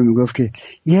که یارو میگفت که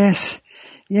yes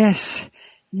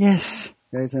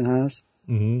یادتون هست؟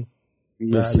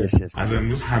 yes. از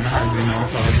امروز همه هزینه ها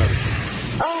فقط برای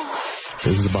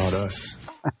This is about us.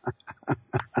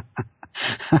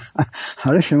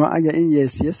 حالا شما اگر این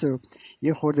yes رو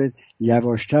یه خورده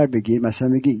یواشتر بگید، مثلا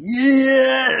بگید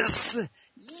yes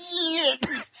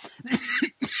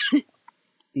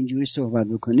اینجوری صحبت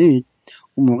بکنید،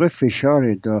 اون موقع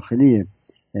فشار داخلی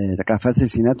قفس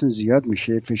سینه‌تون زیاد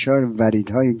میشه، فشار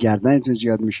وریدهای گردنتون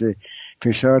زیاد میشه،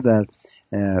 فشار در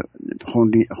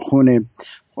خون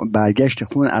برگشت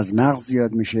خون از مغز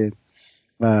زیاد میشه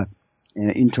و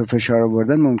اینطور فشار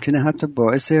آوردن ممکنه حتی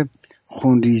باعث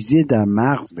خونریزی در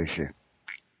مغز بشه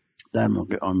در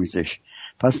موقع آمیزش.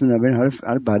 پس بنابراین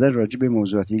حالا بعدا راجع به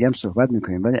موضوعات دیگه هم صحبت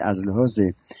میکنیم، ولی از لحاظ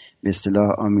به اصطلاح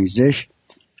آمیزش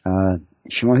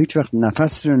شما هیچ وقت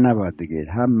نفس رو نباید بگیرید،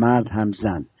 هم مرد هم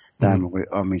زن در موقع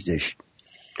آمیزش.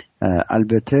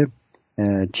 البته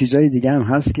چیزهای دیگه هم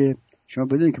هست که شما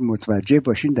بدونید که متوجه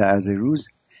باشین در عرض روز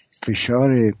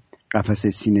فشار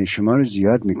قفسه سینه شما رو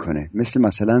زیاد میکنه،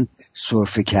 مثلا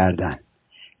سرفه کردن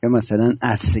یا مثلا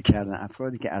عطسه کردن.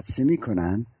 افرادی که عطسه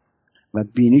میکنن و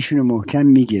بینیشون رو محکم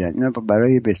میگیرن، اینا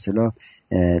برای به اصطلاح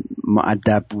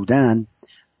مؤدب بودن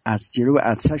از جلو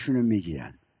عطسه‌شون رو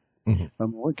میگیرن و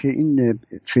موقع که این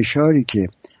فشاری که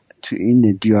تو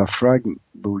این دیافراگم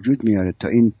به وجود میاره تا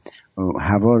این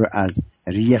هوا رو از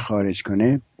ریه خارج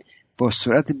کنه با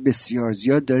سرعت بسیار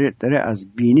زیاد داره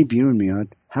از بینی بیرون میاد،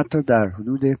 حتی در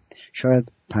حدود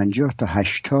شاید 50 تا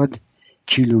 80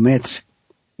 کیلومتر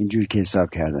اینجوری که حساب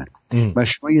کردن. و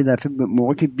شما یه دفعه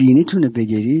موقع که بینیتونه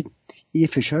بگیرید یه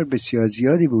فشار بسیار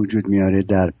زیادی به وجود میاره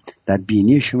در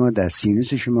بینی شما، در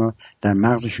سینوس شما، در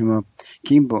مغز شما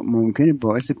که این ممکنه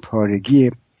باعث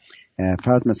پارگی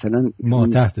فرض مثلا ماه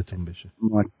تحتتون بشه.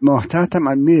 ماه تحت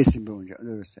هم میرسیم به اونجا.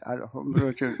 درسته.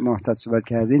 ماه تحت صحبت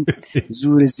کردیم.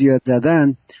 زور زیاد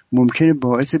زدن ممکنه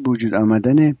باعث وجود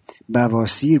آمدن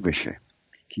بواسیر بشه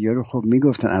که یارو خب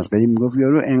میگفتن از قدیم میگفت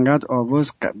یارو انقدر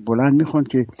آواز بلند میخوند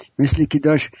که مثل که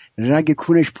داشت رگ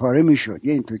کونش پاره میشد،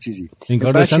 یه این تو چیزی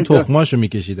انگار داشتن تخماشو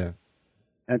میکشیدن.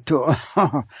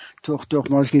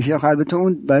 تخماش کشیدن. البته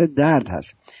اون برای درد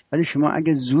هست، ولی شما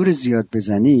اگه زور زیاد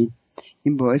بزنید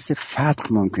این باعث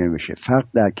فتق ممکنه بشه، فتق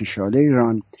در کشاله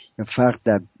ران یا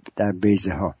فتق در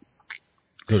بیضه ها.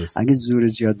 اگه زور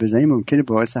زیاد بزنید ممکنه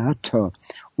باعث حتی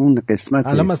اون قسمت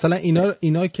الان مثلا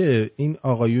اینا که این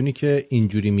آقایونی که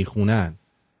اینجوری میخونن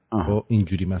و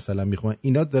اینجوری مثلا میخونن،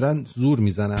 اینا دارن زور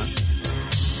میزنن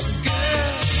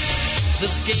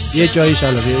یه جایش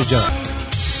علاوه یه جا.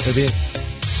 ببین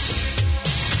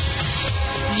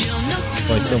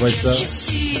وایسا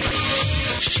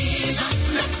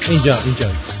اینجا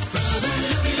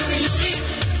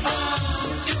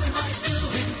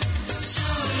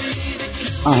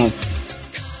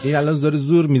این الان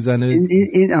زور میزنه.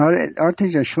 این آرتین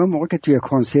جان شما موقع که توی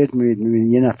کنسرت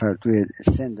میبینید یه نفر توی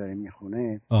سن داره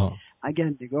میخونه،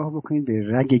 اگر نگاه بکنید به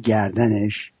رگ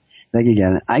گردنش،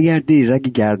 اگر دی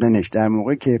رگ گردنش در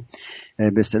موقع که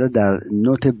به اصطلاح در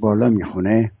نوت بالا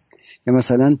میخونه یا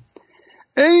مثلا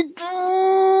ای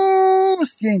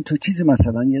دوست این تو چیز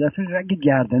مثلا یه دفعه رگ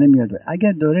گردنه میاد،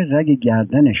 اگر داره رگ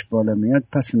گردنش بالا میاد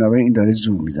پس بنابراین این داره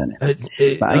زور میزنه.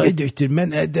 آقای دکتر من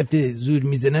دفعه زور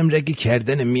میزنم رگ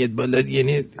گردنم میاد بالا،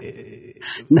 یعنی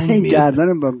نه این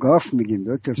گردنم با گاف میگیم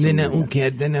دکتر. نه اون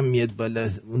گردنم میاد بالا،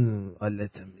 اون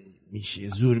حالتم میشه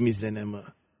زور میزنم.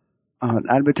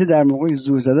 البته در موقع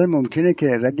زور زدن ممکنه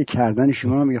که رگ گردن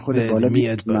شما هم یه خود بالا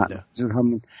میاد بالا، زور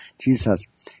همون چیز هست،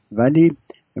 ولی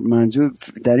منظور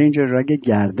در اینجا رگ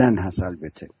گردن هست.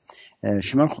 البته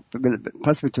شما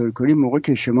پس به طور کلی موقع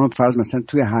که شما فرض مثلا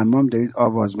توی حمام دارید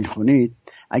آواز میخونید،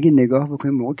 اگه نگاه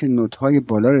بکنید موقع که نوت‌های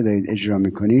بالا رو دارید اجرا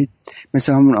میکنید،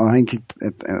 مثل همون آهنگ که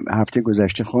هفته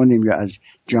گذشته خوندیم یا از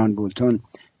جان بولتون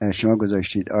شما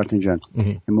گذاشتید آرتین جان،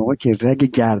 موقع که رگ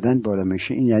گردن بالا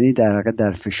میشه این یعنی در واقع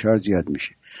در فشار زیاد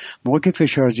میشه. موقع که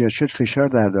فشار زیاد شد فشار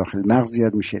در داخل مغز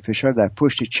زیاد میشه، فشار در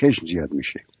پشت چشم زیاد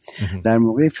میشه. در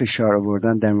موقع فشار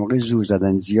آوردن، در موقع زور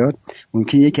زدن زیاد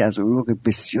ممکنه یکی از عروق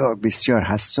بسیار بسیار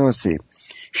حساس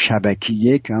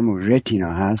شبکیه که همون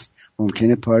رتینا هست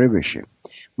ممکنه پاره بشه،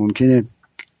 ممکنه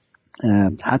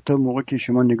حتی موقع که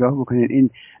شما نگاه بکنید این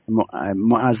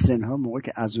مؤذن ها موقع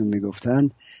که اذان میگفتن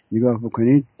نگاه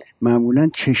بکنید معمولا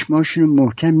چشماشون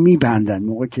محکم میبندن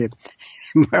موقع که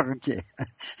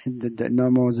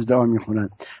نماز دعا میخونن،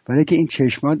 برای که این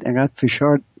چشمات انقدر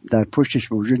فشار در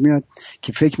پشتش وجود میاد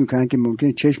که فکر میکنن که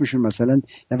ممکنه چشمشون مثلا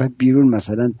یا بیرون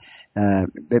مثلا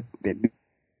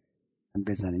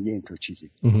بزنه یه اینطور چیزی.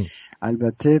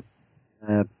 البته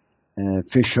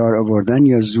فشار آوردن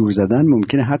یا زور زدن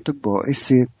ممکنه حتی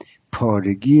باعث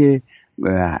پارگی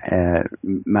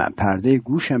پرده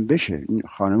گوش هم بشه.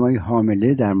 خانم‌های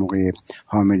حامله در موقع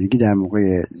حاملگی، در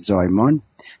موقع زایمان،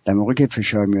 در موقع که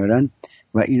فشار میارن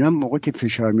و اینا موقع که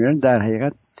فشار میارن در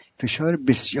حقیقت فشار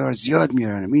بسیار زیاد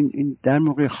میارن. این در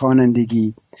موقع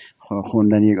خوانندگی،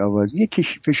 خوندن یک آواز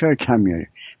یک فشار کم میاره،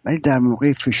 ولی در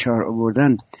موقع فشار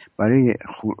آوردن برای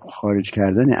خارج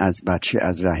کردن از بچه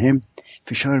از رحم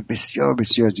فشار بسیار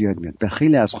بسیار زیاد میاد. به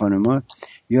خیلی از خانم‌ها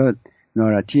یا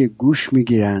ناراحتی گوش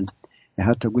میگیرن،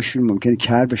 حتی گوششون ممکنه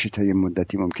کر بشه تا یه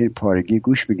مدتی، ممکنه پارگی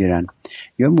گوش بگیرن،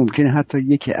 یا ممکنه حتی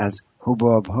یکی از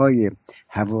حباب‌های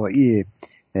هوایی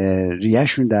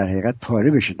ریه‌شون در حقیقت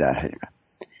پاره بشه. در حقیقت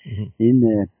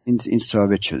این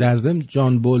ثابت شده. در ضمن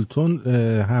جان بولتون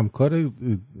همکار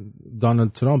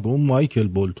دونالد ترامپ، اون مایکل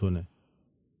بولتونه.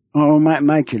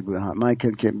 مایکل بود.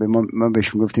 مایکل که ما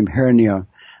بهش میگفتیم هرنیا،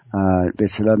 به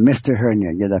اصطلاح مستر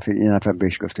هرنیا. یه دفعه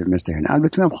بهش گفتیم مستر هرنیا.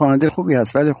 البته هم خواننده خوبی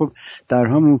هست، ولی خب در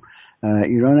همون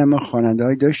ایران هم ما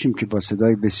خواننده‌ای داشتیم که با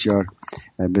صدای بسیار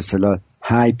به اصطلاح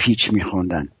های پیچ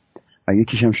میخوندن.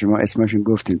 یکیش هم شما اسمشون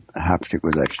گفتین هفته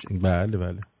گذشته.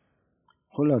 بله.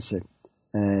 خلاصه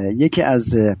یکی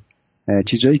از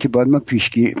چیزایی که باید ما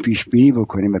پیش بینی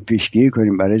بکنیم و پیشگیری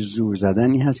کنیم برای زور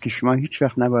زدن این هست که شما هیچ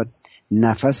وقت نباید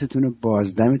نفستون و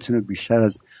بازدمتون رو بیشتر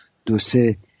از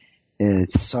 2-3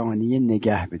 ثانیه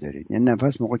نگه بدارید. یعنی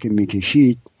نفس موقع که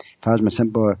میکشید فرض مثلا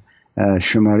با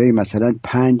شماره مثلا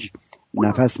 5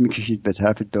 نفس میکشید به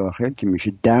طرف داخل که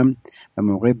میشه دم، و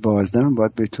موقع بازدم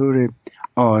باید به طور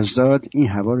آزاد این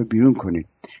هوا رو بیرون کنید.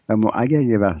 و اگر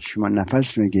یه وقت شما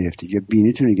نفستون رو گرفتید یا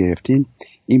بینیتون رو گرفتین،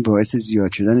 این باعث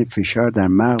زیاد شدن فشار در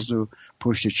مغز و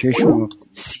پشت چشم و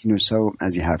سینوس ها و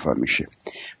از این حرفا میشه.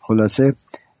 خلاصه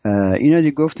اینا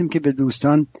دیگه گفتیم که به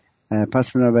دوستان،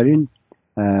 پس بنابراین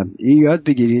این یاد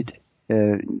بگیرید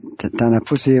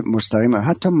تنفس مستقیم.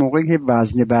 حتی موقعی که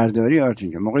وزن برداری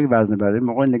موقعی وزن برداری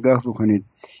موقع نگاه بکنید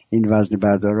این وزن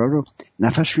بردارا رو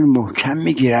نفسشون محکم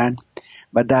میگیرن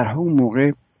و در همون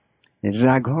موقع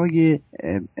رگهای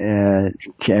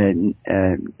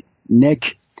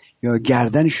نک یا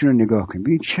گردنشون رو نگاه کنید،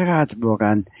 ببین چقدر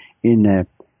واقعا این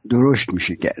درشت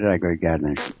میشه رگهای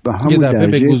گردنشون. یه دفعه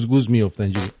به گوزگوز میافتن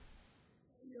اینجوری.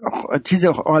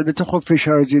 البته خب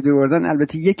فشار زیاد آوردن،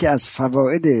 البته یکی از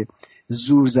فواید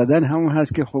زور زدن همون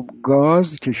هست که خب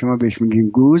گاز که شما بهش میگین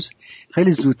گوز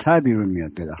خیلی زودتر بیرون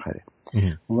میاد بالاخره.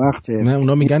 وقت نه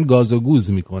اونا میگن گاز و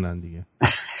گوز میکنن دیگه.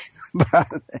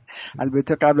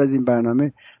 البته قبل از این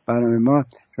برنامه ما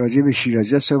راجع به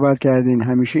شیرازی صحبت کردیم.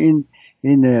 همیشه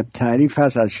این تعریف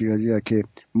هست از شیرازی ها که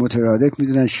مترادف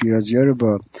میدونن شیرازی ها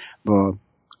رو با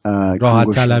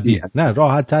راحت طلبی. نه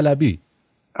راحت طلبی.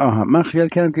 من خیال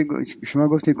کردم که شما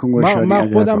گفتید کنگوشاری.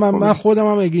 من خودم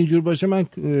هم اگه اینجور باشه من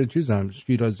چیزم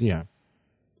شیرازی هم.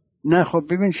 نه خب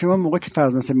ببین شما موقع که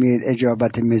فرض مثلا میرید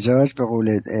اجابت مزاج به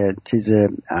قول چیز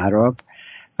عرب،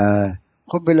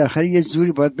 خب بالاخره یه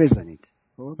زوری باید بزنید.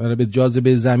 برای به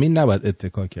جاذبه زمین نباید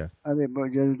اتکا کرد. آره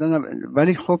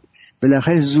ولی خب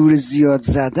بالاخره زور زیاد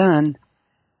زدن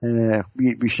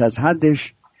بیشتر از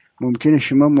حدش ممکنه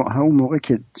شما همون موقع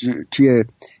که توی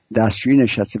دستشویی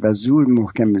نشسته و زور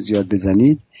محکم زیاد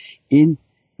بزنید، این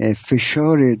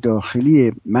فشار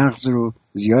داخلی مغز رو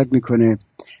زیاد میکنه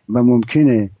و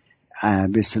ممکنه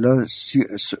به اصطلاح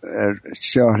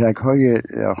سیاهرگ‌های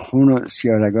خون و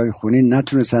سیاهرگ‌های خونی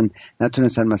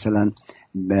نتونستن مثلا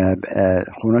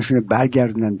خوناشون رو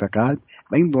برگردونن به قلب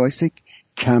و این باعث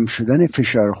کم شدن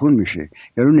فشار خون میشه.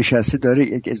 یارو نشسته داره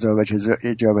یک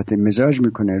اجابت مزاج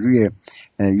میکنه روی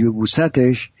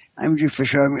یبوستش، همینجوری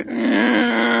فشار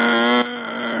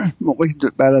موقعی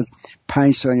بعد از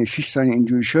 5 ثانیه 6 ثانیه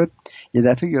اینجوری شد یه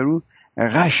دفعه یارو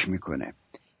غش میکنه.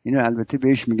 اینو البته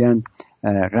بهش میگن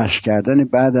غش کردن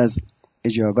بعد از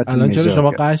اجابت مزاج. الان چرا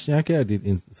شما غش نکردید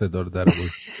این صدا رو در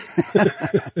آورد؟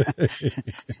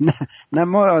 نه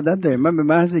ما عادت داریم. من به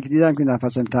محض که دیدم که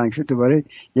نفسم تنگ شد دوباره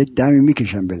یک دمی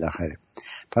میکشم بالاخره.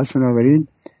 پس بنابراین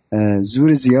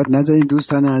زور زیاد نزنید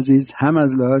دوستان عزیز، هم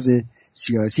از لحاظ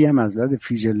سیاسی هم از لحاظ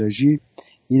فیزیولوژی.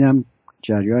 اینم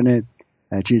جریان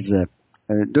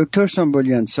دکتر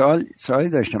سنبولیان سوالی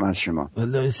داشتم از شما.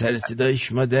 والله سر صدای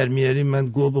شما در میاریم من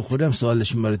گو بخورم سوال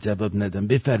شما رو جواب ندم.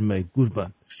 بفرمایید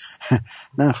قربان.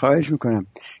 نه خواهش میکنم.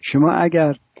 شما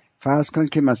اگر فرض کن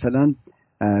که مثلا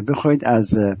بخواید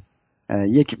از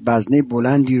یک وزنه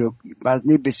بلندی رو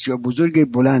وزنه بسیار بزرگی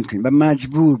بلند کنید و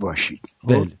مجبور باشید.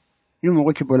 بله. این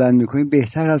موقع که بلند میکنید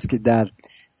بهتر است که در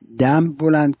دم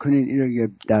بلند کنید اینو یا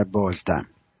در بازدم؟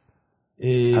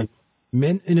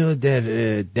 من اینو در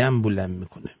دم بلند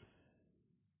میکنم.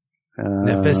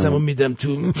 نفسمو میدم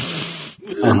تو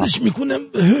بلندش میکنم.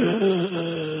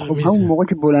 خب همون موقع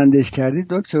که بلندش کردید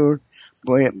دکتر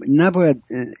نباید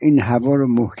این هوا رو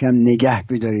محکم نگه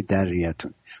بدارید در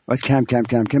ریتون. باید کم کم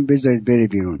کم کم بذارید بره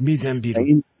بیرون. میدم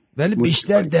بیرون. ولی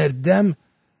بیشتر در دم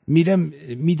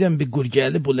میدم به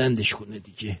گرگله بلندش کنه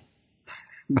دیگه.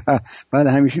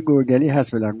 بله همیشه گرگلی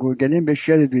هست. بله گرگلی هم بهش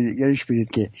یادش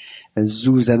بدید که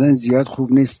زور زدن زیاد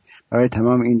خوب نیست برای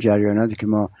تمام این جریاناتی که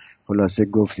ما خلاصه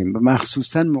گفتیم.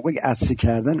 مخصوصا موقع عطسه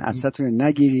کردن عطستون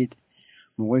نگیرید.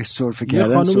 موقع سرفه کردن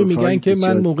یه خانومی میگن که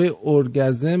من موقع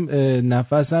ارگزم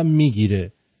نفسم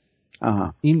میگیره.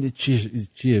 این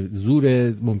چیه؟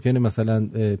 زور ممکنه مثلا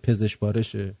پزشک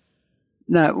بارشه؟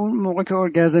 نه اون موقع که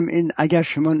ارگزم این اگر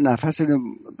شما نفس رو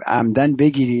عمدن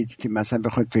بگیرید که مثلا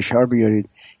بخواید فشار بیارید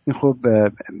این خب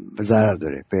ضرر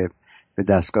داره به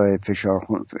دستگاه فشار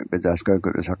خون، به دستگاه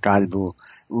قلب و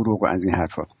عروق و از این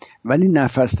حرفا. ولی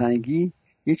نفس تنگی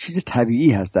یه چیز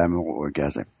طبیعی هست در موقع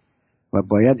ارگزم و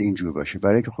باید اینجور باشه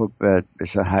برای که خب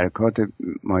مثلا حرکات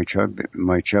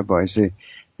مایچه باعث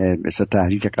مثلا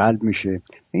تحریک قلب میشه.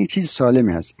 این چیز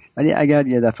سالمی هست. ولی اگر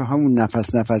یه دفعه همون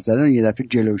نفس زدن یه دفعه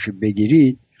جلوش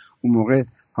بگیرید اون موقع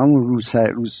همون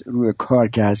روی کار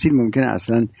که هستید ممکنه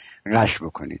اصلا غش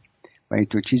بکنید و این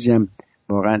تو چیزی هم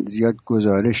واقعا زیاد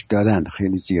گزارش دادن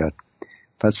خیلی زیاد.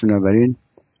 پس بنابراین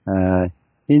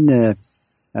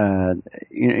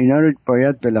اینا رو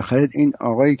باید بالاخره این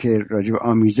آقایی که راجع به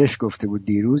آمیزش گفته بود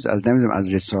دیروز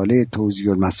از رساله توضیح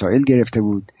المسائل گرفته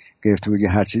بود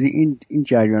یا هر چیزی این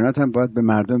جریانات هم باید به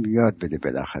مردم یاد بده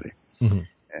بالاخره.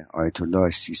 آیت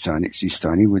الله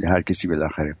سیستانی بود هر کسی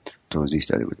بالاخره توضیح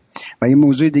داده بود. و یه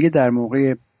موضوع دیگه در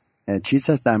موقع چیز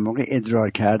هست در موقع ادرار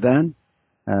کردن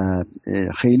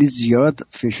خیلی زیاد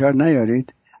فشار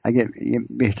نیارید. اگر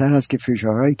بهتر هست که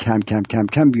فشارهای کم کم کم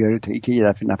کم بیارید تا اینکه یه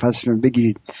دفعه نفستون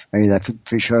بگیرید و یه دفعه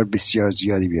فشار بسیار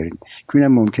زیادی بیارید که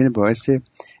اینم ممکنه باعث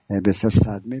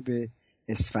صدمه به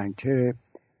اسفنکتر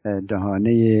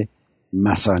دهانه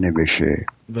مثانه بشه.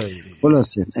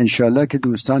 خلاصه انشالله که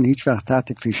دوستان هیچ وقت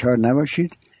تحت فشار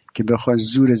نباشید که بخواید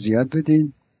زور زیاد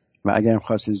بدین و اگر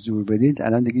خواست زور بدید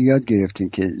الان دیگه یاد گرفتین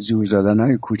که زور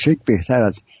زدنهای کوچک بهتر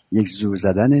از یک زور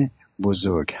زدن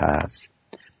بزرگ هست.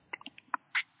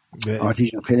 آرتین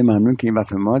جان خیلی ممنون که این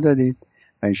وقت ما دادید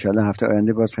و انشالله هفته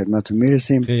آینده باز خدمتتون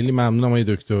میرسیم. خیلی ممنونم آقای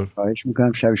دکتر. خواهش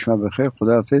میکنم شب شما بخیر.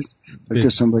 خداحافظ. دکتر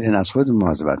سنبولیان از خودتون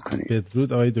مواظبت کنید.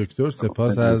 بدرود آقای دکتر.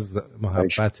 سپاس از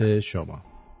محبت شما.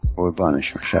 قربان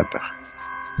شما. شب بخیر.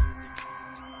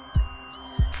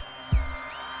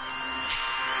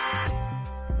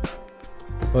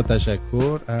 با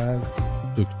تشکر از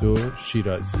دکتر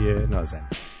شیرازی نازنین.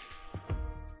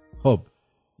 خب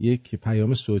یک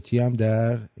پیام صوتی هم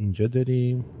در اینجا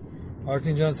داریم.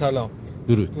 آرتین جان سلام.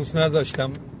 درود. دوست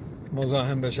نداشتم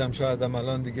مزاحم بشم، شاید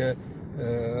الان دیگه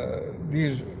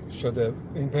دیر شده.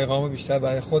 این پیغامو بیشتر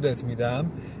برای خودت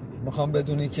میدم. میخوام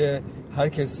بدونی که هر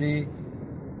کسی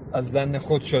از ظن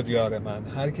خود شد یار من.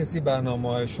 هر کسی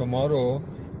برنامه شما رو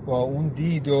با اون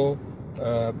دید و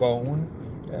با اون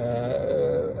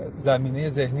زمینه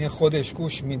ذهنی خودش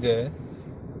گوش میده.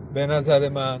 به نظر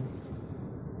من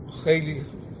خیلی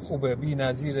خوبه، بی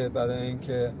نظیره برای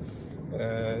اینکه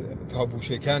تابو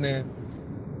شکنه،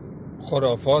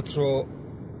 خرافات رو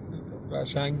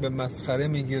قشنگ به مسخره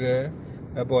میگیره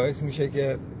و باعث میشه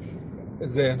که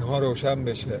ذهنها روشن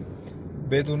بشه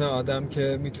بدون آدم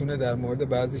که میتونه در مورد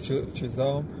بعضی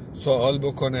چیزا سوال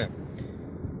بکنه.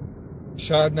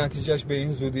 شاید نتیجهش به این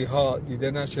زودی ها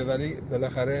دیده نشه ولی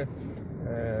بالاخره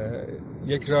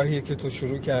یک راهیه که تو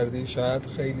شروع کردی، شاید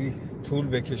خیلی طول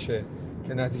بکشه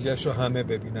که نتیجهش رو همه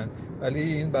ببینن، ولی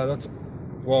این برات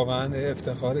واقعا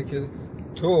افتخاره که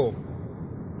تو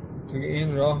توی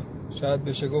این راه شاید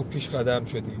بشه گفت پیش قدم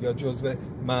شدی یا جزو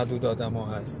معدود آدم ها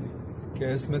هستی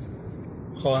که اسمت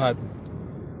خواهد بود.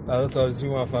 برات آرزوی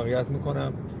موفقیت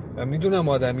میکنم و میدونم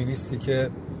آدمی نیستی که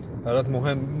برات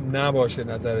مهم نباشه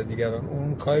نظر دیگران.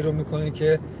 اون کاری رو میکنی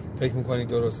که فکر میکنی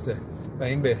درسته و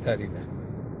این بهترینه.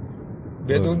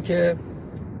 بدون که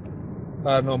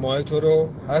برنامه‌های تو رو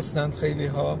هستند خیلی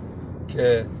ها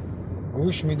که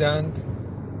گوش میدند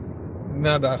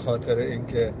نه به خاطر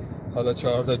اینکه حالا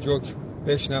 4 جوک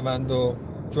بشنوند و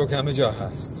جوک همه جا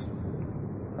هست،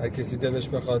 هر کسی دلش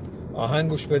بخواد آهنگ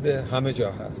گوش بده همه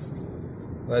جا هست،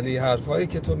 ولی حرفایی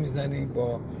که تو میزنی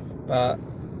با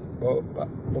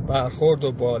برخورد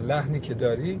و با لحنی که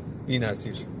داری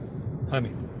بی‌نظیر.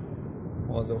 همین.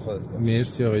 مواظب خودت باش.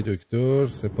 مرسی آقای دکتر،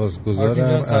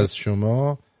 سپاسگزارم از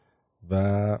شما.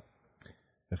 و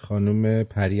خانم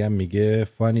پریم میگه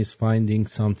fun is finding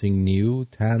something new.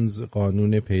 طنز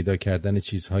قانون پیدا کردن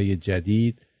چیزهای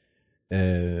جدید.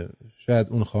 شاید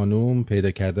اون خانوم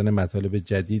پیدا کردن مطالب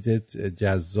جدید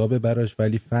جذابه براش،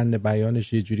 ولی فن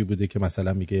بیانش یه جوری بوده که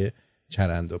مثلا میگه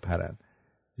چرند و پرند.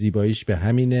 زیباییش به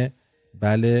همینه.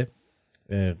 بله،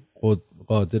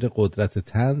 قادر قدرت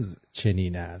طنز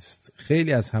چنین است.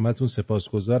 خیلی از همتون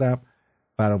سپاسگزارم.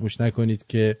 فراموش نکنید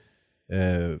که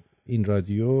این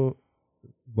رادیو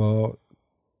با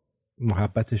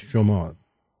محبت شما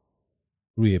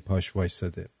روی پاش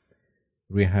وایساده.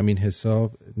 روی همین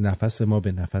حساب نفس ما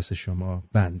به نفس شما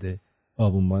بنده.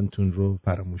 آبونمانتون رو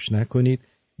فراموش نکنید.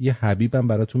 یه حبیبم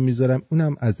براتون میذارم،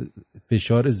 اونم از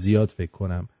فشار زیاد فکر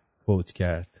کنم فوت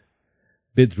کرد.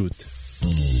 بدرود.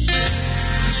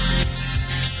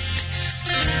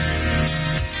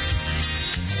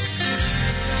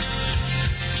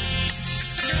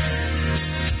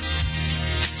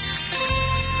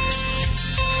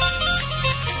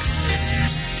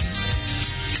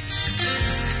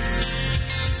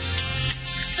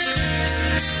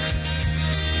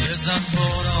 بزن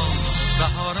باران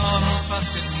بهاران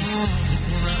فصل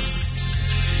خون است،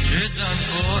 بزن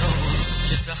باران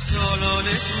که صحرا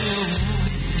لاله گون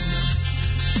است،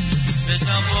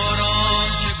 بزن باران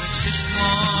که به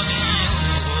چشمانی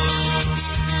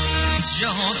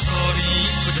جهان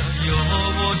تاریک و دریا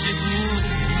و جهون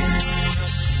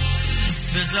است،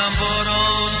 بزن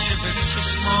باران که به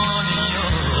چشمانی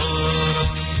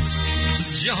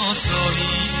جهان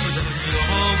تاریک و دریا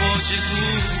و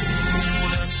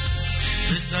جهون است،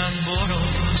 بزن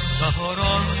باران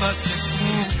بهاران فصل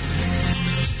خون،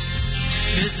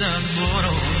 بزن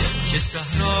باران که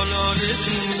صحرا لاله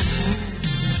گون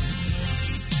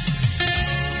است.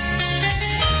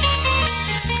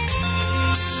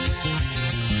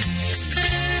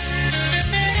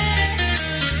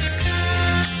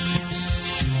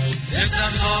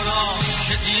 بزن باران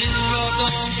که این را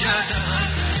دام کردن،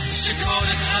 شکار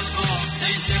خلق و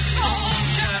صید خام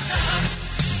کردن،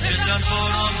 بزن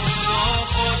باران خدا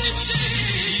بازی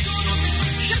چی شد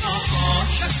که با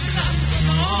خاک از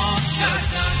نام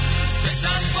کردن،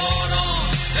 بزن باران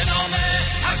به نام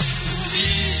هر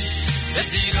خوبی به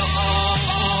زیر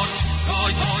آوار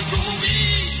پای پای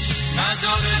روبی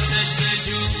مزار تشت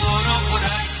جو باران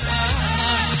پرستن،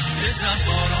 بزن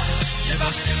باران که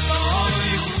وقت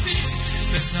خایوبیست،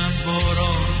 بزن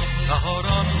باران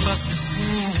بهاران فصل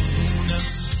خون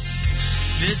است،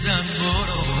 بزن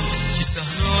باران که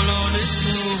صحرا لاله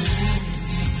گون.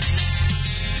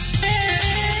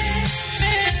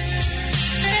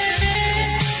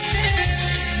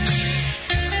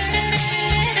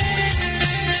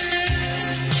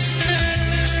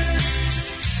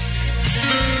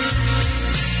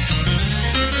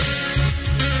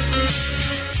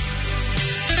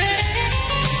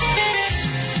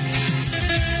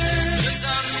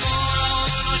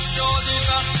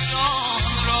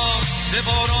 به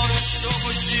باران شوق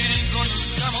و شیرین کن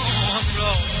زمان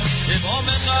را، به بام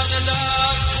غرق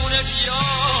در خون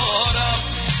بیارم،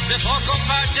 به پاک و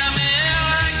پرچم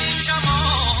رنگی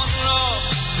کمان را،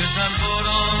 بزن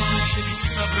باران که بی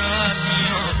صبرن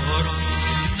میارم،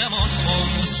 نمان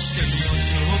خاموش دنیا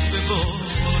شوق به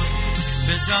باران،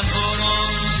 بزن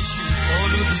باران که شیر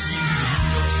آلودگی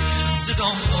را،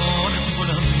 صدام خانه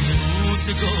بلند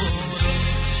روزگارا،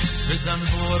 بزن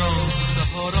باران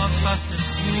بهاران فصل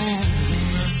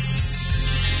خون است،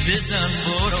 بزن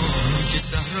باران که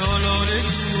صحرا لاله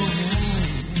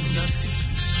گون است.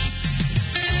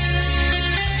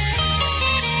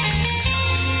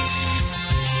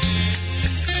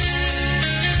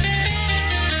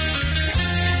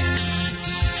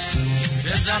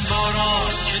 بزن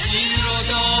باران که این را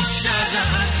دام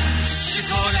کردن،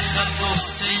 شکار خلق و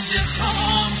صید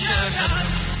خام کردن،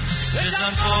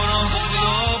 بزن باران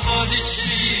خدا بازی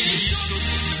چی شد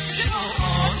که با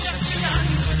آن کسی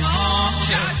نام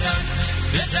کردن،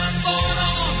 بزن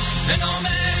باران به نام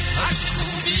هر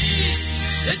خوبیست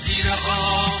به زیر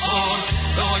آوار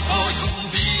دای پای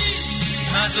خوبیست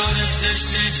مزار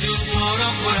تشت جو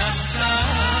باران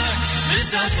پرستن،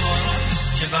 بزن باران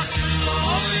که وقت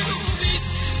لای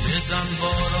روبیست، بزن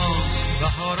باران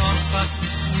بهاران فصل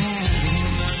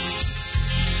خون است،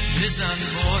 بزن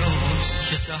باران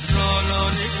که صحرا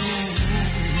لاله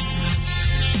گون